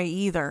any other way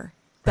either.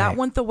 That Right.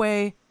 went the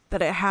way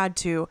that it had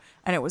to,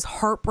 and it was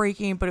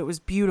heartbreaking, but it was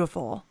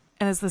beautiful,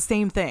 and it's the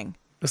same thing.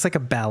 It was like a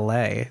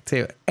ballet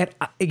too. And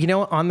you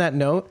know, on that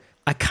note,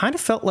 I kind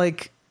of felt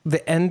like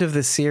the end of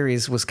the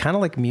series was kind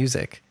of like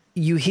music.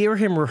 You hear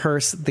him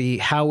rehearse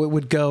how it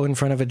would go in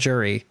front of a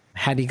jury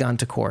had he gone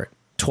to court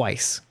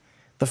twice.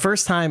 The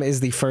first time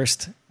is the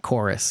first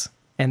chorus,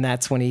 and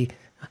that's when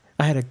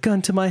I had a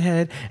gun to my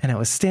head and I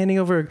was standing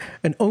over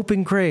an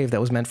open grave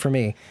that was meant for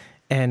me.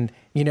 And,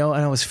 you know,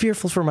 and I was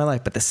fearful for my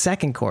life. But the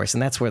second chorus,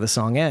 and that's where the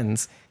song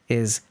ends,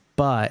 is,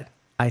 but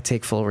I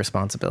take full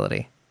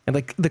responsibility. And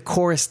like the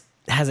chorus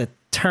has a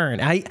turn.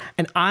 I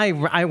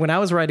when I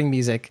was writing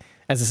music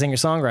as a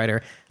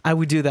singer-songwriter, I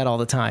would do that all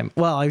the time.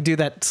 Well, I would do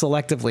that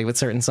selectively with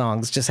certain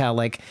songs, just how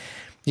like,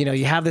 you know,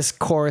 you have this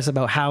chorus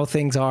about how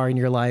things are in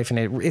your life,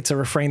 and it's a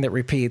refrain that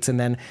repeats. And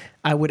then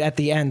I would, at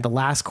the end, the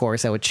last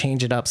chorus, I would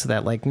change it up so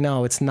that like,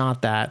 no, it's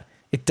not that.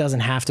 It doesn't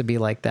have to be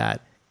like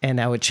that.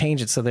 And I would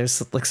change it so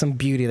there's like some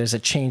beauty, there's a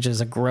change,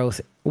 there's a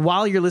growth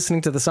while you're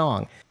listening to the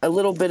song. A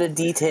little bit of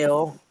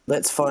detail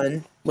that's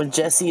fun. When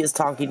Jesse is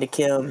talking to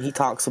Kim, he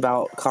talks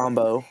about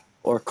Combo,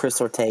 or Chris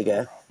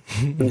Ortega,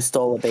 who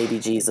stole a baby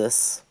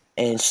Jesus,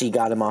 and she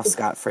got him off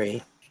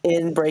scot-free.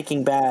 In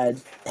Breaking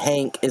Bad,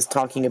 Hank is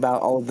talking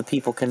about all of the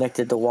people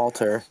connected to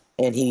Walter,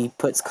 and he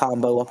puts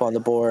Combo up on the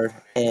board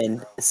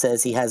and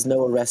says he has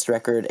no arrest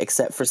record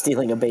except for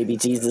stealing a baby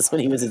Jesus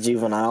when he was a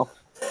juvenile.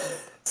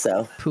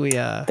 So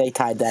Puya. they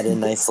tied that in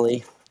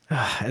nicely.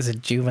 As a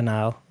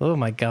juvenile. Oh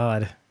my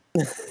God.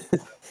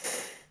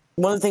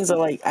 One of the things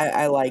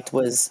I liked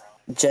was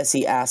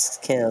Jesse asks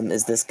Kim,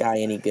 is this guy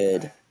any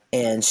good?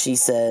 And she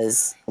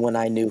says, when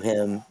I knew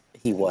him,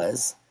 he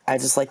was. I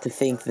just like to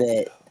think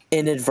that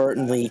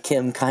inadvertently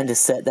Kim kind of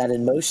set that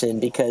in motion,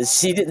 because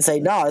she didn't say,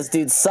 no, this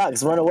dude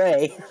sucks, run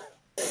away.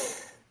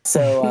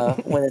 So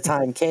when the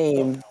time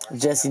came,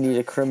 Jesse needed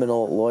a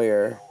criminal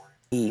lawyer.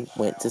 He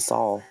went to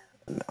Saul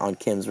on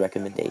Kim's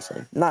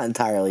recommendation. Not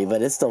entirely,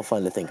 but it's still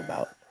fun to think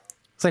about.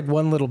 It's like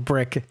one little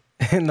brick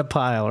in the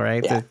pile,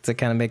 right? Yeah. To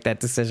kind of make that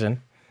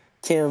decision.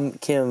 Kim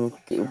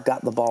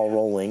got the ball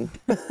rolling.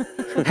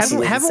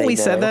 Haven't we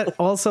said that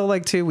also?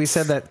 Like, too, we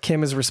said that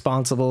Kim is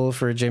responsible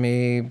for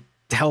Jimmy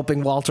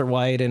helping Walter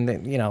White,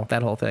 and you know,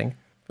 that whole thing.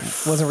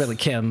 It wasn't really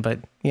Kim, but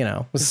you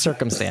know, it was a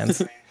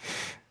circumstance.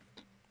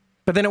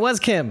 But then it was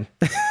Kim.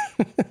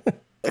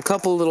 A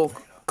couple little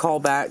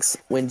callbacks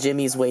when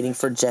Jimmy's waiting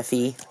for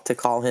Jeffy to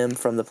call him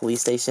from the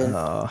police station.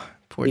 Oh,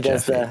 poor He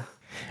does Jeffy.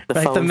 the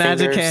Like phone the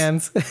magic fingers,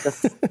 hands.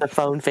 the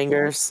phone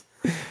fingers.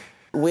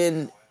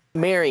 When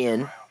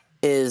Marion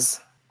is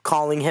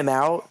calling him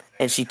out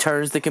and she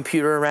turns the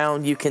computer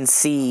around, you can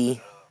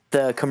see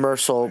the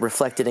commercial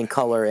reflected in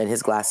color in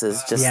his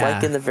glasses, just Yeah.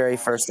 like in the very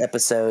first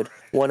episode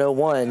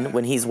 101,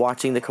 when he's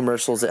watching the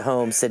commercials at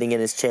home sitting in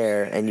his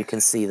chair, and you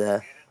can see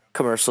the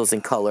commercials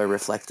in color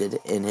reflected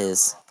in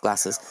his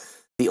glasses.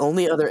 The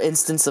only other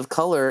instance of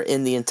color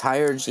in the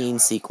entire Gene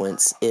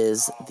sequence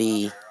is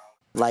the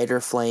lighter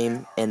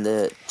flame and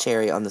the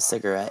cherry on the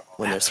cigarette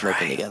when they're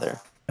smoking together.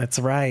 That's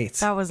right.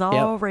 That was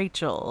all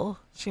Rachel.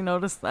 She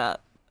noticed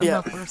that in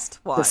the first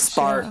watch. The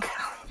spark,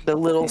 the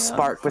little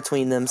spark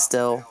between them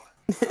still.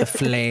 The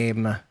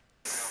flame.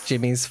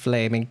 Jimmy's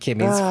flame and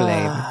Kimmy's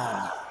flame.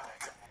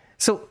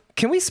 So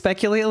can we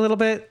speculate a little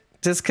bit?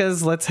 Just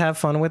because let's have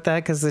fun with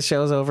that, because the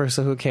show's over,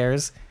 so who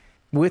cares?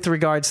 With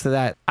regards to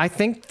that, I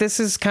think this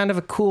is kind of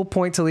a cool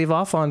point to leave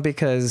off on,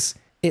 because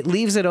it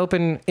leaves it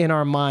open in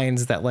our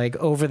minds that, like,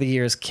 over the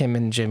years, Kim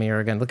and Jimmy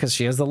are going to, because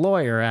she has the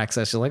lawyer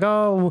access. She's like,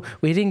 oh,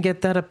 we didn't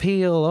get that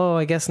appeal. Oh,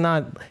 I guess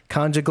not.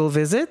 Conjugal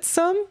visits,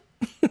 some?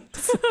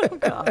 Oh,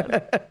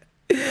 God.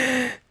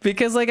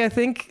 Because, like, I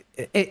think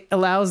it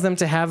allows them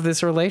to have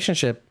this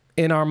relationship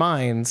in our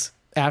minds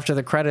after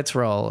the credits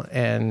roll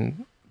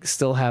and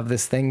still have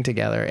this thing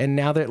together. And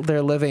now that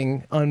they're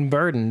living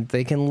unburdened,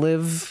 they can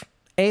live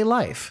a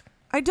life.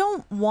 I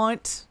don't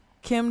want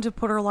Kim to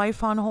put her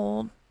life on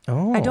hold.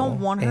 Oh, I don't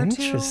want her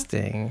to.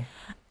 Interesting.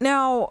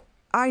 Now,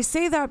 I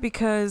say that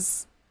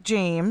because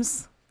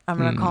James, I'm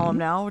going to call him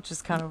now, which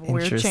is kind of a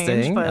weird change,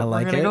 Interesting. but I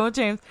like we're going to it. go with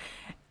James.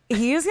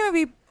 He is going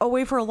to be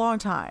away for a long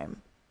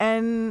time.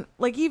 And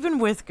like, even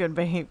with good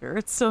behavior,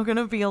 it's still going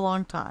to be a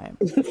long time.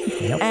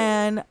 Yep.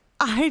 And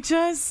I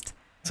just,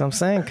 So I'm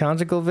saying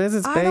conjugal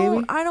visits, I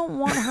baby. don't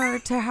want her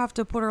to have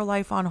to put her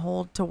life on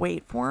hold to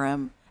wait for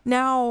him.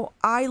 Now,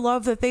 I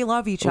love that they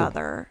love each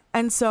other.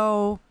 And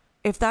so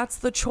if that's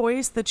the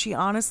choice that she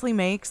honestly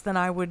makes, then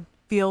I would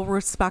feel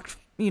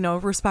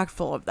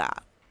respectful of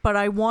that. but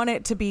I want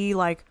it to be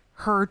like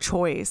her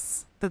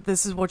choice, that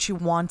this is what she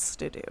wants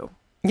to do.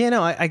 Yeah,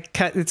 no,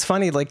 it's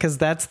funny, like, because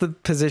that's the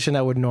position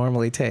I would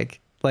normally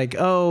take. Like,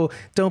 oh,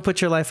 don't put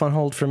your life on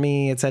hold for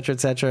me, et cetera,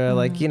 et cetera.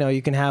 Like, you know,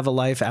 you can have a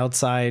life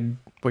outside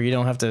where you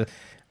don't have to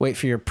wait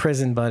for your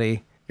prison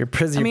buddy, your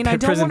prison, I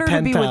don't want her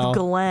to be with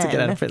Glenn to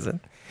get out of prison.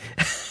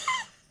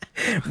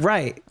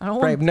 Right. I don't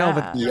want right. No,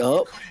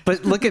 that.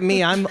 but look at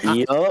me. I'm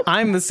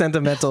the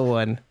sentimental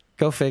one.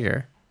 Go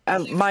figure.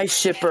 My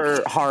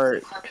shipper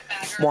heart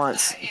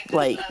wants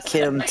like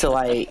Kim to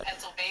like,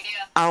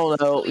 I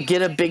don't know,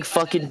 get a big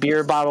fucking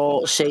beer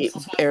bottle shaped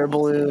air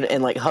balloon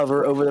and like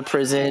hover over the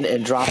prison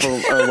and drop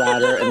a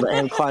ladder and let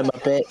him climb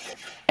up it.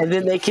 And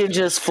then they can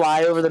just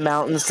fly over the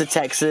mountains to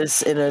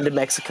Texas and then to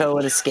Mexico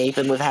and escape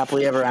and live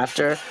happily ever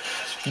after.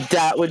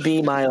 That would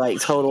be my like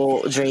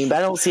total dream, but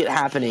I don't see it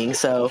happening.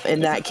 So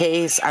in that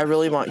case, I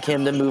really want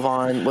Kim to move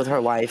on with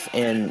her life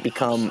and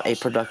become a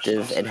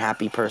productive and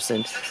happy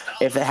person.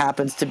 If it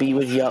happens to be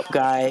with Yup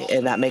Guy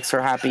and that makes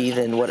her happy,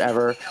 then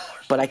whatever.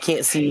 But I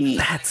can't see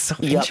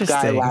Yup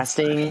Guy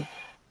lasting.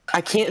 I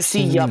can't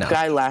see Yup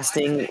Guy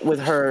lasting with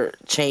her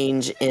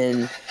change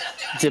in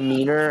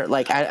demeanor.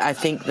 Like I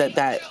think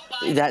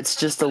that's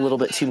just a little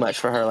bit too much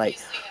for her. Like,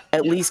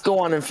 at least go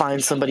on and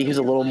find somebody who's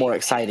a little more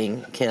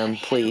exciting, Kim,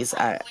 please.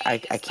 I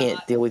can't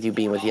deal with you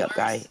being with Yup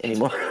Guy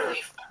anymore.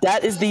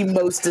 That is the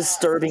most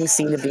disturbing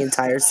scene of the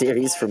entire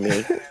series for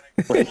me.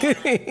 Like,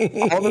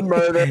 all the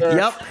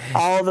murder,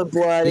 all the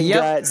blood and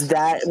guts,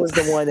 that was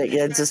the one that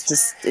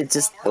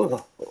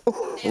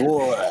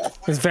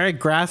it's very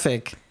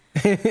graphic.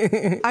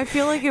 I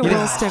feel like it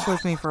will stick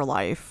with me for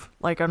life,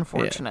 like,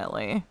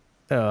 unfortunately.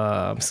 Oh,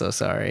 I'm so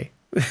sorry.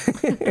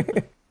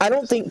 I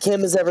don't think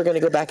Kim is ever going to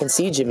go back and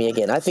see Jimmy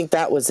again. I think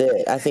that was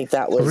it. I think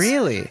that was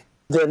really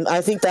them.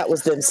 I think that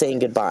was them saying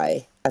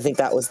goodbye. I think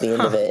that was the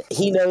end of it.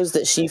 He knows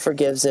that she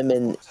forgives him,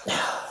 and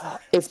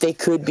if they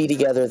could be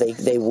together,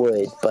 they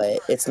would, but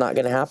it's not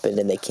going to happen,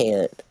 and they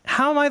can't.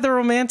 How am I the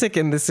romantic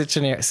in this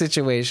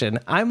situation?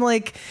 I'm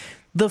like,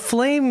 the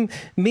flame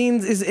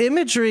is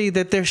imagery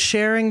that they're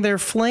sharing their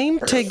flame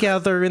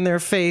together in their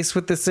face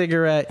with the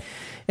cigarette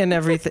and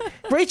everything.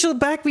 Rachel,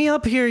 back me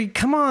up here.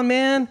 Come on,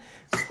 man.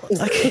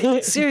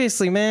 Like,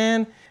 seriously,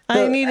 man.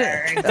 I need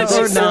it.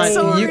 Or not.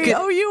 Sorry.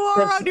 You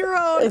are on your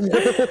own.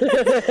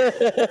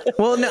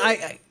 Well, no,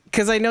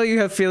 because I know you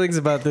have feelings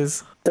about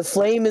this. The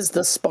flame is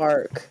the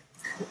spark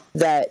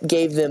that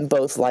gave them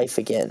both life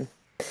again.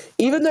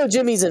 Even though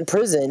Jimmy's in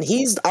prison,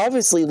 he's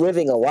obviously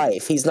living a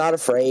life. He's not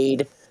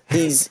afraid.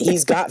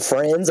 He's got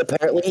friends.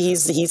 Apparently, he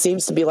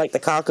seems to be like the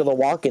cock of the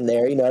walk in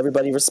there. You know,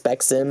 everybody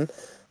respects him.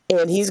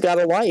 And he's got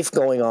a life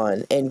going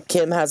on, and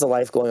Kim has a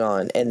life going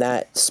on, and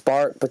that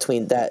spark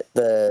between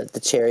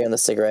the cherry on the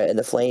cigarette and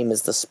the flame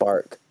is the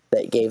spark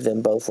that gave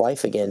them both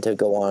life again to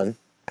go on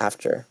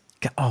after.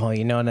 Oh,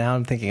 you know, now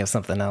I'm thinking of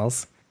something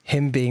else.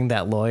 Him being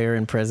that lawyer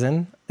in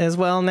prison as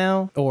well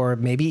now, or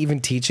maybe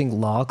even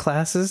teaching law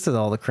classes to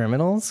all the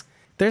criminals.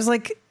 There's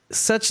like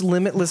such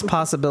limitless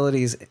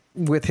possibilities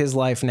with his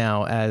life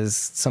now as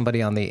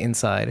somebody on the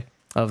inside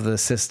of the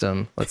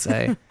system, let's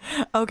say.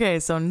 Okay,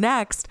 so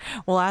next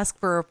we'll ask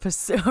for a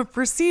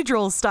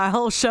procedural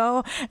style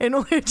show in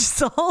which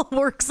Saul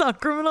works on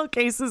criminal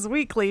cases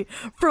weekly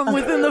from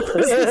within the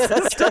prison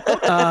system.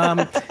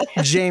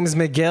 James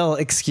McGill,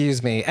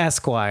 excuse me,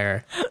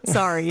 Esquire.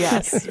 Sorry,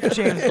 yes,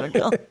 James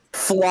McGill.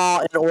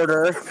 Flaw in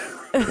order.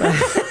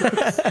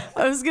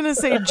 I was gonna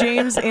say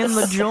James in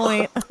the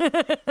joint.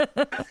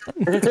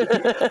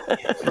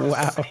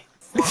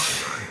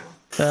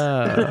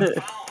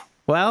 Wow.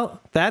 Well,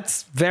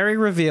 that's very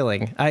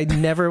revealing. I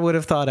never would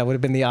have thought I would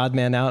have been the odd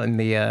man out in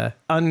the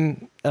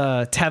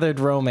untethered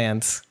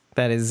romance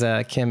that is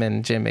Kim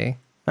and Jimmy.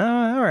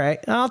 Oh, all right.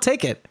 I'll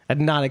take it. I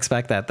did not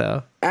expect that,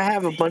 though. I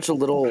have a bunch of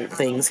little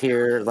things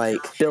here, like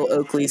Bill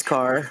Oakley's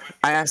car.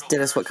 I asked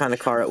Dennis what kind of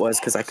car it was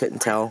because I couldn't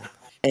tell.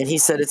 And he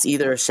said it's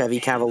either a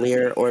Chevy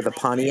Cavalier or the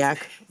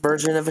Pontiac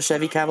version of a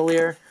Chevy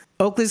Cavalier.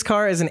 Oakley's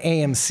car is an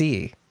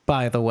AMC,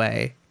 by the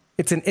way.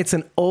 It's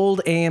an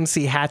old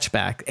AMC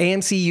hatchback.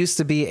 AMC used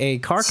to be a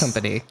car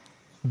company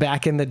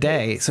back in the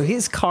day. So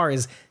his car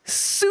is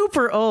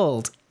super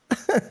old.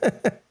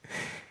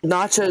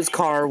 Nacho's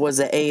car was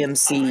an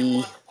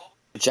AMC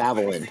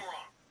Javelin.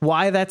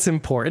 Why that's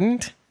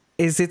important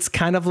is it's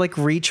kind of like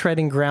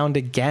retreading ground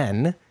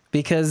again,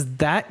 because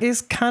that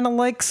is kind of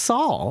like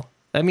Saul.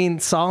 I mean,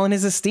 Saul in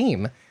his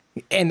esteem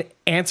and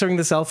answering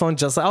the cell phone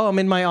just like, oh, I'm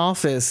in my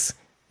office.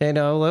 You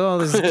know,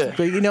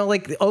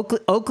 like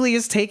Oakley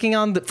is taking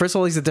on first of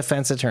all, he's a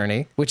defense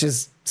attorney, which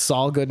is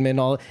Saul Goodman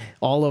all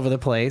over the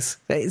place.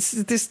 It's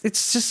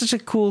just such a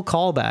cool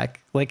callback.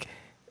 Like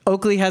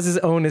Oakley has his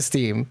own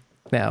esteem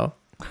now,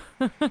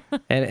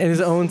 and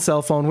his own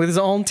cell phone with his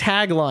own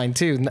tagline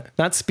too.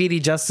 Not speedy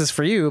justice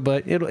for you,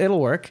 but it'll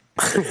work.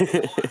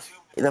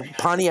 The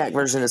Pontiac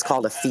version is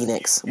called a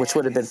Phoenix, which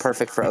would have been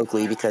perfect for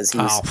Oakley because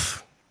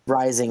he's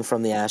rising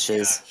from the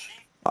ashes.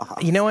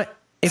 You know what?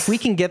 If we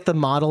can get the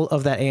model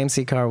of that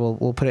AMC car,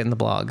 we'll put it in the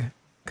blog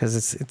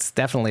because it's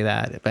definitely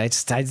that. But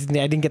I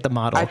didn't get the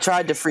model. I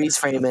tried to freeze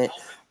frame it,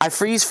 I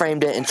freeze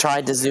framed it and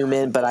tried to zoom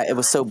in, but it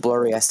was so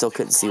blurry I still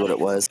couldn't see what it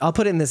was. I'll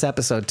put it in this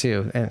episode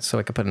too, and so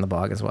I could put it in the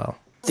blog as well.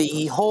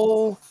 The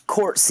whole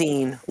court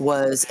scene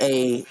was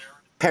a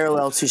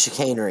parallel to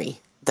Chicanery,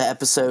 the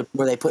episode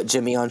where they put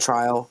Jimmy on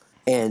trial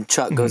and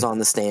Chuck goes on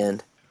the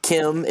stand.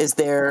 Kim is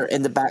there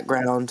in the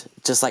background,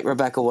 just like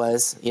Rebecca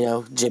was. You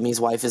know, Jimmy's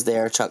wife is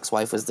there, Chuck's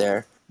wife was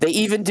there. They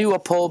even do a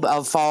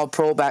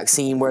follow back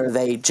scene where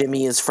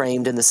Jimmy is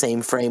framed in the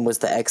same frame was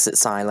the exit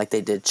sign, like they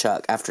did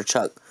Chuck after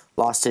Chuck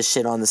lost his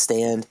shit on the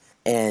stand,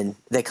 and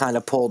they kind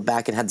of pulled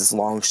back and had this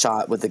long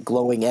shot with the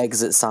glowing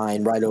exit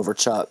sign right over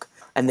Chuck.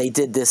 And they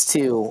did this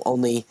too,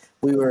 only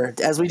we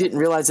didn't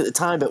realize at the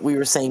time, but we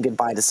were saying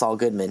goodbye to Saul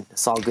Goodman.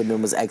 Saul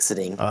Goodman was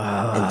exiting,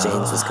 and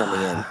James was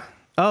coming in.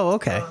 Oh,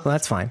 okay. Well,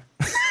 that's fine.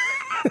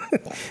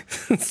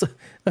 So,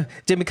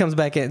 Jimmy comes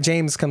back in.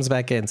 James comes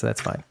back in, so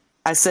that's fine.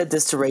 I said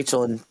this to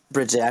Rachel and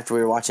Bridget after we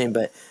were watching,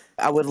 but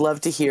I would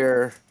love to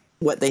hear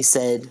what they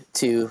said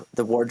to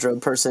the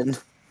wardrobe person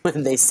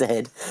when they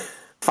said,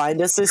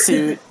 find us a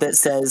suit that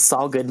says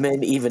Saul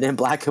Goodman, even in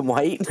black and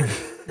white.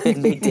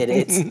 And they did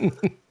it.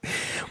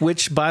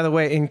 Which, by the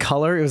way, in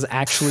color, it was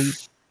actually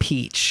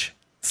peach.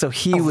 So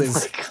he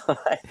was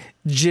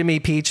Jimmy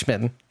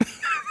Peachman.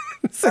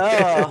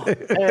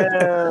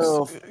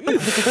 Oh,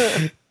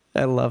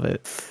 I love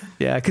it.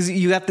 Yeah, because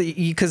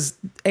because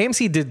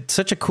AMC did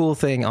such a cool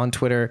thing on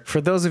Twitter. For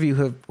those of you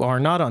who are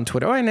not on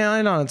Twitter, and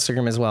on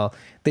Instagram as well,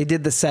 they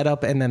did the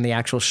setup and then the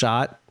actual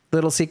shot,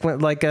 little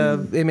sequence, like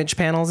image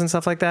panels and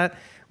stuff like that,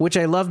 which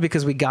I love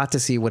because we got to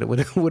see what it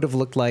would have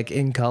looked like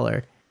in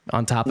color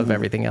on top of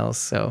everything else.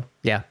 So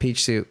yeah,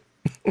 peach suit.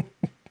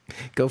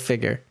 Go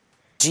figure.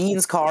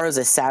 Gene's car is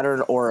a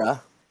Saturn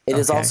Aura. It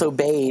is also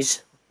beige,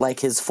 like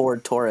his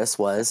Ford Taurus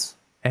was.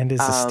 And is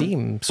the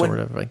steam sort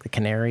of like the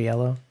canary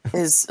yellow?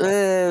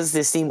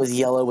 The steam was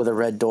yellow with a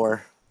red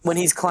door. When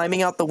he's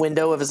climbing out the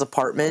window of his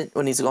apartment,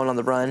 when he's going on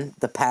the run,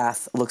 the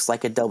path looks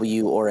like a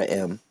W or a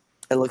M.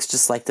 It looks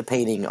just like the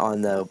painting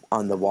on the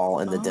wall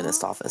in the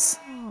dentist office.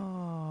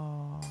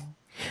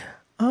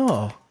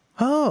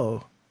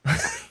 Oh,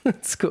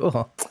 that's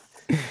cool.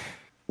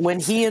 When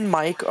he and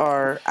Mike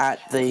are at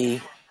the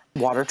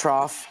water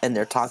trough and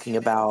they're talking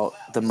about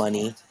the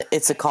money,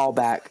 it's a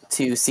callback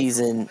to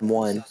season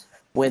 1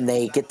 when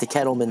they get the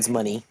Kettleman's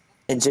money.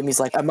 And Jimmy's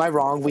like, am I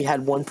wrong? We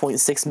had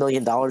 $1.6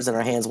 million in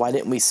our hands. Why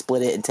didn't we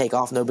split it and take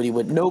off? Nobody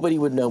would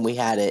know we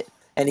had it.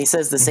 And he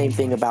says the same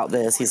thing about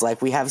this. He's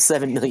like, we have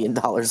 $7 million.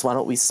 Why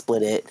don't we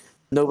split it?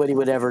 Nobody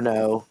would ever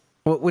know.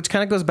 Well, which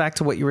kind of goes back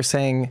to what you were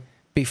saying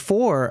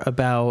before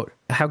about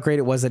how great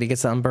it was that he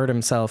gets to unburden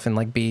himself and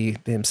like be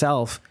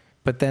himself.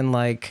 But then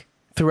like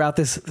throughout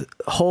this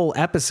whole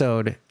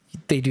episode,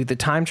 they do the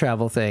time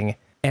travel thing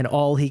and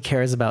all he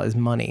cares about is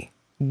money,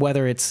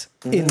 whether it's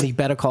in the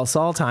Better Call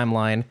Saul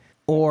timeline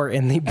or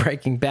in the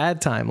Breaking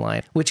Bad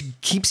timeline, which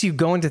keeps you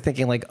going to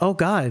thinking like, oh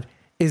God,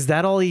 is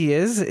that all he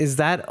is? Is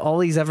that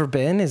all he's ever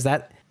been? Is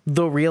that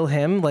the real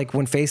him? Like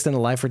when faced in a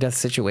life or death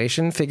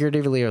situation,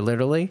 figuratively or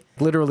literally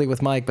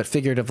with Mike, but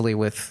figuratively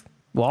with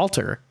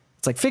Walter.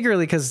 It's like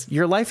figuratively because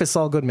your life as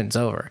Saul Goodman's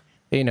over.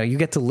 You know, you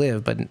get to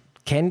live, but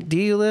do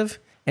you live?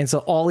 And so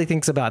all he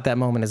thinks about at that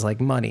moment is like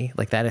money,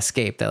 like that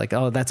escape, that like,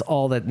 oh, that's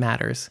all that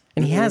matters.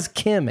 And he has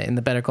Kim in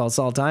the Better Call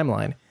Saul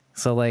timeline.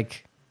 So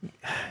like,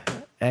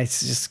 it's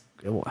just,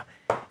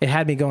 it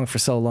had me going for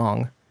so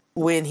long.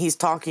 When he's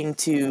talking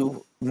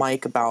to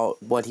Mike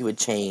about what he would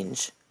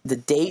change, the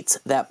dates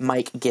that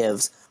Mike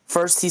gives,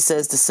 first he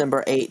says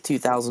December 8,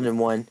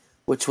 2001,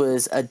 which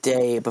was a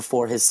day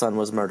before his son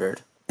was murdered.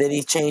 Then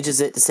he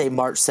changes it to say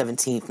March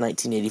 17th,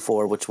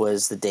 1984, which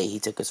was the day he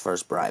took his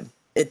first bribe.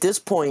 At this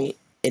point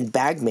in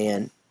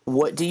Bagman,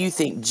 what do you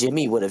think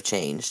Jimmy would have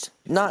changed?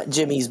 Not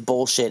Jimmy's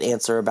bullshit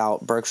answer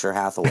about Berkshire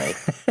Hathaway.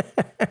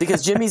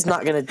 Because Jimmy's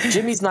not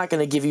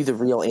gonna give you the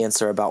real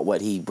answer about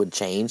what he would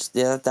change.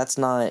 Yeah, that's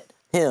not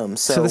him.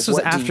 So this was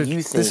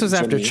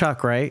after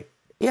Chuck, right?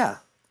 Yeah.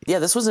 Yeah,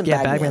 this was in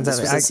Bagman. This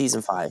was in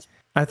season 5.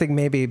 I think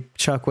maybe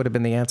Chuck would have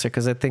been the answer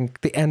because I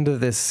think the end of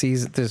this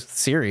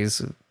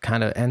series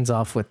kind of ends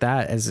off with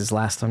that as his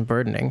last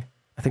unburdening.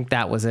 I think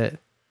that was it.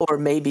 Or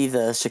maybe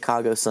the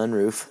Chicago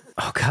sunroof.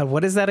 Oh God,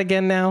 what is that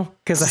again now?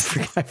 Because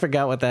I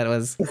forgot what that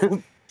was.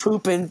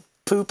 pooping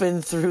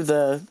through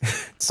the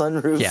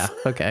sunroof. Yeah,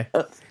 okay.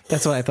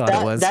 That's what I thought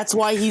it was. That's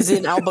why he's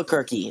in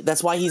Albuquerque.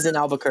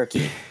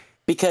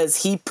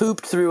 Because he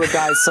pooped through a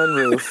guy's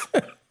sunroof.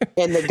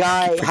 And the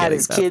guy had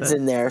his kids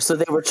in there, so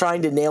they were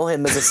trying to nail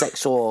him as a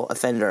sexual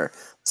offender.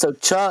 So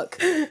Chuck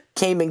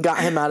came and got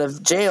him out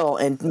of jail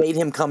and made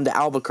him come to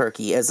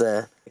Albuquerque as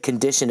a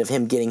condition of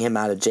him getting him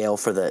out of jail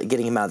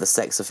getting him out of the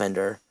sex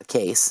offender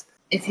case.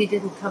 If he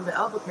didn't come to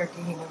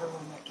Albuquerque, he never would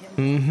have met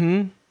Kim.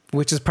 Mm-hmm.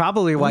 Which is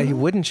probably why he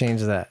wouldn't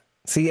change that.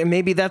 See, and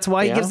maybe that's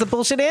why he gives the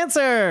bullshit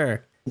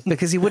answer.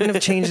 Because he wouldn't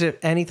have changed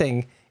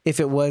anything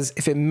if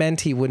it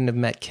meant he wouldn't have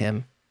met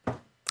Kim.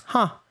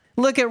 Huh.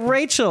 Look at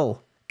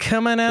Rachel.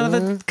 Coming out of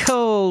the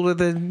cold with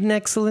an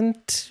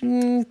excellent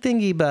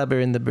thingy bobber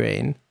in the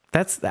brain.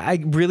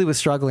 I really was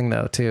struggling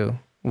though too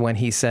when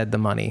he said the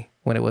money,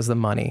 when it was the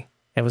money.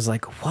 It was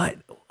like, what?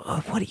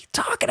 what are you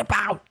talking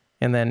about?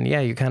 And then, yeah,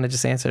 you kind of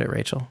just answered it,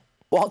 Rachel.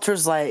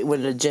 Walter's like,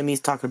 when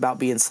Jimmy's talking about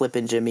being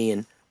Slippin' Jimmy,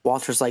 and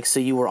Walter's like, so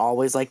you were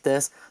always like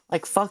this?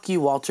 Like, fuck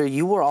you, Walter.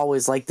 You were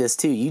always like this,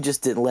 too. You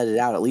just didn't let it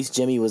out. At least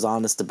Jimmy was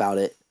honest about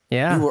it.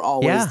 Yeah. You were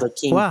always the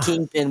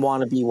kingpin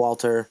wannabe,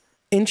 Walter.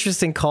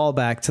 Interesting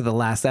callback to the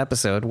last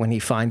episode when he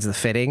finds the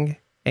fitting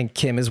and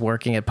Kim is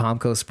working at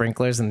Pomco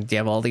Sprinklers and you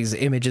have all these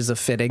images of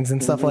fittings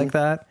and stuff like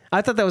that.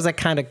 I thought that was a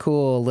kind of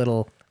cool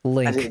little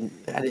link.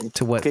 I didn't.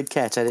 To what? Good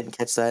catch. I didn't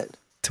catch that.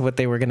 To what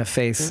they were going to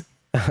face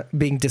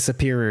being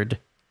disappeared.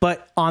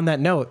 But on that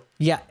note,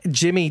 yeah,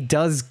 Jimmy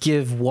does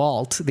give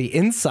Walt the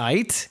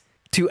insight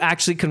to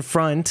actually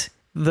confront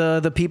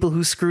the people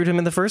who screwed him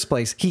in the first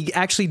place. He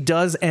actually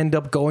does end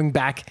up going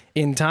back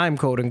in time,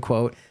 quote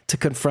unquote, to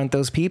confront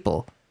those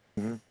people.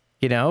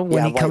 You know,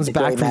 when he comes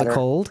back from the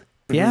cold.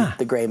 Yeah.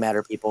 The gray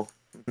matter people.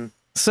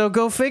 So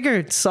go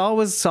figure. Saul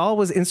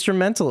was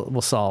instrumental.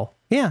 Well,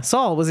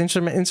 Saul was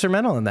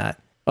instrumental in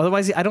that.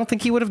 Otherwise, I don't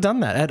think he would have done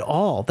that at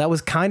all. That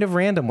was kind of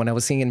random when I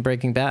was seeing in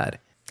Breaking Bad.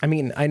 I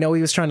mean, I know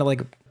he was trying to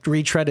like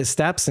retread his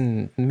steps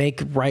and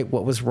make right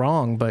what was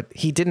wrong, but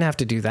he didn't have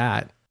to do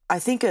that. I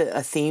think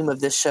a theme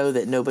of this show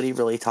that nobody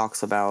really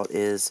talks about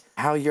is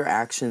how your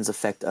actions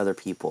affect other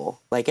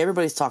people. Like,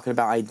 everybody's talking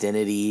about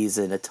identities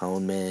and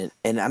atonement.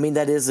 And I mean,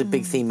 that is a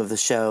big theme of the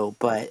show,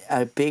 but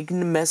a big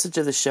message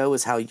of the show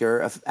is how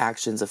your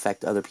actions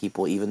affect other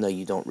people, even though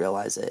you don't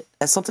realize it.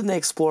 That's something they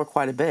explore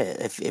quite a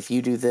bit. If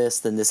you do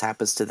this, then this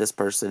happens to this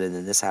person, and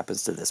then this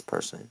happens to this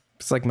person.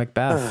 It's like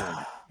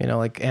Macbeth, you know,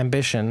 like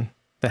ambition.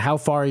 But how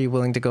far are you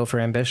willing to go for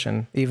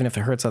ambition, even if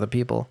it hurts other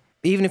people?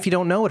 Even if you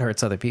don't know it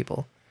hurts other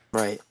people.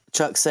 Right.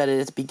 Chuck said it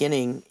at the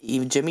beginning,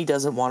 even Jimmy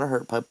doesn't want to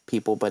hurt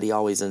people, but he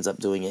always ends up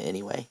doing it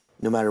anyway.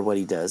 No matter what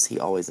he does, he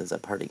always ends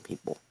up hurting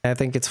people. I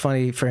think it's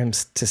funny for him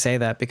to say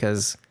that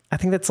because I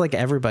think that's like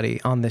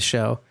everybody on this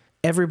show.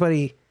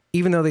 Everybody,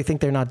 even though they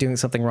think they're not doing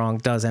something wrong,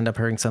 does end up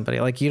hurting somebody.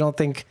 Like, you don't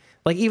think,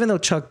 like, even though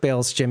Chuck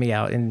bails Jimmy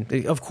out, and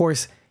of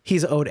course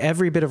he's owed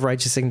every bit of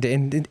righteous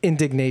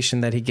indignation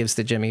that he gives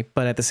to Jimmy,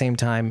 but at the same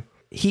time,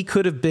 he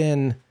could have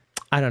been,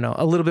 I don't know,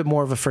 a little bit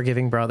more of a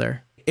forgiving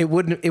brother. It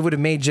would have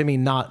made Jimmy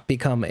not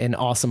become the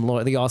awesome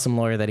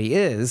lawyer that he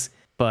is,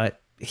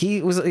 but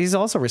he's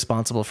also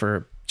responsible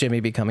for Jimmy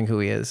becoming who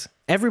he is.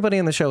 Everybody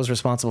in the show is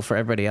responsible for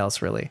everybody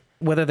else, really,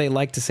 whether they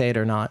like to say it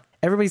or not.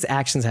 Everybody's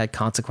actions had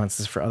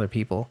consequences for other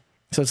people,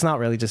 so it's not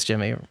really just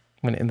Jimmy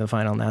when in the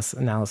final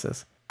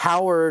analysis.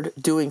 Howard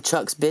doing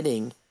Chuck's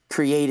bidding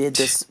created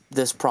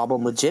this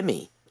problem with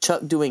Jimmy.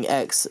 Chuck doing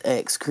X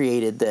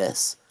created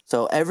this.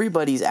 So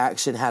everybody's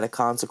action had a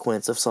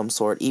consequence of some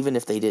sort, even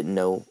if they didn't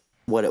know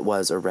what it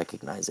was or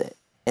recognize it.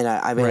 And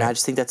I mean, I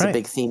just think that's a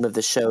big theme of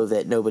the show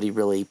that nobody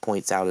really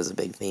points out as a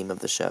big theme of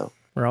the show.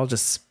 We're all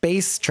just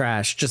space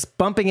trash, just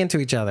bumping into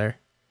each other.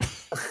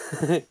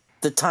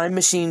 The time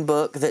machine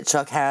book that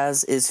Chuck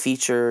has is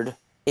featured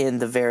in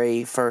the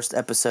very first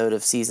episode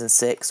of season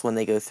 6 when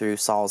they go through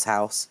Saul's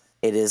house.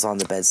 It is on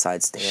the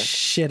bedside stand.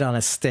 Shit on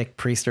a stick,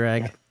 Priester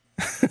egg.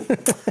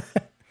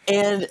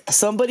 And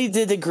somebody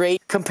did a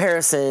great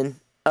comparison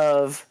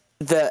of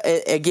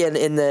again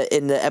in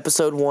the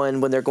episode 1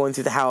 when they're going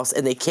through the house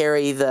and they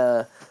carry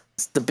the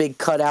big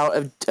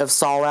cutout of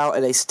Saul out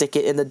and they stick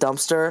it in the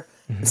dumpster.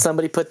 Mm-hmm.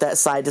 Somebody put that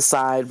side to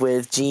side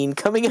with Gene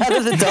coming out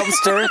of the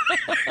dumpster.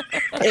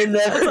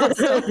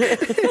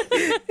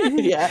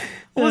 Yeah,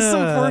 was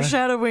some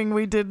foreshadowing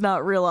we did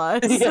not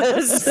realize.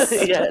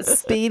 Yes.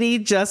 Speedy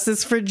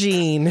justice for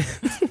Gene.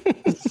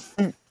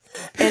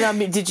 And I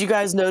mean, did you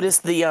guys notice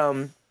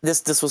the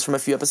this was from a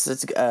few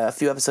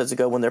episodes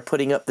ago when they're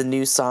putting up the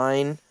new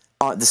sign,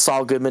 the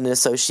Saul Goodman and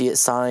Associates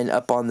sign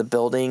up on the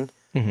building?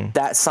 Mm-hmm.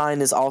 That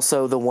sign is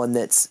also the one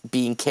that's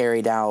being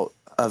carried out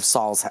of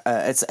Saul's.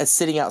 It's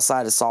sitting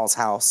outside of Saul's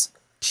house.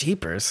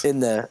 Jeepers!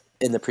 In the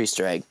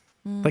Priester egg.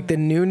 Like the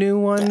new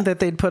one that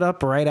they'd put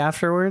up right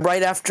afterward?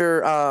 Right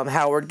after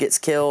Howard gets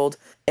killed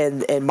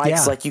and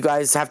Mike's like, you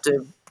guys have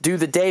to do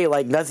the day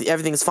like nothing,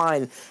 everything's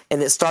fine.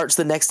 And it starts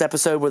the next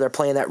episode where they're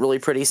playing that really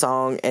pretty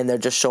song and they're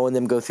just showing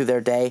them go through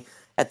their day.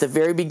 At the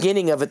very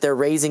beginning of it, they're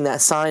raising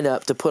that sign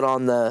up to put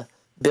on the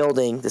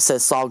building that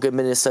says Saul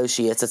Goodman and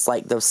Associates. It's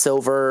like the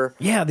silver,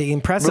 the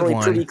impressive really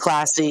one, pretty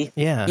classy.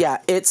 Yeah.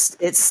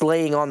 It's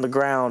laying on the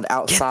ground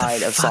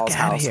outside of Saul's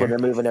house when they're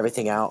moving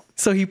everything out.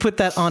 So he put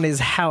that on his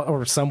house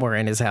or somewhere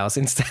in his house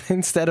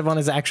instead of on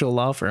his actual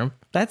law firm.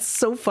 That's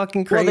so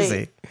fucking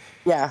crazy.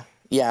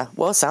 Yeah.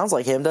 Well, it sounds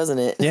like him, doesn't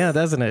it? Yeah,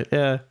 doesn't it?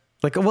 Yeah.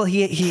 Like, well,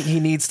 he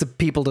needs the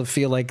people to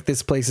feel like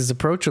this place is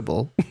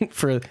approachable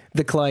for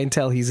the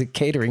clientele he's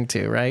catering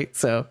to, right?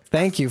 So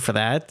thank you for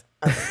that.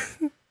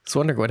 Just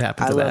wondering what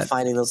happened to that. I love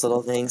finding those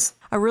little things.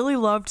 I really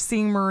loved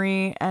seeing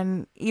Marie,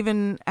 and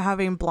even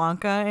having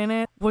Blanca in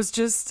it was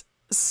just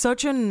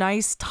such a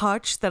nice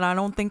touch that I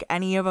don't think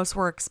any of us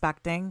were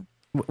expecting.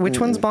 Which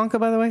one's Blanca,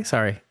 by the way?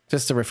 Sorry,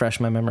 just to refresh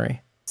my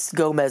memory. It's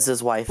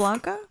Gomez's wife.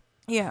 Blanca?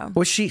 Yeah.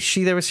 Was she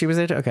there? She was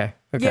there? Okay.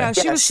 Yeah,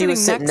 she was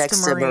sitting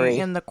next to Marie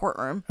in the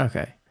courtroom.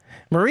 Okay.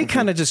 Marie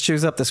kind of just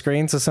chews up the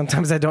screen, so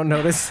sometimes I don't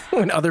notice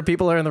when other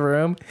people are in the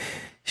room.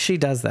 She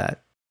does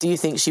that. Do you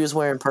think she was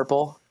wearing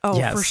purple? Oh,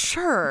 Yes. for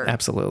sure.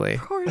 Absolutely.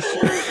 For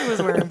sure she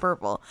was wearing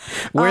purple.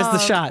 Where's the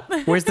shot?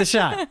 Where's the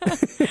shot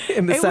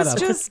in the It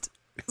setup? was just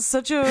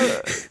such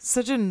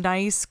a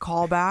nice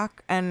callback.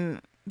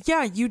 And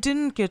yeah, you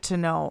didn't get to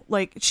know.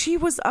 Like, she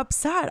was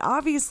upset.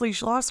 Obviously,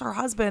 she lost her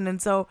husband.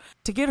 And so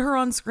to get her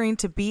on screen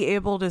to be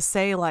able to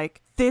say,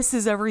 like, this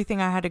is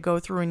everything I had to go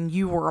through and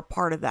you were a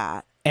part of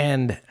that.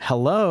 And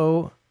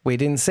hello, we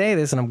didn't say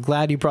this, and I'm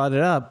glad you brought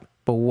it up,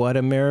 but what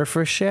a mirror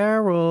for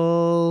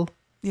Cheryl.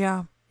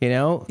 Yeah. You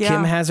know, Yeah.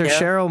 Kim has her Yeah.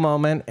 Cheryl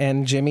moment,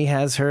 and Jimmy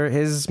has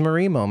his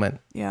Marie moment.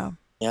 Yeah.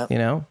 Yep. You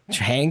know,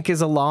 Hank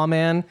is a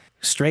lawman,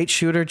 straight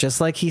shooter, just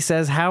like he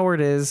says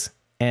Howard is.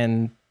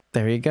 And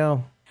there you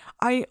go.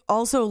 I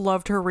also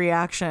loved her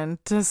reaction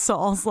to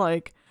Saul's,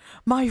 like,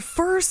 my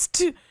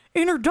first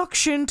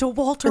introduction to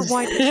Walter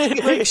White.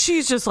 Like,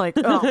 she's just like,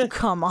 oh,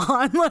 come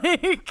on.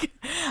 Like,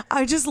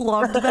 I just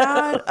loved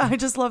that. I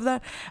just love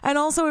that. And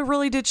also, it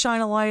really did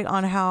shine a light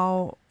on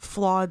how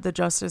flawed the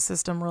justice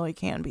system really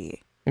can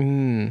be.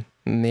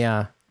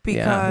 Yeah.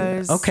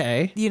 Because, yeah.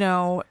 Okay. you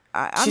know,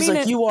 I She's mean,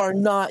 like, you are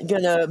not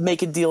gonna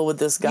make a deal with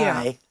this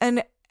guy.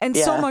 Yeah. And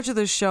so Yeah. much of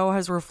the show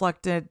has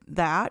reflected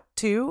that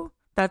too.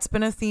 That's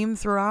been a theme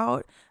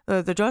throughout.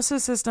 The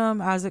justice system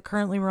as it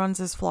currently runs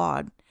is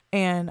flawed.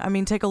 And I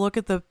mean, take a look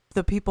at the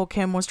people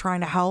Kim was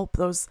trying to help,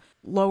 those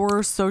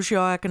lower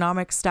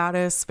socioeconomic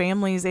status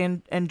families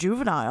and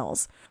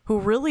juveniles who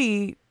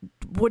really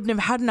wouldn't have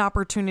had an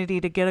opportunity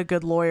to get a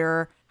good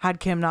lawyer had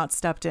Kim not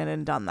stepped in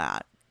and done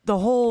that. The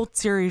whole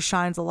series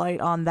shines a light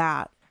on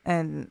that.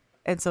 And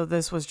so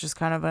this was just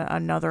kind of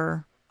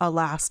a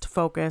last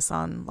focus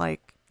on,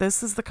 like,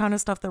 this is the kind of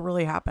stuff that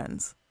really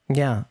happens.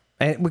 Yeah.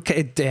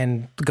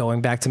 And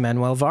going back to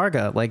Manuel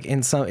Varga, like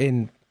it's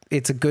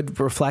a good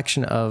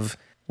reflection of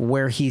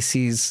where he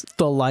sees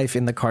the life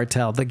in the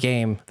cartel, the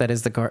game that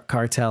is the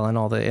cartel and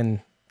all the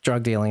in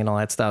drug dealing and all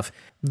that stuff.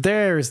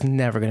 There's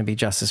never going to be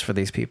justice for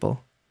these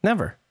people.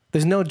 Never.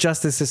 There's no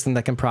justice system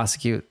that can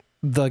prosecute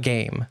the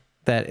game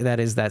that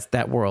is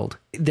that world.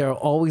 There'll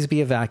always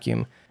be a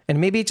vacuum. And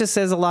maybe it just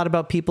says a lot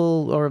about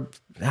people, or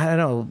I don't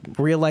know,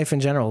 real life in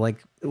general. Like,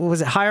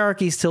 was it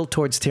hierarchies tilt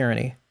towards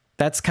tyranny?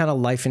 That's kind of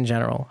life in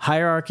general.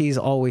 Hierarchies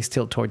always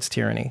tilt towards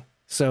tyranny.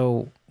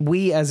 So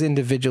we as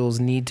individuals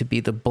need to be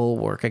the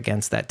bulwark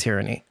against that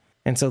tyranny.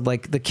 And so,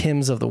 like, the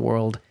Kims of the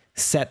world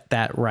set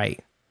that right.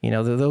 You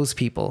know, those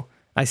people.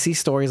 I see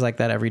stories like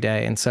that every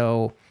day. And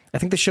so I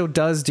think the show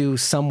does do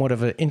somewhat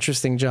of an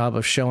interesting job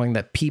of showing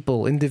that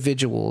people,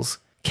 individuals,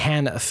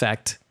 can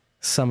affect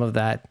some of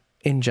that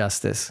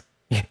injustice.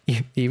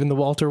 Even the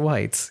Walter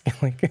Whites,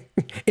 like,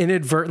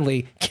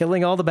 inadvertently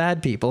killing all the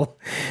bad people,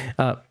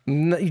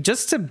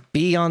 just to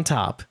be on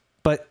top,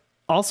 but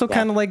also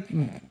kind of like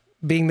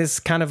being this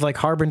kind of like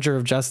harbinger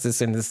of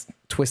justice in this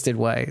twisted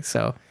way.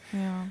 So,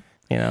 Yeah.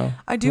 you know,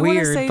 I do want to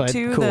weird, say but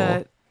too cool.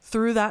 that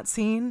through that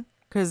scene,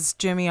 because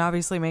Jimmy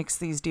obviously makes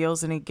these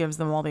deals and he gives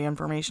them all the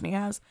information he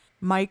has,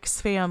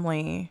 Mike's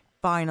family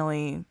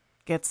finally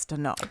gets to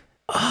know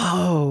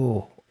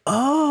Oh,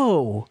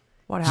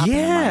 what happened to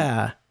Mike,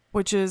 yeah.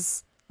 which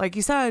is, like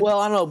you said, Well,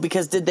 I don't know,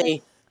 because did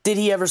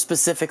he ever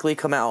specifically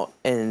come out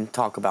and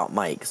talk about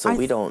Mike? So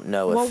we don't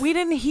know if... well, we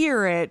didn't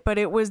hear it, but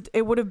it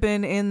would have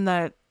been in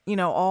that, you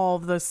know, all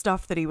the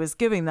stuff that he was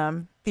giving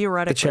them,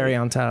 theoretically. The cherry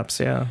on tops.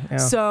 Yeah.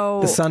 So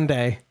the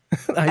sundae,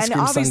 ice and cream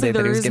obviously sundae that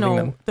there he was is giving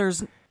them.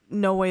 there's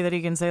no way that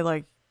he can say,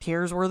 like,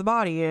 here's where the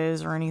body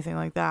is or anything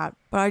like that.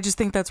 But I just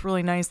think that's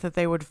really nice that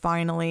they would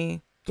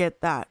finally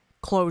get that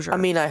closure. I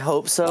mean, I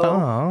hope so.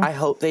 Aw. I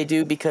hope they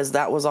do, because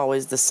that was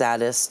always the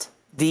saddest.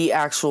 The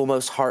actual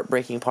most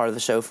heartbreaking part of the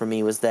show for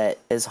me was that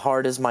as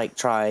hard as Mike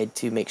tried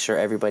to make sure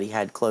everybody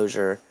had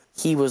closure,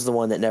 he was the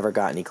one that never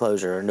got any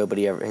closure.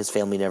 His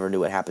family never knew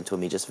what happened to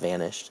him. He just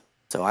vanished.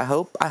 So I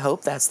hope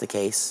that's the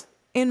case.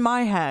 in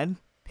my head,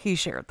 he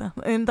shared them,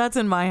 and that's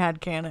in my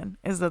head canon,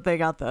 is that they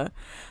got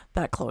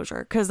that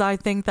closure, because I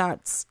think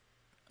it's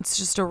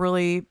just a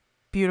really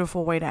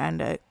beautiful way to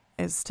end it,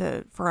 is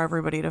for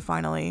everybody to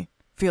finally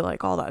feel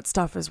like all that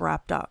stuff is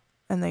wrapped up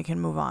and they can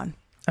move on.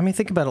 I mean,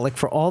 think about it. Like,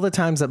 for all the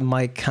times that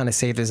Mike kind of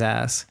saved his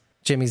ass,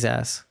 Jimmy's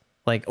ass,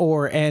 like,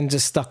 and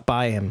just stuck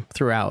by him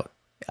throughout,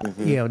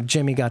 you know,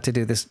 Jimmy got to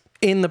do this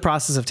in the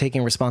process of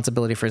taking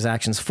responsibility for his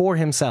actions for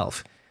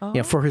himself, you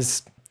know, for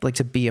his, like,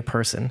 to be a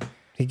person.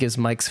 He gives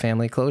Mike's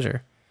family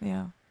closure.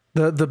 Yeah.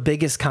 The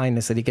biggest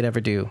kindness that he could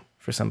ever do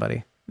for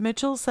somebody.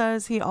 Mitchell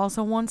says he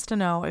also wants to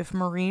know if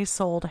Marie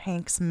sold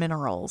Hank's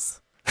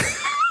minerals.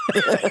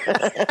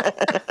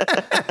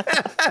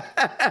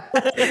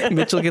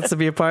 Mitchell gets to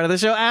be a part of the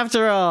show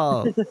after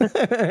all.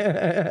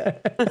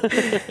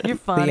 You're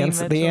funny,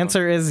 Mitchell. The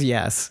answer is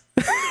yes.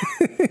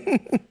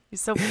 You're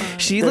so funny.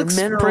 She They're looks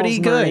minerals, pretty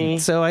good. Marie.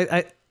 So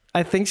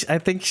I think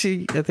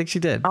she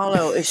did. I don't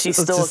know. Is she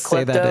Let's still a just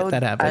say klepto?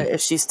 that happened.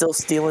 Is she still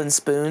stealing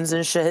spoons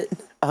and shit?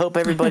 I hope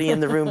everybody in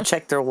the room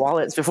checked their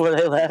wallets before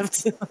they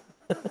left.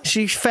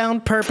 She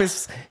found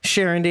purpose,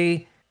 Sharon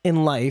D,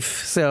 in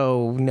life.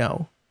 So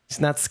no, she's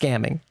not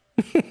scamming.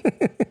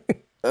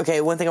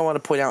 Okay, one thing I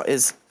want to point out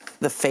is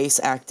the face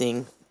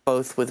acting,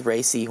 both with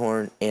Ray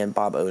Seahorn and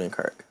Bob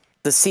Odenkirk.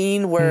 The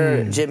scene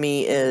where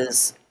Jimmy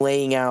is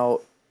laying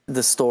out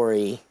the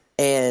story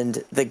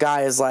and the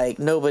guy is like,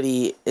 no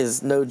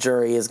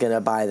jury is going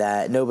to buy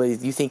that.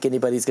 You think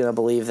anybody's going to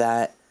believe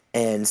that?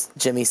 And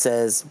Jimmy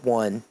says,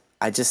 one,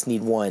 I just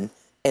need one.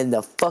 And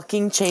the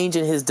fucking change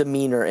in his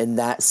demeanor in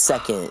that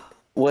second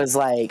was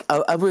like,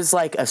 I was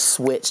like a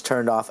switch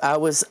turned off. I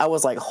was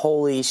like,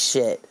 holy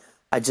shit,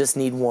 I just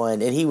need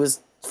one. And he was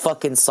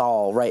fucking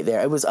Saul right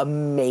there. It was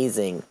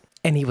amazing.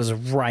 And he was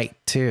right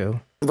too.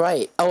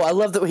 Right. Oh, I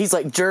love that he's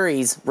like,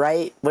 juries,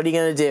 right? What are you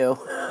gonna do?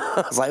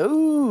 I was like,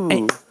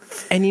 ooh.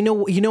 And you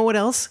know what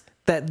else?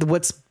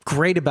 What's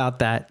great about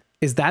that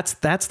is that's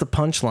the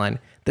punchline.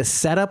 The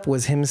setup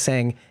was him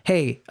saying,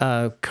 "Hey,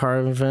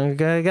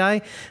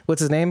 guy,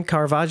 what's his name?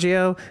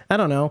 Caravaggio? I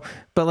don't know."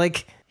 But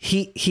like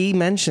he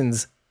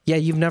mentions, "Yeah,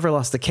 you've never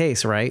lost a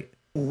case, right?"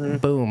 Mm-hmm.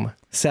 Boom.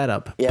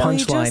 Setup. Yeah. Punchline.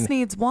 He just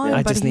needs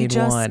one, but he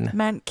just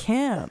meant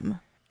Kim.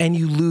 And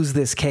you lose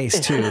this case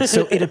too.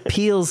 So it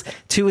appeals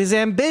to his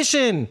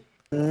ambition,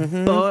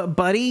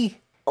 buddy.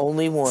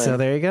 Only one. So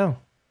there you go.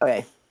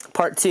 Okay.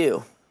 Part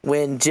 2.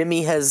 When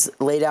Jimmy has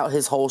laid out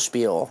his whole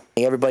spiel,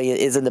 everybody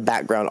is in the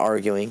background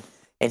arguing,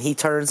 and he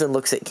turns and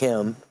looks at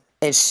Kim,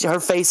 and her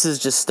face is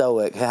just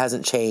stoic. It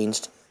hasn't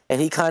changed.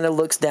 And he kind of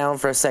looks down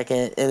for a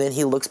second, and then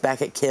he looks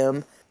back at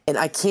Kim, and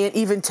I can't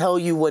even tell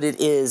you what it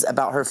is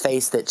about her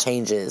face that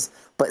changes,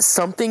 but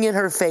something in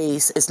her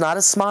face, it's not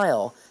a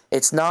smile.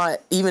 It's not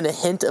even a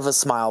hint of a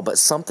smile, but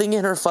something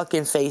in her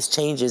fucking face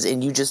changes,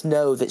 and you just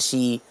know that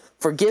she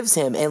forgives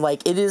him. And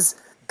like, it is,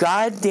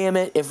 God damn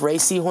it, if Ray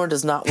Seahorn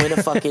does not win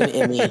a fucking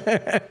Emmy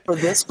for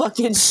this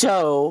fucking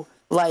show,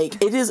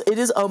 like, it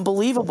is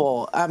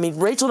unbelievable. I mean,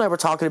 Rachel and I were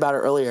talking about it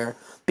earlier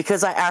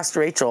because I asked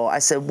Rachel, I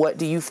said, what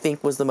do you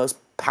think was the most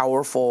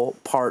powerful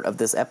part of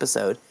this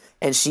episode?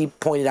 And she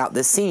pointed out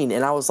this scene,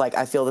 and I was like,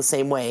 I feel the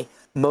same way,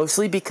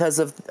 mostly because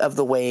of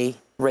the way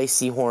Ray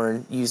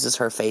Seahorn uses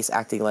her face,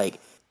 acting like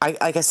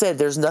I said,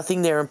 there's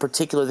nothing there in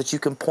particular that you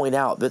can point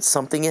out, but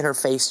something in her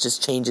face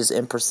just changes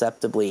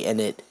imperceptibly, and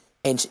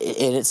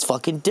it's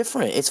fucking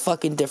different. It's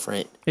fucking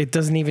different. It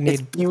doesn't even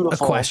need a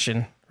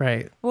question,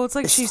 right? Well, it's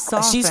like she's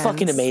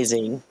fucking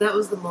amazing. That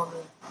was the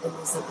moment in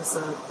this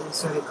episode that I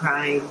started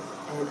crying,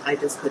 and I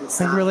just couldn't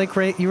stop.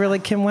 You were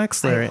like Kim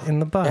Wexler in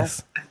the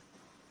bus. I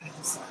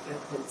couldn't.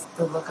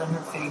 The look on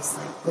her face,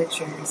 like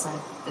Sherry said,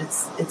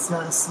 it's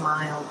not a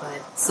smile,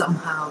 but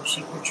somehow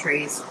she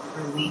portrays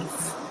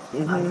relief.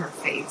 On her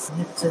face.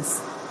 And it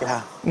just...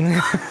 Yeah.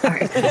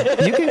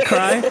 Right. You can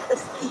cry.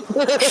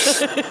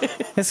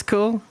 It's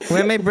cool.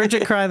 We made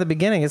Bridget cry at the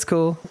beginning. It's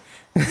cool.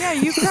 Yeah,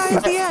 you cry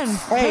at the end.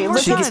 Hey,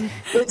 look,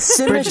 it's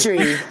symmetry.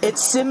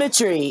 It's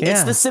symmetry. Yeah.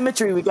 It's the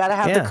symmetry. We got to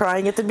have the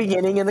crying at the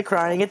beginning and the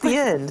crying at the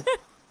end.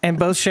 And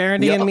both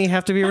Sharon and me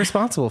have to be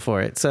responsible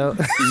for it. So,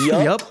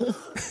 yup.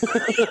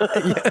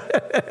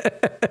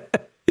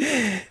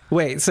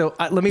 Wait, so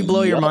let me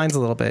blow your minds a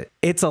little bit.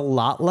 It's a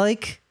lot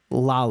like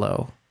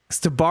Lalo.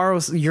 To borrow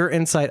your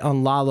insight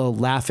on Lalo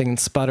laughing and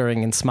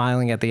sputtering and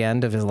smiling at the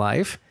end of his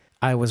life,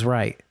 I was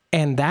right.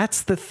 And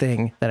that's the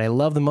thing that I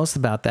love the most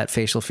about that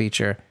facial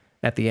feature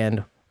at the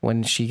end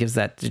when she gives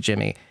that to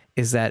Jimmy,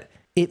 is that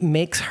it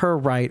makes her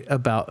right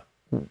about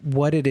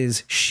what it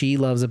is she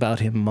loves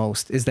about him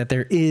most, is that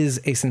there is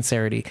a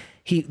sincerity.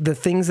 The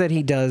things that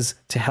he does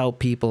to help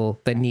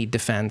people that need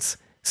defense,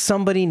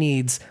 somebody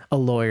needs a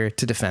lawyer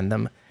to defend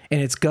them.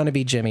 And it's going to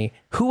be Jimmy.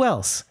 Who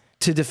else?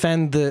 To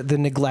defend the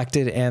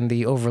neglected and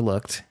the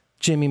overlooked,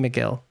 Jimmy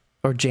McGill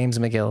or James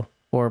McGill,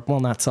 or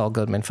well, not Saul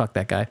Goodman. Fuck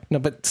that guy. No,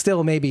 but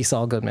still maybe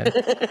Saul Goodman.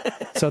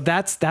 So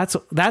that's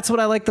what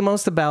I like the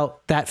most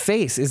about that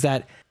face, is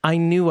that I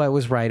knew I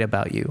was right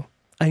about you.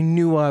 I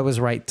knew I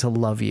was right to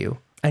love you.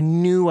 I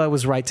knew I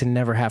was right to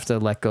never have to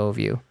let go of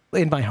you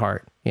in my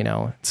heart,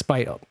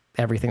 despite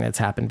everything that's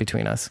happened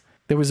between us.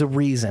 There was a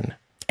reason.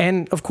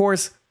 And of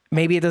course,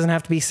 maybe it doesn't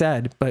have to be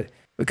said, but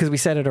because we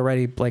said it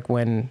already, like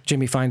when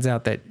Jimmy finds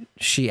out that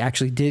she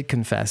actually did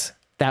confess,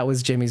 that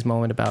was Jimmy's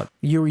moment about,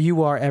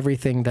 you are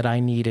everything that I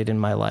needed in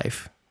my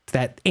life.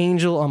 That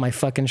angel on my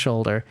fucking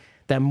shoulder,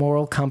 that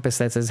moral compass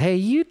that says, hey,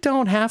 you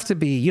don't have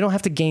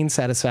to gain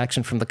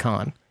satisfaction from the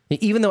con.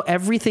 Even though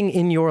everything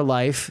in your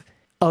life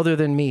other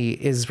than me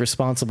is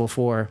responsible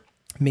for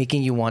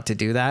making you want to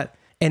do that.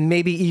 And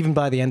maybe even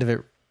by the end of it,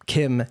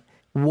 Kim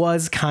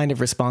was kind of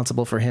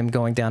responsible for him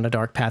going down a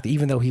dark path,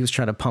 even though he was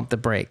trying to pump the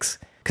brakes.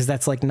 Because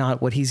that's like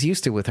not what he's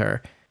used to with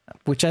her,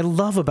 which I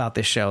love about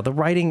this show. The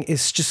writing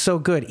is just so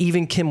good.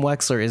 Even Kim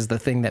Wexler is the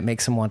thing that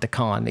makes him want to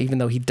con, even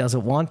though he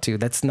doesn't want to.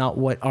 That's not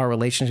what our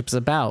relationship's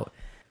about.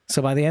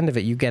 So by the end of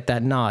it, you get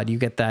that nod. You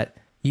get that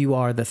you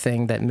are the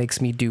thing that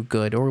makes me do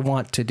good, or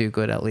want to do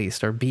good at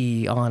least, or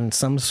be on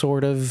some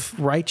sort of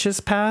righteous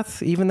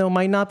path, even though it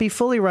might not be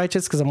fully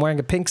righteous because I'm wearing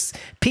a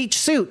peach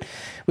suit,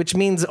 which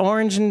means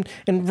orange and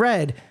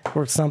red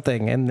or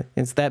something. And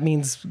that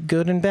means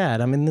good and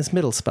bad. I'm in this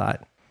middle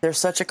spot. They're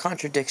such a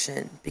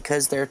contradiction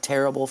because they're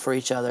terrible for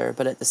each other,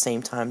 but at the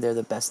same time, they're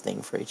the best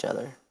thing for each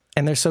other.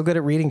 And they're so good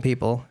at reading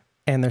people,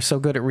 and they're so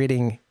good at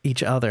reading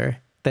each other,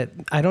 that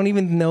I don't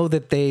even know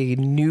that they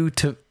knew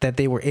that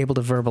they were able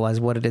to verbalize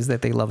what it is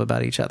that they love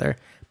about each other.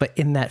 But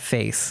in that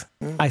face,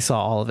 I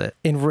saw all of it.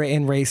 In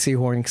Ray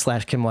Seahorn /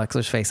 Kim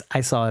Wexler's face,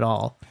 I saw it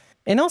all.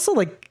 And also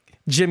like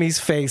Jimmy's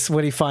face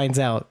when he finds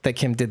out that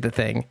Kim did the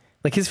thing.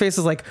 Like his face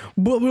is like,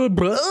 blah, blah,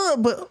 blah,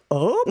 blah,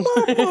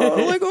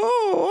 oh, like,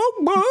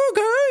 oh,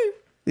 okay.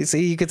 You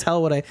see, you could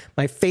tell what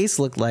my face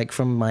looked like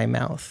from my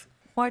mouth.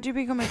 Why'd you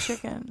become a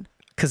chicken?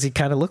 Because he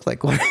kind of looked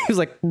like one. He was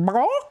like,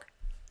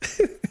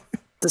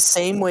 The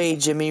same way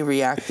Jimmy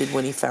reacted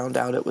when he found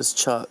out it was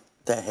Chuck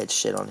that had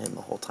shit on him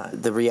the whole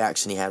time. The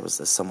reaction he had was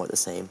somewhat the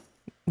same.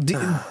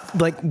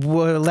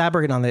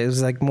 Elaborate on that. It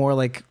was like more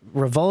like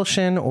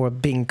revulsion or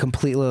being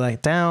completely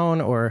let down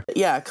or...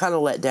 Yeah, kind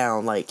of let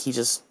down. Like he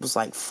just was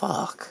like,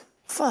 fuck.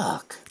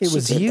 It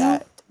was you?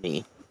 That to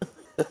me.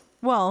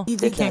 Well, he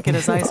can't get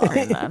his ice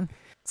cream then.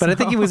 But I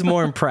think he was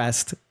more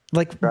impressed.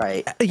 Like,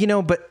 right. You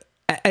know, but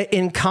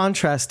in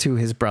contrast to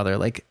his brother,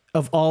 like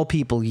of all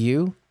people,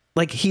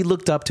 like he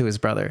looked up to his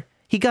brother.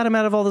 He got him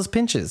out of all those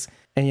pinches.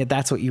 And yet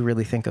that's what you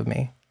really think of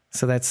me.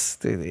 So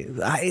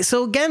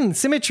so again,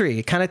 symmetry.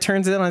 It kind of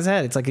turns it on his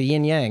head. It's like a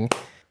yin yang.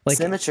 Like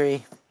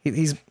symmetry.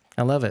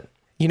 I love it.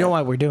 You know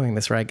why we're doing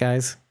this, right,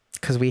 guys?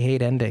 Because we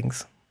hate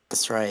endings.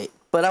 That's right.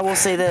 But I will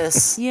say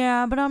this.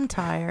 Yeah, but I'm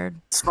tired.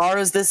 As far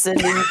as this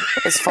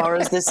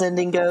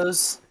ending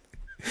goes,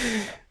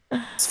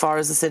 it's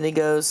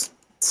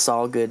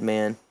all good,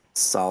 man.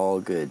 It's all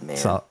good,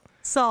 man.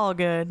 It's all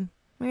good.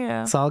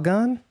 Yeah. It's all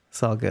gone?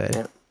 It's all good.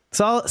 Yeah.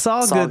 It's all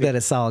good that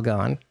it's all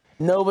gone.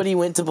 Nobody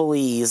went to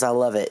Belize. I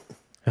love it.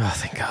 Oh,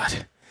 thank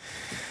God.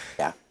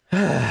 Yeah.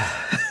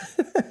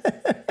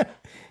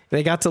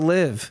 They got to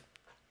live.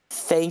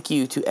 Thank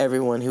you to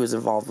everyone who was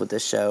involved with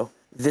this show.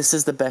 This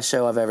is the best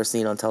show I've ever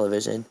seen on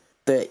television.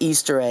 The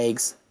Easter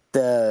eggs,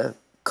 the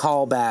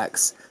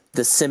callbacks,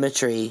 the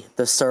symmetry,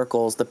 the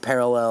circles, the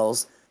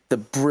parallels, the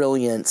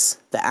brilliance,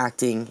 the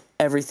acting,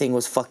 everything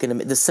was fucking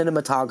amazing. The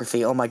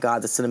cinematography, oh my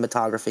God, the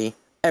cinematography.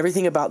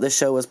 Everything about this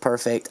show was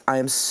perfect. I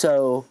am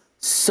so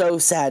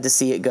sad to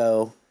see it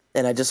go.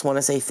 And I just want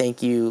to say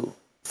thank you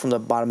from the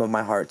bottom of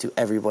my heart to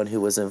everyone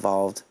who was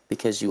involved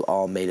because you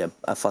all made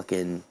a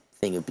fucking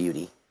thing of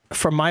beauty.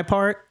 For my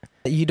part,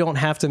 you don't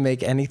have to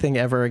make anything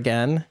ever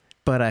again,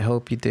 but I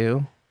hope you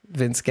do.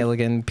 Vince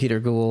Gilligan, Peter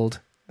Gould,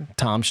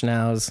 Tom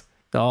Schnauz,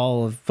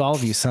 all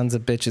of you sons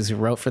of bitches who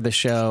wrote for the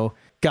show,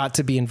 got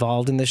to be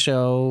involved in the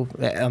show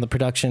on the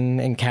production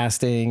and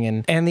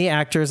casting and the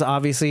actors.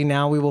 Obviously,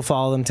 now we will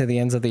follow them to the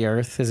ends of the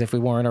earth as if we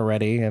weren't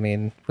already. I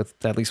mean,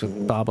 at least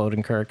with Bob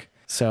Odenkirk.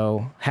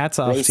 So hats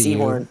off Ray to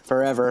Seahorn, you.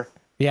 forever.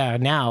 Yeah,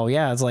 now,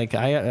 it's like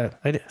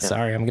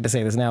sorry, I'm going to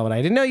say this now, but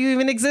I didn't know you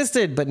even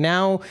existed. But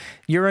now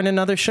you're in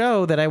another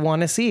show that I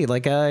want to see.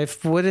 Like,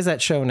 what is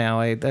that show now?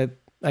 I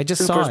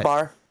just saw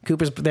it.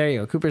 Cooper's Bar. There you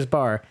go, Cooper's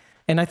Bar.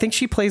 And I think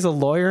she plays a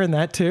lawyer in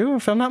that too,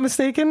 if I'm not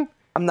mistaken.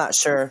 I'm not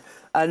sure.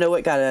 I know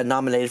it got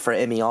nominated for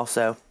an Emmy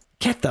also.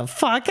 Get the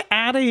fuck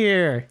out of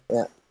here.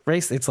 Yeah.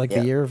 It's like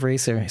the year of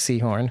Racer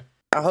Seahorn.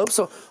 I hope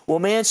so. Well,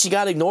 man, she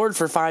got ignored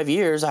for 5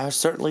 years. I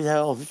certainly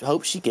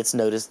hope she gets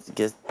noticed.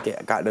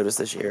 Got noticed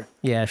this year.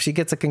 Yeah, if she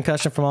gets a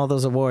concussion from all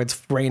those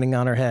awards raining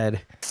on her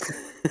head,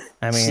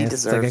 I mean, she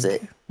deserves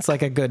it. It's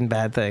like a good and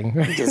bad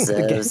thing. She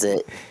deserves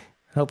it.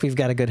 Hope you've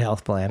got a good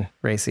health plan,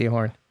 Ray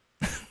Seahorn.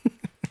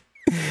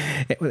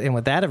 And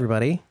with that,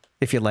 everybody,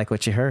 if you like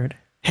what you heard,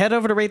 head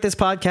over to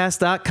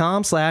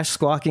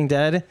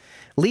ratethispodcast.com/squawkingdead.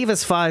 Leave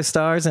us 5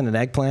 stars and an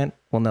eggplant.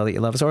 We'll know that you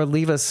love us. Or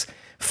leave us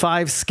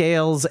 5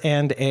 scales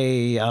and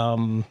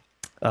an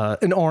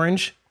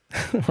orange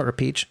or a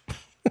peach.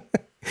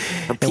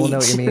 And we'll know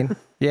what you mean.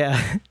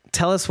 Yeah.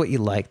 Tell us what you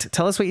liked.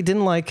 Tell us what you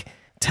didn't like.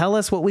 Tell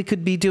us what we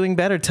could be doing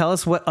better. Tell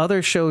us what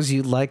other shows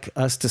you'd like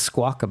us to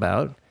squawk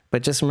about.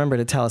 But just remember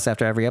to tell us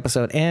after every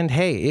episode. And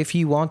hey, if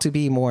you want to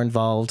be more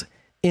involved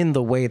in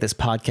the way this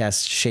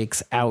podcast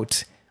shakes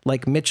out,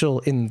 like Mitchell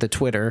in the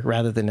Twitter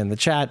rather than in the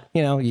chat,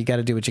 you got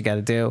to do what you got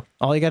to do.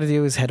 All you got to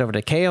do is head over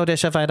to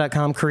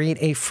ko-fi.com, create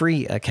a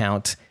free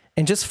account,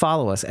 and just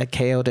follow us at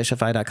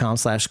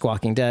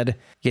ko-fi.com/squawkingdead.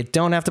 You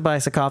don't have to buy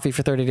us a coffee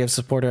for 30 days of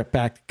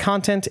supporter-backed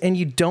content, and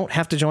you don't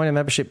have to join a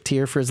membership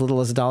tier for as little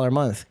as $1 a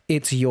month.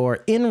 It's your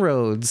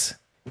inroads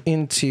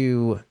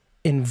into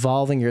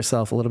involving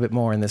yourself a little bit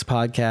more in this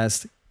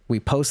podcast. We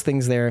post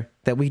things there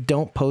that we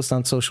don't post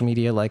on social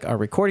media, like our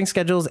recording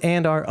schedules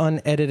and our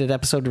unedited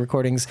episode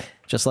recordings,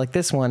 just like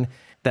this one,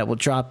 that will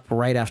drop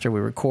right after we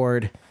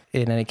record.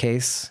 In any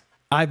case,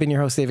 I've been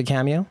your host, David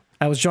Cameo.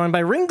 I was joined by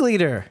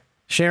Ringleader,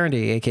 Sharon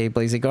D, a.k.a.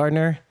 Blazy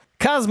Gardner,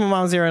 Cosmo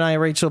Mom 09,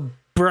 Rachel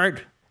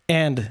Burt,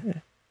 and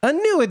a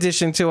new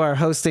addition to our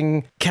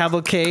hosting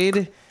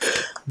cavalcade,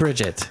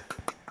 Bridget.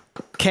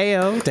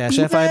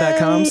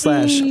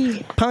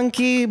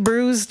 ko-fi.com/Punky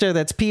Brewster.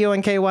 That's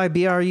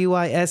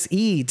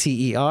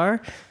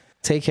PONKYBRUISETER.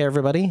 Take care,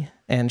 everybody.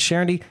 And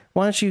Sharon D,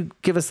 why don't you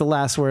give us the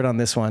last word on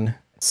this one?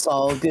 It's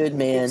all good,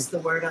 man. It's the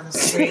word on the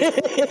street.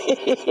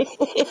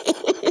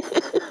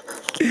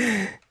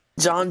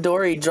 John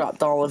Dory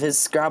dropped all of his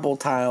Scrabble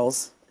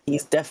tiles.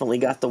 He's definitely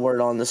got the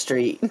word on the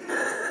street.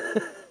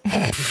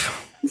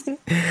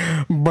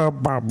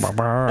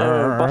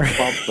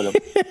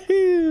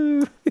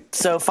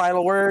 So,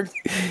 final word.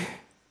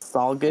 It's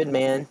all good,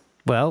 man.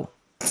 Well,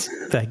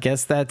 I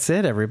guess that's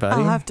it,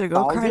 everybody. I'll have to go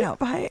All cry good. out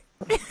by.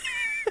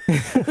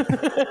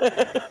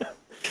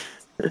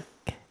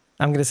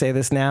 I'm going to say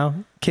this now.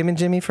 Kim and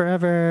Jimmy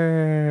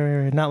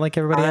forever. Not like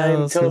everybody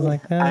else. who's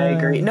like, I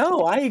agree.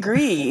 No, I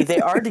agree. They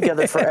are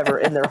together forever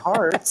in their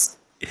hearts.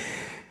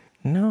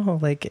 No,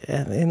 like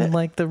in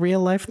like the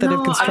real life that No,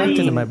 I've constructed I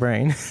mean- in my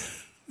brain.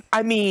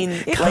 I mean,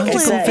 It like I conjugal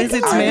said,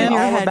 visits, I'm man. in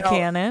your all head about-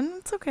 canon.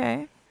 It's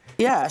okay.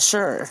 Yeah,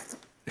 sure.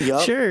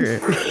 Yup. Sure.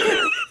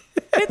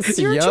 It's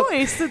your Yup.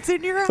 choice. It's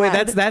in your head. Wait,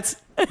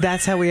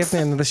 that's how we have to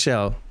end the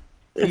show.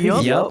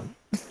 Yup. Yup.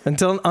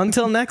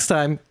 Until next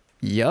time.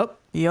 Yup.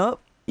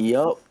 Yup.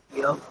 Yup.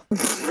 Well,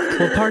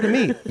 pardon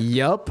me.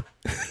 Yup.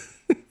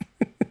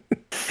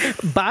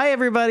 Bye,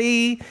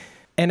 everybody,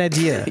 and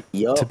adieu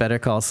Yup. to Better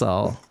Call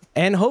Saul,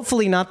 and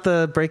hopefully not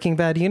the Breaking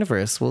Bad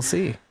universe. We'll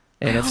see,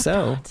 and if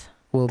so,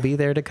 we'll be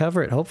there to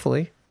cover it.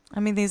 Hopefully. I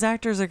mean, these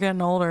actors are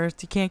getting older.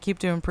 You can't keep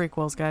doing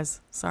prequels,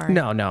 guys. Sorry.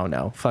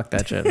 No. Fuck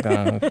that shit.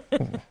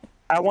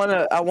 I want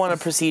a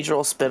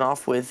procedural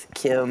spinoff with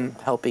Kim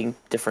helping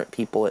different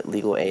people at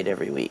legal aid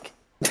every week.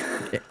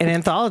 An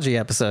anthology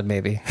episode,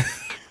 maybe.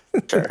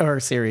 Sure. Or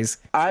a series.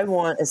 I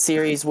want a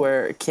series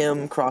where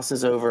Kim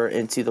crosses over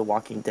into The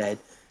Walking Dead,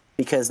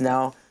 because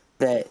now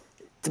that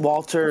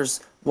Walter's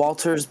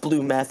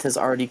blue meth has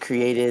already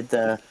created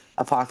the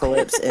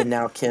apocalypse, and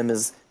now Kim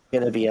is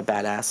gonna be a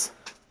badass.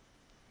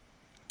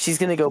 She's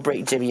gonna go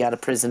break Jimmy out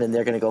of prison, and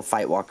they're gonna go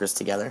fight walkers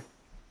together.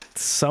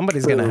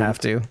 Somebody's gonna have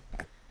to.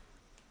 I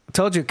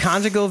told you,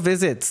 conjugal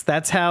visits.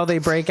 That's how they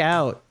break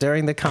out,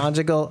 during the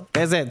conjugal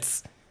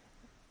visits.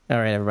 All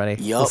right, everybody.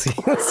 Yup.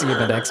 We'll see you in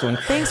the next one.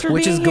 Thanks for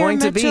which being is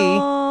going here, to be.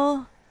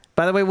 Mitchell.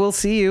 By the way, we'll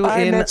see you Bye,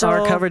 in Mitchell.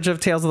 our coverage of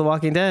Tales of the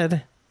Walking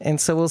Dead, and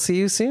so we'll see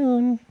you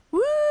soon.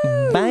 Woo!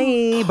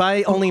 Bye.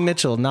 Bye. Only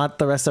Mitchell, not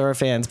the rest of our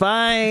fans.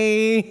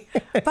 Bye.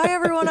 Bye,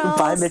 everyone else.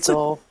 Bye,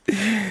 Mitchell.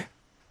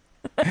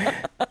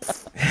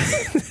 That's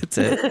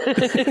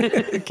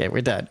it. Okay,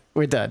 we're done.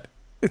 We're done.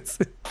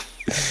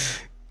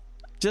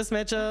 Just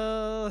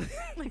Mitchell.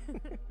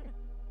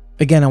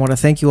 Again, I want to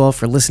thank you all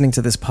for listening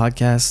to this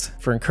podcast,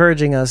 for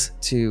encouraging us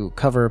to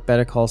cover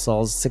Better Call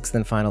Saul's 6th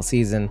and final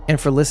season, and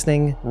for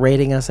listening,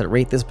 rating us at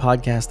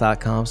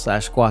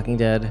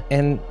ratethispodcast.com/squawkingdead,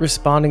 and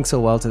responding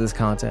so well to this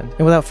content.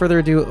 And without further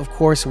ado, of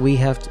course, we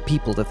have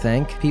people to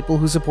thank, people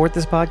who support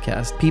this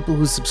podcast, people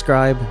who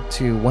subscribe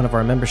to one of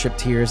our membership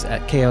tiers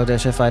at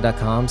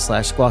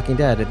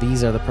ko-fi.com/squawkingdead.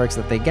 These are the perks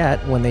that they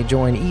get when they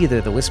join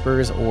either the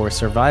Whisperers or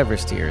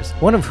Survivors tiers,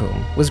 one of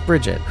whom was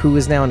Bridget, who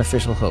is now an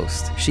official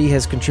host. She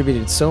has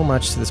contributed so much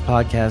to this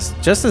podcast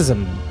just as a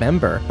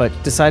member, but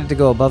decided to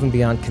go above and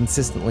beyond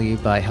consistently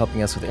by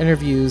helping us with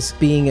interviews,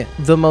 being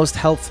the most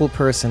helpful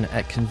person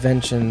at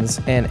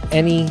conventions, and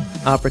any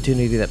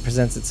opportunity that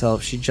presents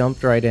itself, she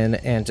jumped right in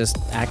and just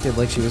acted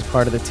like she was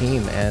part of the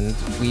team, and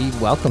we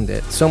welcomed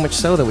it. So much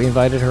so that we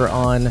invited her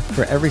on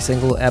for every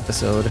single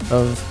episode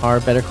of our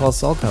Better Call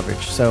Saul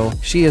coverage. So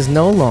she is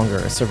no longer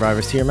a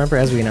Survivors tier member.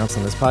 As we announced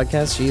on this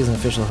podcast, she is an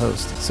official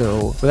host.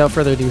 So without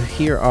further ado,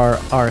 here are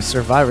our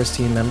Survivors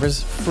team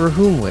members, for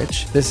whom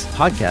this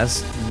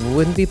podcast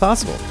wouldn't be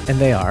possible. And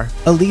they are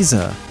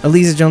Eliza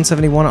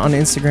Jones71 on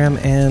Instagram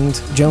and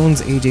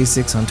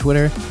JonesAJ6 on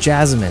Twitter,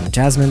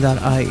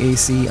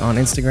 Jasmine.iac on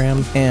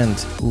Instagram,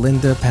 and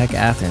Linda Peck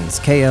Athens,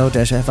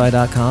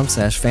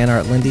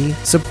 ko-fi.com/fanartlindy.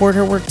 Support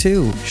her work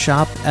too.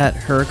 Shop at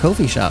her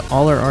Ko-fi shop.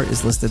 All her art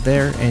is listed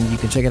there, and you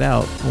can check it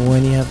out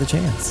when you have the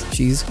chance.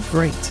 She's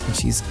great, and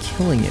she's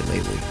killing it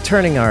lately.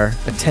 Turning our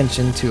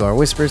attention to our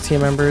Whispers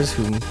team members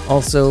who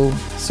also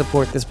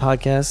support this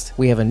podcast,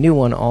 we have a new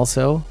one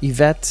also,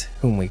 Yvette,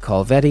 whom we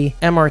call Vetty,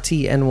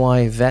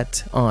 MRTNY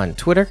Vet on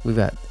Twitter. We've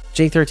got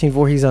J13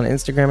 Voorhees on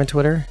Instagram and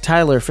Twitter,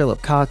 Tyler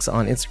Phillip Cox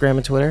on Instagram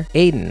and Twitter,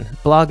 Aiden,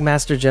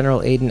 Blogmaster General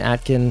Aiden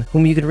Atkin,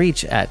 whom you can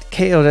reach at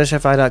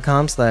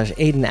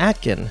ko-fi.com/Aiden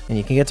Atkin, and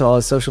you can get to all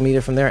his social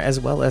media from there, as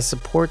well as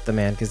support the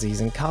man because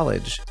he's in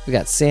college. We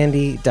got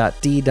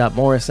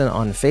Sandy.D.Morrison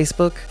on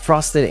Facebook,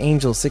 Frosted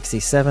Angel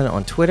 67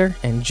 on Twitter,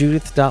 and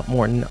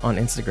Judith.Morton on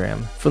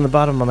Instagram. From the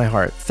bottom of my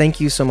heart, thank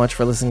you so much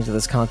for listening to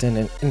this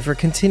content and for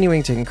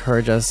continuing to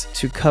encourage us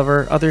to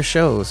cover other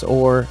shows,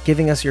 or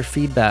giving us your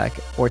feedback,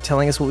 or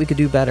telling us what we could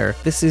do better.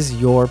 This is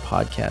your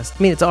podcast.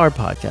 I mean, it's our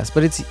podcast,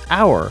 but it's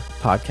our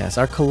podcast,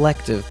 our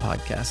collective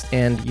podcast.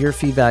 And your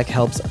feedback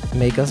helps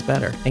make us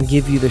better and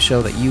give you the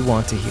show that you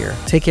want to hear.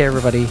 Take care,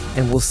 everybody,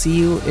 and we'll see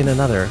you in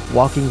another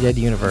Walking Dead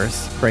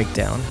universe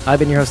breakdown. I've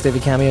been your host,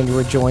 David Cameo, and you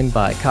were joined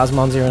by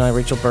Cosmom09,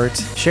 Rachel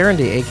Burt, Sharon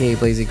D, aka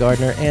Blazy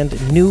Gardner, and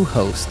new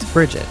host,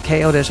 Bridget,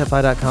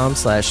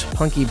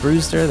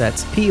 ko-fi.com/PunkyBrewster.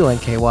 That's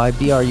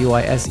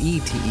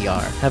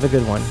PUNKYBRUISETER. Have a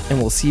good one,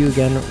 and we'll see you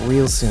again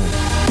real soon.